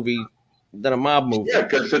cop movie than a mob movie. Yeah,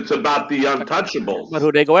 because it's about the Untouchables. But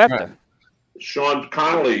who they go after? Right. Sean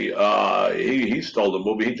Connolly, he stole the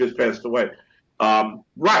movie. He just passed away.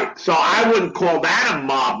 Right. So I wouldn't call that a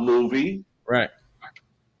mob movie. Right.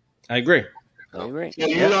 I agree. I agree. So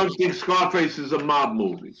you don't think Scarface is a mob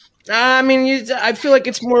movie? I mean, I feel like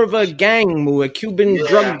it's more of a gang movie, a Cuban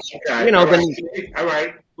drug. Okay. You know, All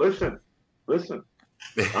right. Listen.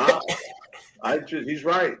 He's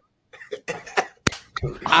right.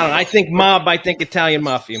 I don't know. I think mob. I think Italian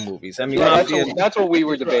mafia movies. I mean, That's what we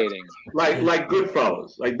were debating. Like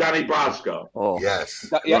Goodfellas, like Donnie Brasco. Oh,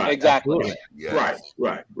 yes. Yeah, Right. exactly. Yes.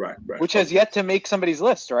 Right. Which has yet to make somebody's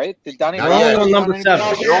list, right? Did Donnie Not Brasco yet. on number on 7.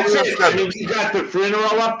 any- I mean, you got the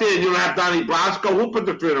funeral up there. You don't have Donnie Brasco. Who put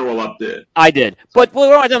the funeral up there? I did. But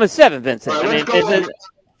we're on number 7, Vincent. All right, I mean, let's go is over. it,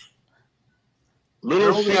 Little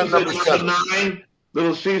You're only on Caesar, number number 7. 9.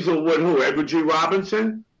 Little Caesar with who? Edward G.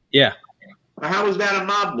 Robinson? Yeah, How is that a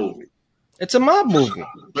mob movie? it's a mob movie.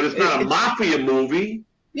 But it's not a mafia movie.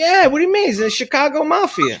 Yeah, what do you mean? It's a Chicago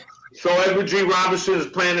mafia. So Edward G. Robinson is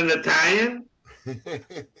playing an Italian?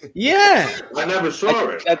 Yeah, I never saw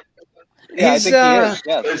it. Yeah, He's, I think he is.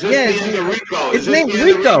 Yeah. Is this yeah, the end of Rico? his name's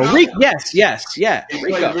Rico. Yes, yeah, He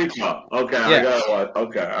plays Rico. Rico. Okay, Yeah. I got what.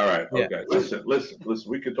 Okay, all right. Yeah. Okay, listen.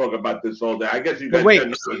 We could talk about this all day. I guess you guys But wait. got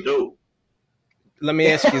nothing to do. Let me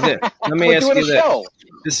ask you this. We're doing a show.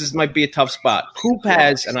 This might be a tough spot. Coop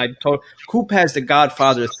has The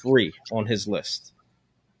Godfather 3 on his list.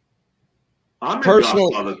 I'm in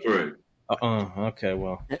Personally- Godfather 3. Okay,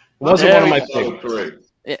 well, it wasn't one of my Godfather favorites.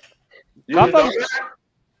 3. Yeah. You didn't know Godfather- that?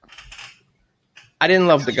 I didn't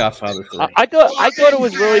love The Godfather 3. I thought it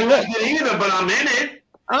was really good. I didn't either, but I'm in it.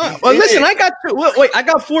 Well, listen, I got I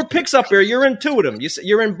got 4 picks up here. You're in 2 of them.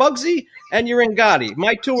 You're in Bugsy and you're in Gotti.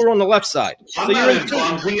 My 2 are on the left side. I'm So not you're in in 2.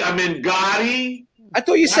 Bugsy. I'm in Gotti. I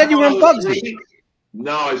thought you said you were in Bugsy.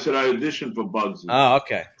 No, I said I auditioned for Bugsy. Oh,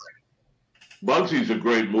 okay. Bugsy's a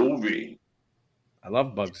great movie. I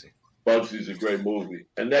love Bugsy. Bugsy's a great movie.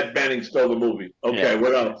 And Ned Benning stole the movie. Okay, Yeah.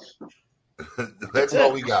 what else? That's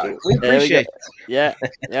all we got. We appreciate it. Yeah.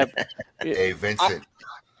 Hey, Vincent.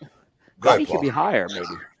 Go ahead, Gotti should be Paul. higher, maybe.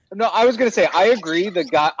 No, I was going to say, I agree.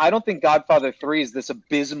 I don't think Godfather 3 is this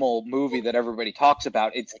abysmal movie that everybody talks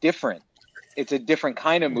about. It's different. It's a different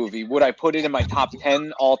kind of movie. Would I put it in my top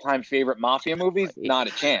 10 all-time favorite mafia movies? Not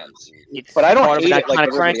a chance. It's But I don't part of hate that it like kind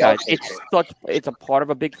of everybody franchise. else hates It's a part of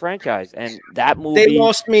a big franchise, and that movie. They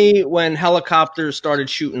lost me when helicopters started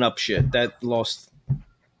shooting up shit. That lost.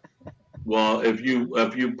 Well, if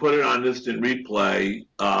you put it on instant replay,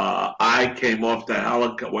 I came off the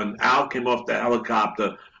helicopter when Al came off the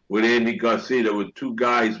helicopter with Andy Garcia. There were 2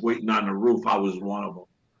 guys waiting on the roof. I was one of them.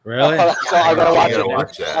 Really? So I gotta watch it.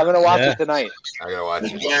 watch that. I'm gonna watch it tonight. I gotta watch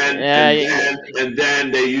it. And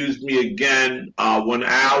then they used me again when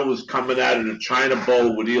Al was coming out of the China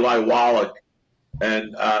Bowl with Eli Wallach,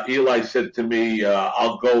 and Eli said to me,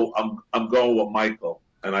 "I'll go. I'm going with Michael."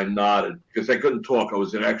 And I nodded because I couldn't talk. I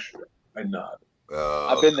was an extra. I nodded.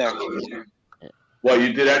 I've been there. Well,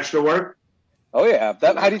 you did extra work. Oh yeah,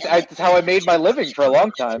 that's how I made my living for a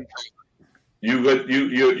long time. You got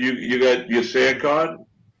your SAG card.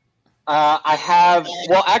 I have.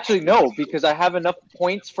 Well, actually, no, because I have enough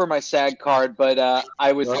points for my SAG card. But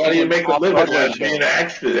I was. How do you make a living? Broadway That's being an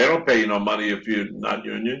extra. They don't pay you no money if you're not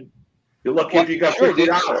union. You're lucky Well, if you got sure,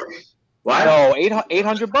 $50. What? No,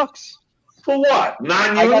 $800. For what?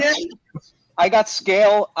 Non-union? I got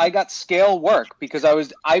scale work because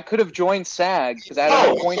I could have joined SAG because I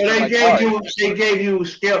had a point so in my card. they gave you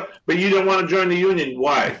scale, but you didn't want to join the union.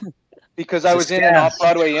 Why? Because I was in an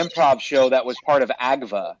off-Broadway improv show that was part of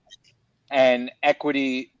AGVA, and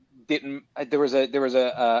Equity didn't. There was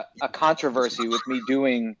a controversy with me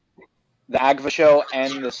doing the AGVA show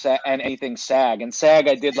and and anything SAG. And SAG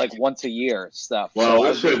I did like once a year stuff. Well, so I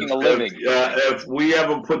was making a living. If we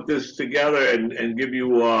ever put this together and give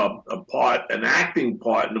you an acting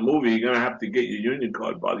part in the movie, you're gonna have to get your union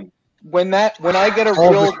card, buddy. When I get a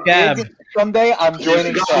real gig someday, I'm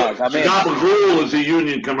joining SAG. I'm in. Gabagool is a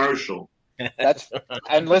union commercial.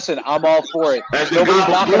 And listen, I'm all for it. And Nobody's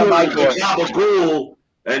knocking on my door. Gabagool,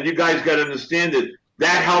 and you guys got to understand it.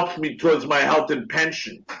 That helps me towards my health and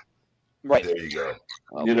pension. Right. There you go.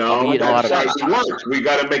 You know, that's how it works. We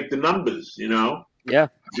got to make the numbers, you know? Yeah.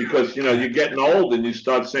 Because, you know, you're getting old and you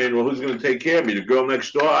start saying, well, who's going to take care of me? The girl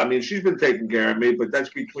next door? I mean, she's been taking care of me, but that's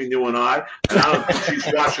between you and I don't think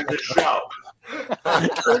she's watching this show.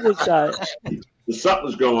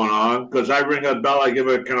 Something's going on because I ring her bell, I give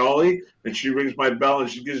her a cannoli, and she rings my bell and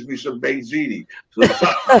she gives me some baked ziti. So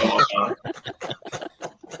something's going on.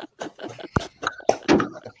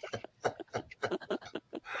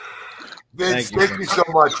 Vince, thank you so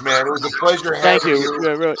much, man. It was a pleasure having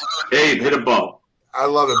you. Hey, hit a bow. I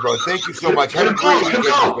love it, bro. Thank you so much. Have a great weekend.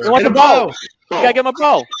 I want the bow. You gotta get my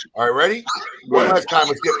bow. All right, ready? One last time.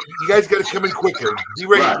 Let's get. You guys got to come in quicker. Be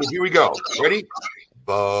ready. Right. Here we go. Ready?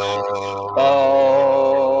 Bow.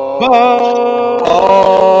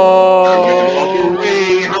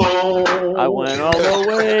 I went all the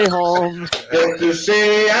way home to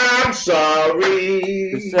say I'm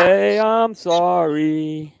sorry. To say I'm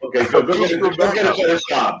sorry. Okay, go get us at a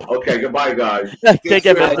stop. Okay, goodbye, guys. Take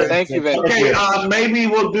care, Vincent. Thank you, Vince. Okay, maybe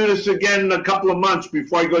we'll do this again in a couple of months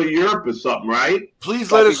before I go to Europe or something, right?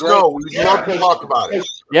 Please let us know. We'd love to talk about it.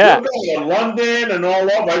 Yeah. We're going to London and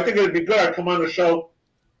all over. I think it'd be good. I come on the show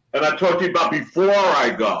and I talk to you about before I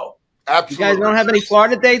go. Absolutely. You guys don't have any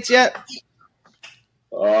Florida dates yet?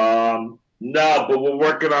 No, but we're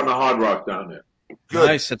working on the Hard Rock down there. Good.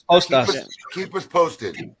 Nice. It's post us. Keep us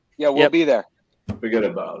posted. Yeah, we'll be there. Forget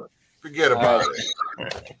about it. Forget about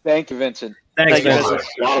it. Thank you, Vincent. Thanks, Thank you. Vincent.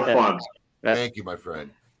 A lot of fun. Thank you, my friend.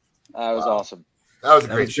 That was awesome. That was a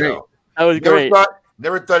great show. That was great.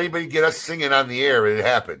 Never thought anybody'd get us singing on the air, but it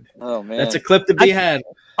happened. Oh, man. That's a clip to be had.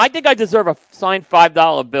 I think I deserve a signed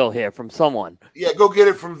 $5 bill here from someone. Yeah, go get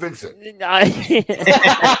it from Vincent.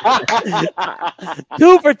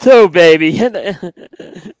 2 for 2, baby. That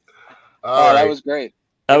was great.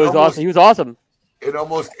 That was awesome. He was awesome. In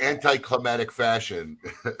almost anticlimactic fashion,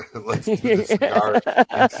 let's do the cigar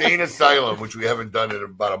Insane Asylum, which we haven't done in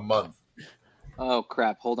about a month. Oh,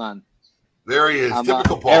 crap. Hold on. There he is.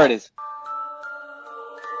 Typical Paul. There it is.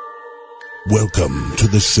 Welcome to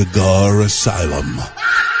the Cigar Asylum,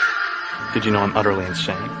 Did you know I'm utterly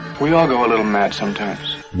insane? We all go a little mad sometimes.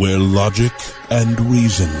 where logic and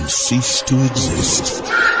reason cease to exist.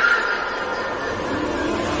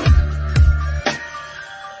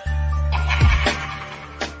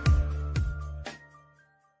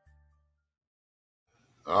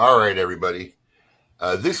 All right, everybody.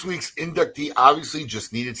 This week's inductee obviously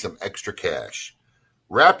just needed some extra cash.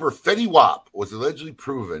 Rapper Fetty Wap was allegedly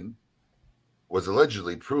proven was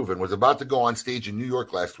about to go on stage in New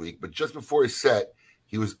York last week, but just before his set,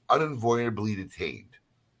 he was unavoidably detained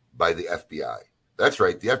by the FBI. That's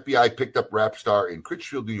right. The FBI picked up rap star in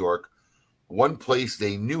Critchfield, New York, one place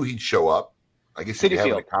they knew he'd show up. I guess he'd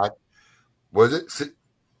have a con. Was it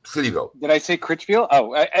Cityville? Did I say Critchfield?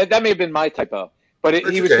 Oh, that may have been my typo. But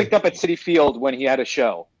he was picked up at Citi Field when he had a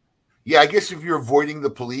show. Yeah, I guess if you're avoiding the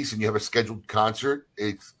police and you have a scheduled concert,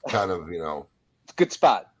 it's kind of, It's a good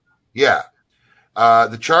spot. Yeah.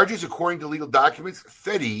 The charges, according to legal documents,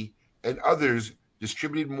 Fetty and others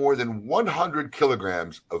distributed more than 100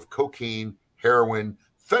 kilograms of cocaine, heroin,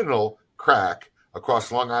 fentanyl, crack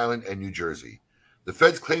across Long Island and New Jersey. The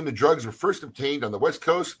feds claim the drugs were first obtained on the West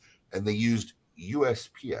Coast and they used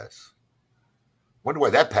USPS. Wonder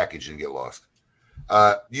why that package didn't get lost.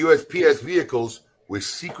 USPS vehicles with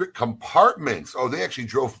secret compartments. Oh, they actually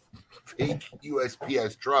drove fake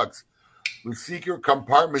USPS trucks with secret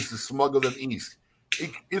compartments to smuggle them east.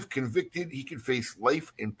 If convicted, he could face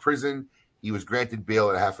life in prison. He was granted bail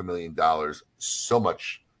at $500,000. So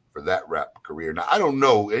much for that rap career. Now, I don't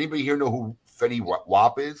know. Anybody here know who Fetty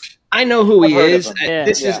Wap is? I know who he is. Yeah.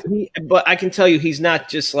 But I can tell you he's not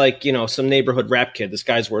just like, some neighborhood rap kid. This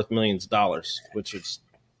guy's worth millions of dollars, which is,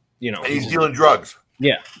 And he's dealing drugs.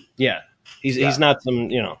 Yeah. He's not some,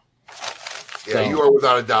 Yeah, you are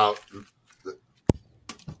without a doubt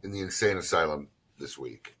in the insane asylum this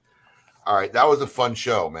week. All right, that was a fun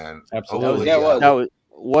show, man. Absolutely. That was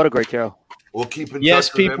what a great show. We'll keep in Yes,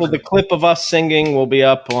 touch with people, them. the clip of us singing will be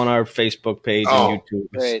up on our Facebook page and YouTube.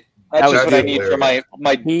 Great. That's just what I need for my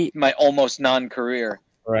almost non-career.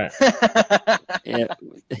 Right. Yeah.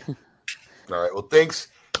 All right. Well, thanks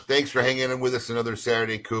for hanging in with us another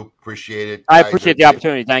Saturday, Coop. Appreciate it. I appreciate the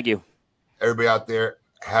opportunity. Thank you. Everybody out there,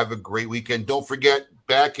 have a great weekend. Don't forget,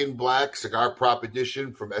 Back in Black Cigar Prop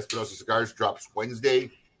Edition from Espinosa Cigars drops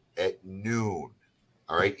Wednesday at noon.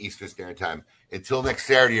 All right, Eastern Standard Time. Until next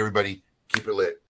Saturday, everybody, keep it lit.